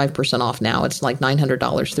 25% off now. It's like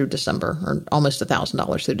 $900 through December, or almost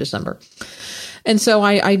 $1,000 through December. And so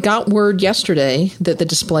I got word yesterday that the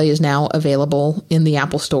display is now available in the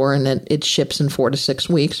Apple Store, and that it ships in 4 to 6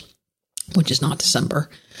 weeks, which is not December.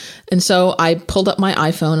 And so I pulled up my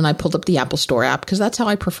iPhone and I pulled up the Apple Store app, because that's how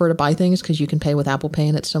I prefer to buy things, because you can pay with Apple Pay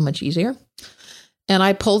and it's so much easier. And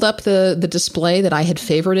I pulled up the display that I had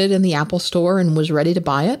favorited in the Apple Store and was ready to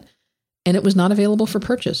buy it. And it was not available for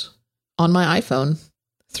purchase on my iPhone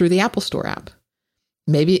through the Apple Store app.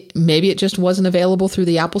 Maybe it just wasn't available through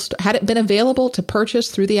the Apple Store. Had it been available to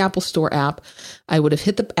purchase through the Apple Store app, I would have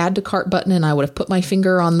hit the add to cart button and I would have put my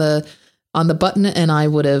finger on the button and I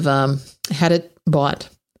would have had it bought.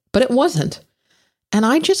 But it wasn't. And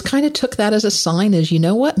I just kind of took that as a sign, as, you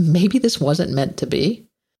know what, maybe this wasn't meant to be.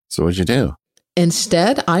 So what'd you do?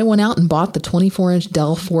 Instead, I went out and bought the 24-inch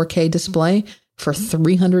Dell 4K display for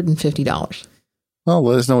 $350. Well,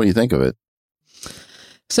 let us know what you think of it.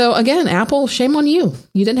 So again, Apple, shame on you.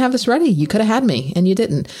 You didn't have this ready. You could have had me, and you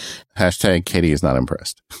didn't. Hashtag Katie is not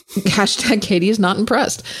impressed. Hashtag Katie is not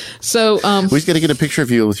impressed. So we just got to get a picture of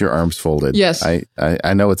you with your arms folded. Yes.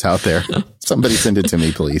 I know it's out there. Somebody send it to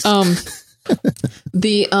me, please. A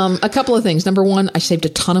couple of things. Number one, I saved a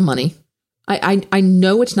ton of money. I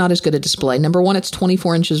know it's not as good a display. Number one, it's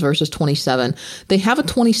 24 inches versus 27. They have a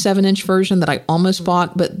 27-inch version that I almost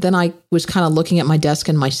bought, but then I was kind of looking at my desk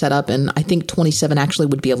and my setup, and I think 27 actually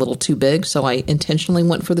would be a little too big, so I intentionally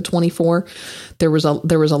went for the 24. There was a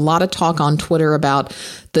lot of talk on Twitter about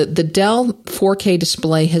the Dell 4K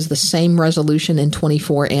display has the same resolution in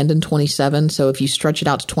 24 and in 27, so if you stretch it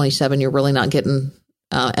out to 27, you're really not getting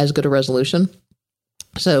as good a resolution.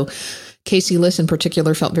 So Casey Liss in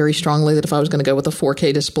particular felt very strongly that if I was going to go with a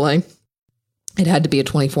 4K display, It had to be a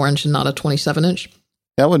 24-inch and not a 27-inch.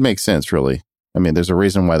 That would make sense, really. I mean, there's a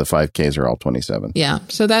reason why the 5Ks are all 27. Yeah,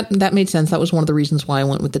 so that made sense. That was one of the reasons why I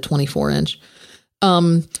went with the 24-inch.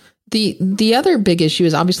 The other big issue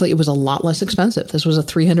is obviously it was a lot less expensive. This was a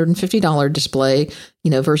 $350 display,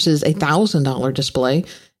 versus a $1,000 display.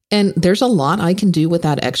 And there's a lot I can do with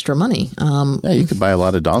that extra money. Yeah, you could buy a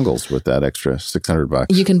lot of dongles with that extra $600.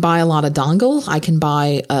 You can buy a lot of dongles. I can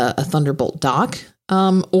buy a Thunderbolt dock.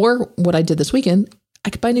 Or what I did this weekend, I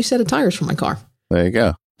could buy a new set of tires for my car. There you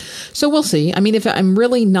go. So we'll see. I mean, if I'm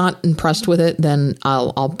really not impressed with it, then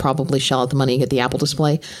I'll probably shell out the money and get the Apple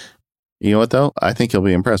display. You know what, though? I think you'll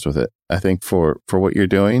be impressed with it. I think for what you're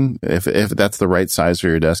doing, if that's the right size for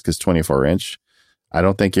your desk is 24-inch, I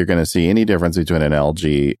don't think you're going to see any difference between an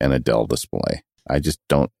LG and a Dell display. I just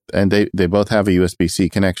don't. And they both have a USB-C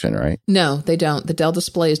connection, right? No, they don't. The Dell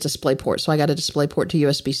display is DisplayPort. So I got a DisplayPort to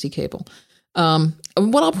USB-C cable.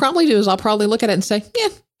 What I'll probably do is I'll probably look at it and say, yeah,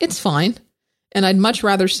 it's fine. And I'd much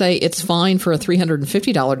rather say it's fine for a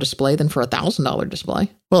 $350 display than for a $1,000 display.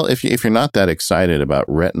 Well, if you're not that excited about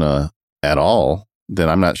Retina at all, then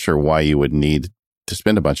I'm not sure why you would need to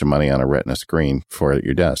spend a bunch of money on a Retina screen for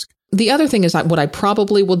your desk. The other thing is that what I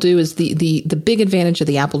probably will do is the big advantage of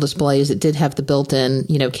the Apple display is it did have the built-in,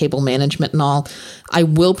 cable management and all. I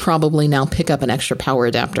will probably now pick up an extra power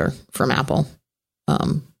adapter from Apple.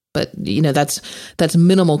 But that's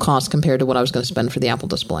minimal cost compared to what I was going to spend for the Apple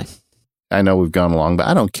display. I know we've gone along, but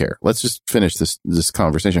I don't care. Let's just finish this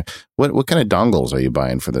conversation. What kind of dongles are you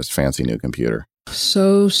buying for this fancy new computer?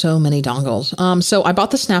 So many dongles. So I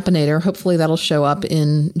bought the Snapinator. Hopefully that'll show up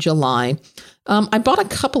in July. I bought a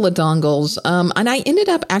couple of dongles, and I ended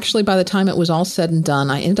up actually, by the time it was all said and done,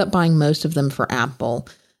 I ended up buying most of them for Apple.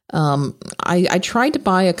 I tried to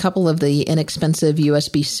buy a couple of the inexpensive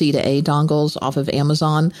USB-C to A dongles off of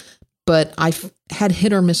Amazon, but I had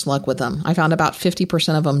hit or miss luck with them. I found about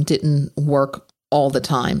 50% of them didn't work all the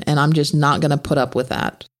time, and I'm just not going to put up with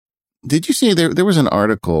that. Did you see there was an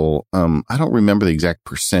article, I don't remember the exact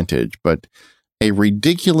percentage, but a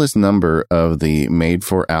ridiculous number of the made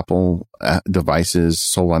for Apple devices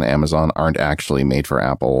sold on Amazon aren't actually made for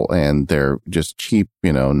Apple, and they're just cheap,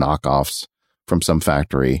 knockoffs from some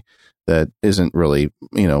factory that isn't really,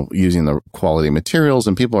 using the quality materials,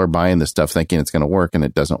 and people are buying this stuff thinking it's going to work, and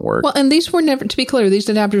it doesn't work. Well, and these were never, to be clear, these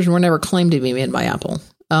adapters were never claimed to be made by Apple.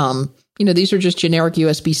 These are just generic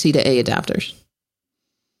USB-C to A adapters.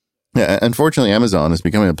 Yeah, unfortunately, Amazon is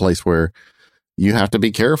becoming a place where you have to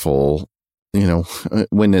be careful,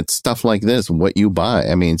 when it's stuff like this, what you buy.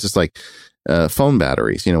 I mean, it's just like phone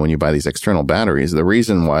batteries, when you buy these external batteries. The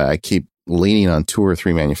reason why I keep leaning on 2 or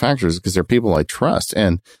 3 manufacturers is because they're people I trust.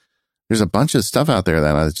 And there's a bunch of stuff out there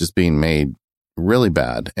that is just being made really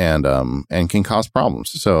bad and can cause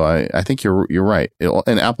problems. So I think you're right.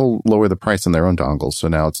 And Apple lowered the price on their own dongles, so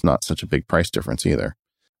now it's not such a big price difference either.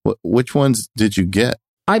 Which ones did you get?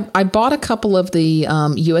 I bought a couple of the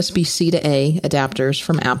USB-C to A adapters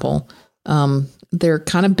from Apple. They're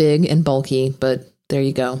kind of big and bulky, but there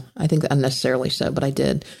you go. I think unnecessarily so, but I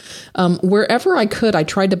did. Wherever I could, I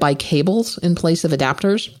tried to buy cables in place of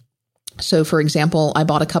adapters. So, for example, I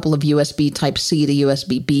bought a couple of USB Type-C to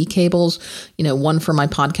USB-B cables, one for my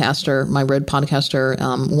podcaster, my Rode podcaster,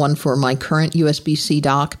 one for my current USB-C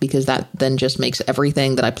dock, because that then just makes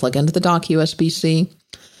everything that I plug into the dock USB-C.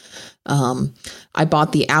 I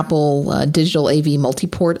bought the Apple digital AV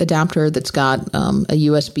multi-port adapter that's got a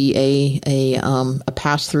USB-A, a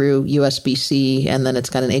pass-through USB-C, and then it's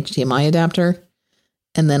got an HDMI adapter.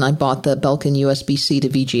 And then I bought the Belkin USB-C to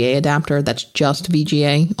VGA adapter. That's just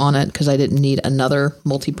VGA on it because I didn't need another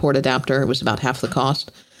multi-port adapter. It was about half the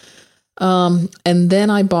cost. And then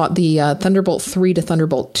I bought the Thunderbolt 3 to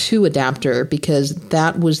Thunderbolt 2 adapter because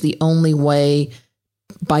that was the only way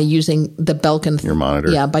by using the Belkin... Your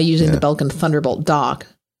monitor. Yeah, by using the Belkin Thunderbolt dock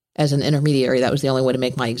as an intermediary. That was the only way to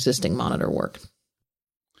make my existing monitor work.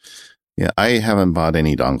 Yeah, I haven't bought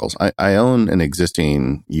any dongles. I own an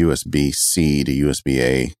existing USB-C to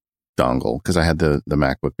USB-A dongle because I had the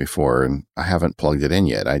MacBook before and I haven't plugged it in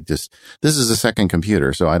yet. This is a second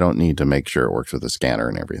computer, so I don't need to make sure it works with the scanner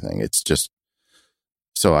and everything. It's just,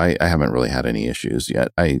 so I haven't really had any issues yet.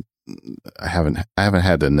 I haven't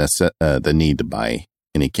had the need to buy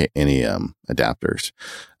any adapters.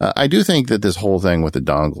 I do think that this whole thing with the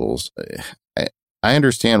dongles, I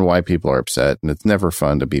understand why people are upset, and it's never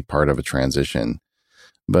fun to be part of a transition,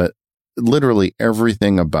 but literally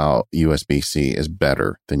everything about USB-C is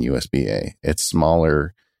better than USB-A. It's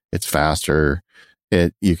smaller, it's faster,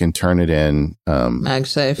 you can turn it in.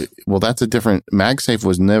 MagSafe. Well, that's a different, MagSafe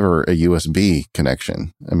was never a USB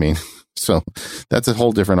connection. I mean, so that's a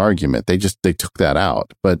whole different argument. They took that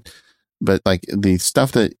out, but but like the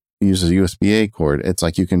stuff that uses USB-A cord, it's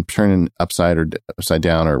like you can turn it upside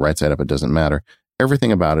down or right side up. It doesn't matter.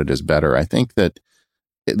 Everything about it is better. I think that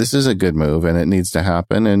this is a good move and it needs to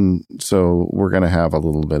happen. And so we're going to have a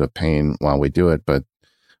little bit of pain while we do it, but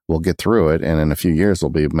we'll get through it. And in a few years,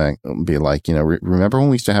 we'll be like, remember when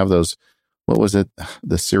we used to have those, what was it?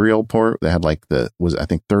 The serial port that had like I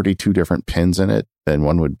think 32 different pins in it, and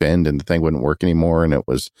one would bend and the thing wouldn't work anymore. And it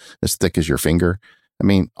was as thick as your finger. I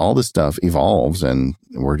mean, all this stuff evolves and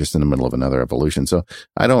we're just in the middle of another evolution. So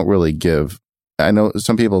I don't really I know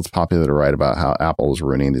some people, it's popular to write about how Apple is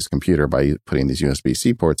ruining this computer by putting these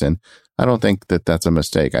USB-C ports in. I don't think that that's a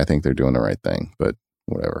mistake. I think they're doing the right thing, but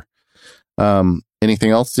whatever.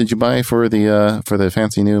 Anything else did you buy for the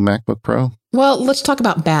fancy new MacBook Pro? Well, let's talk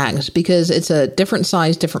about bags because it's a different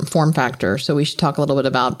size, different form factor. So we should talk a little bit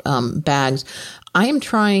about bags. I am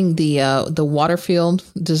trying the Waterfield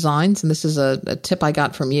designs, and this is a tip I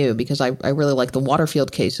got from you because I really like the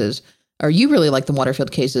Waterfield cases, or you really like the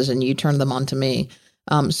Waterfield cases, and you turned them on to me.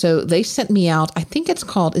 So they sent me out, I think is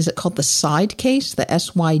it called the Side case, the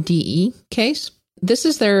SYDE case? This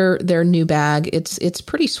is their new bag. It's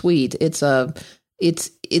pretty sweet. It's a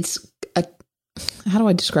how do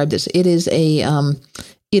I describe this? It is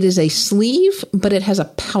a sleeve, but it has a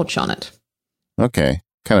pouch on it. Okay.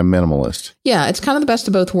 Kind of minimalist. Yeah, it's kind of the best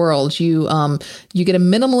of both worlds. You get a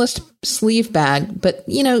minimalist sleeve bag, but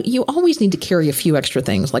you always need to carry a few extra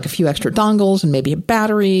things, like a few extra dongles and maybe a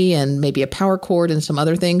battery and maybe a power cord and some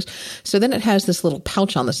other things. So then it has this little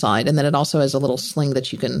pouch on the side, and then it also has a little sling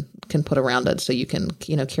that you can put around it, so you can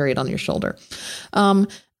carry it on your shoulder.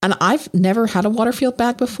 And I've never had a Waterfield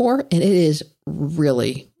bag before, and it is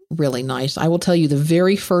really, really nice. I will tell you the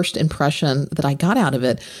very first impression that I got out of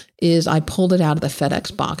it is I pulled it out of the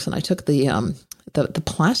FedEx box and I took the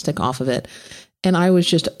plastic off of it, and I was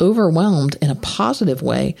just overwhelmed in a positive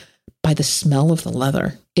way by the smell of the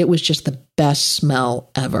leather. It was just the best smell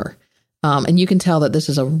ever. And you can tell that this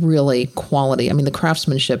is a really quality. I mean, the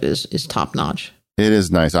craftsmanship is top notch. It is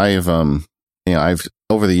nice. I've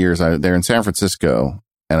over the years, they're in San Francisco.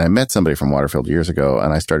 And I met somebody from Waterfield years ago,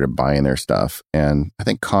 and I started buying their stuff. And I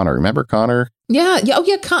think Connor, remember Connor? Yeah. Oh,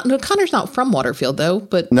 yeah. Connor's not from Waterfield, though.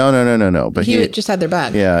 But no. But he just had their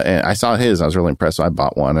bag. Yeah, and I saw his. I was really impressed. So I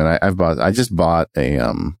bought one, and I just bought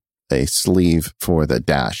a sleeve for the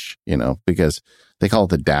dash. Because they call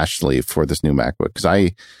it the dash sleeve for this new MacBook.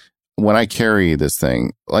 Because when I carry this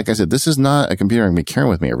thing, like I said, this is not a computer I'm going to be carrying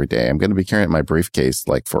with me every day. I'm going to be carrying it in my briefcase,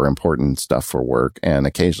 like for important stuff for work. And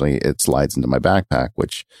occasionally it slides into my backpack,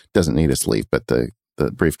 which doesn't need a sleeve, but the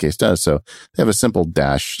briefcase does. So they have a simple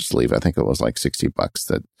dash sleeve. I think it was like $60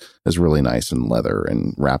 that is really nice and leather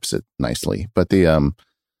and wraps it nicely. But yeah,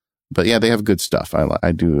 they have good stuff.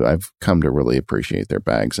 I've come to really appreciate their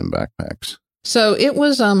bags and backpacks. So it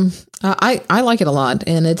was, I like it a lot,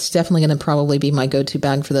 and it's definitely going to probably be my go-to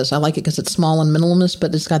bag for this. I like it because it's small and minimalist,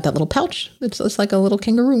 but it's got that little pouch. It's like a little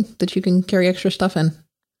kangaroo that you can carry extra stuff in.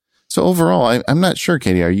 So overall, I'm not sure,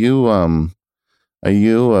 Katie, are you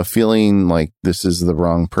feeling like this is the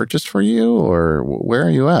wrong purchase for you, or where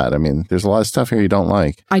are you at? I mean, there's a lot of stuff here you don't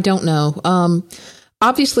like. I don't know.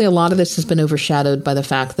 Obviously a lot of this has been overshadowed by the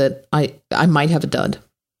fact that I might have a dud.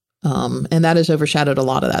 And that has overshadowed a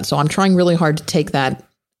lot of that. So I'm trying really hard to take that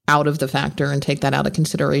out of the factor and take that out of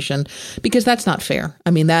consideration, because that's not fair.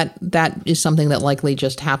 I mean, that is something that likely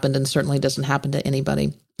just happened and certainly doesn't happen to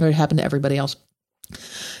anybody, or it happened to everybody else.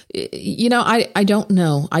 I don't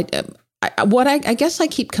know. I guess I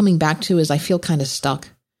keep coming back to is I feel kind of stuck.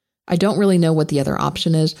 I don't really know what the other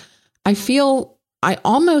option is. I feel I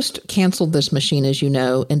almost canceled this machine, as you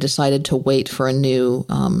know, and decided to wait for a new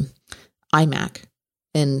iMac.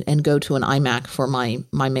 And go to an iMac for my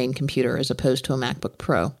main computer as opposed to a MacBook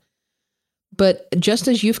Pro. But just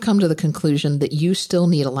as you've come to the conclusion that you still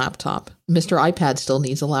need a laptop, Mr. iPad still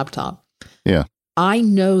needs a laptop. Yeah. I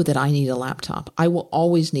know that I need a laptop. I will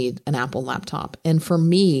always need an Apple laptop. And for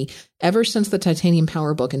me, ever since the Titanium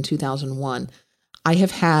PowerBook in 2001, I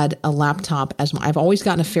have had a laptop I've always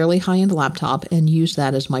gotten a fairly high-end laptop and used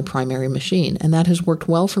that as my primary machine. And that has worked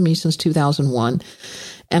well for me since 2001.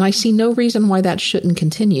 And I see no reason why that shouldn't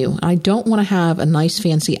continue. I don't want to have a nice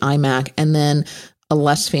fancy iMac and then a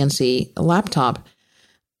less fancy laptop.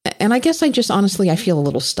 And I guess I feel a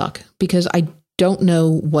little stuck because I don't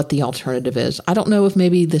know what the alternative is. I don't know if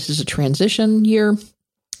maybe this is a transition year.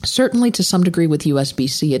 Certainly to some degree with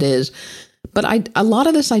USB-C it is. But a lot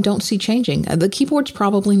of this I don't see changing. The keyboard's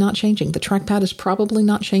probably not changing. The trackpad is probably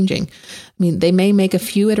not changing. I mean, they may make a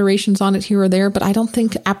few iterations on it here or there, but I don't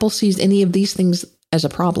think Apple sees any of these things as a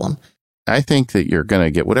problem. I think that you're going to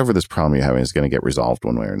get whatever this problem you're having is going to get resolved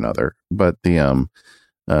one way or another. But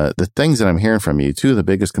The things that I'm hearing from you, two of the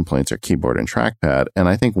biggest complaints are keyboard and trackpad. And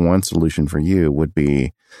I think one solution for you would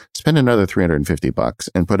be spend another $350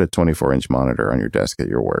 and put a 24-inch monitor on your desk at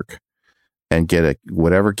your work and get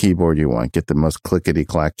whatever keyboard you want. Get the most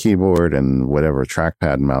clickety-clack keyboard and whatever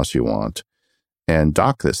trackpad and mouse you want and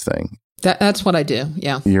dock this thing. That's what I do.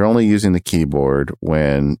 Yeah. You're only using the keyboard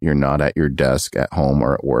when you're not at your desk at home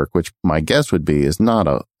or at work, which my guess would be is not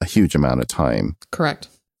a huge amount of time. Correct.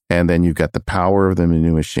 And then you've got the power of the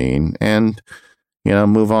new machine and,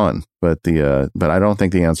 move on. But I don't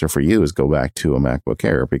think the answer for you is go back to a MacBook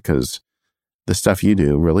Air because the stuff you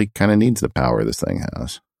do really kind of needs the power this thing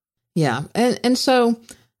has. Yeah. And so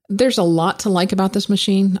there's a lot to like about this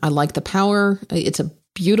machine. I like the power. It's a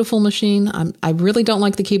beautiful machine. I really don't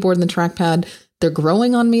like the keyboard and the trackpad. They're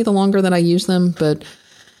growing on me the longer that I use them. But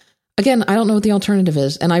again, I don't know what the alternative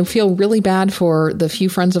is. And I feel really bad for the few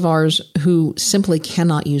friends of ours who simply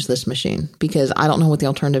cannot use this machine because I don't know what the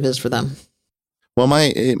alternative is for them. Well,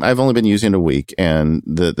 I've only been using it a week, and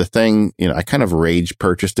the thing, I kind of rage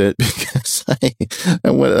purchased it because I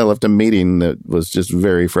left a meeting that was just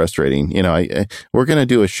very frustrating. We're going to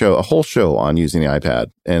do a whole show on using the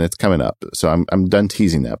iPad, and it's coming up. So I'm done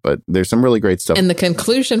teasing that, but there's some really great stuff. And the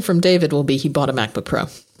conclusion from David will be he bought a MacBook Pro.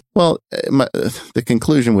 Well, the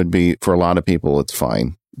conclusion would be for a lot of people, it's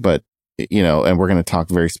fine, but and we're going to talk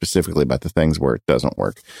very specifically about the things where it doesn't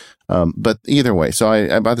work. But either way, so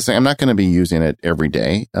I'm about to say I'm not going to be using it every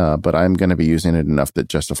day, but I'm going to be using it enough that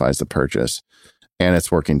justifies the purchase, and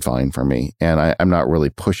it's working fine for me. And I'm not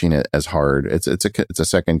really pushing it as hard. It's a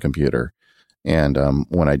second computer, and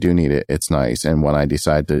when I do need it, it's nice. And when I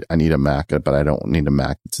decide that I need a Mac, but I don't need a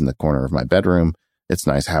Mac that's in the corner of my bedroom, it's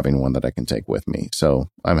nice having one that I can take with me.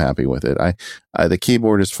 So I'm happy with it. The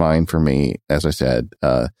keyboard is fine for me, as I said.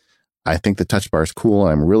 I think the touch bar is cool.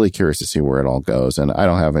 I'm really curious to see where it all goes, and I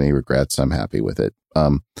don't have any regrets. I'm happy with it.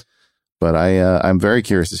 But I'm very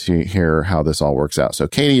curious to hear how this all works out. So,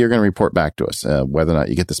 Katie, you're going to report back to us whether or not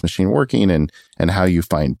you get this machine working and how you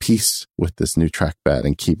find peace with this new trackpad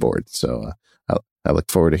and keyboard. So I look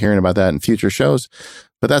forward to hearing about that in future shows.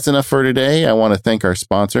 But that's enough for today. I want to thank our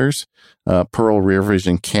sponsors, Pearl Rear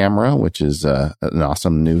Vision Camera, which is an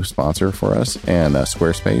awesome new sponsor for us, and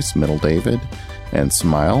Squarespace, Middle David, and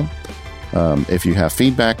Smile. If you have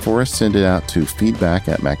feedback for us, send it out to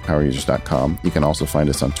feedback@macpowerusers.com. You can also find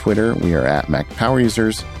us on Twitter. We are at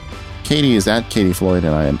MacPowerUsers. Katie is at Katie Floyd,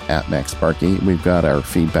 and I am at MacSparky. We've got our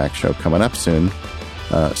feedback show coming up soon.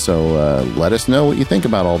 So let us know what you think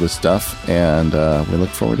about all this stuff, and we look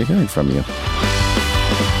forward to hearing from you.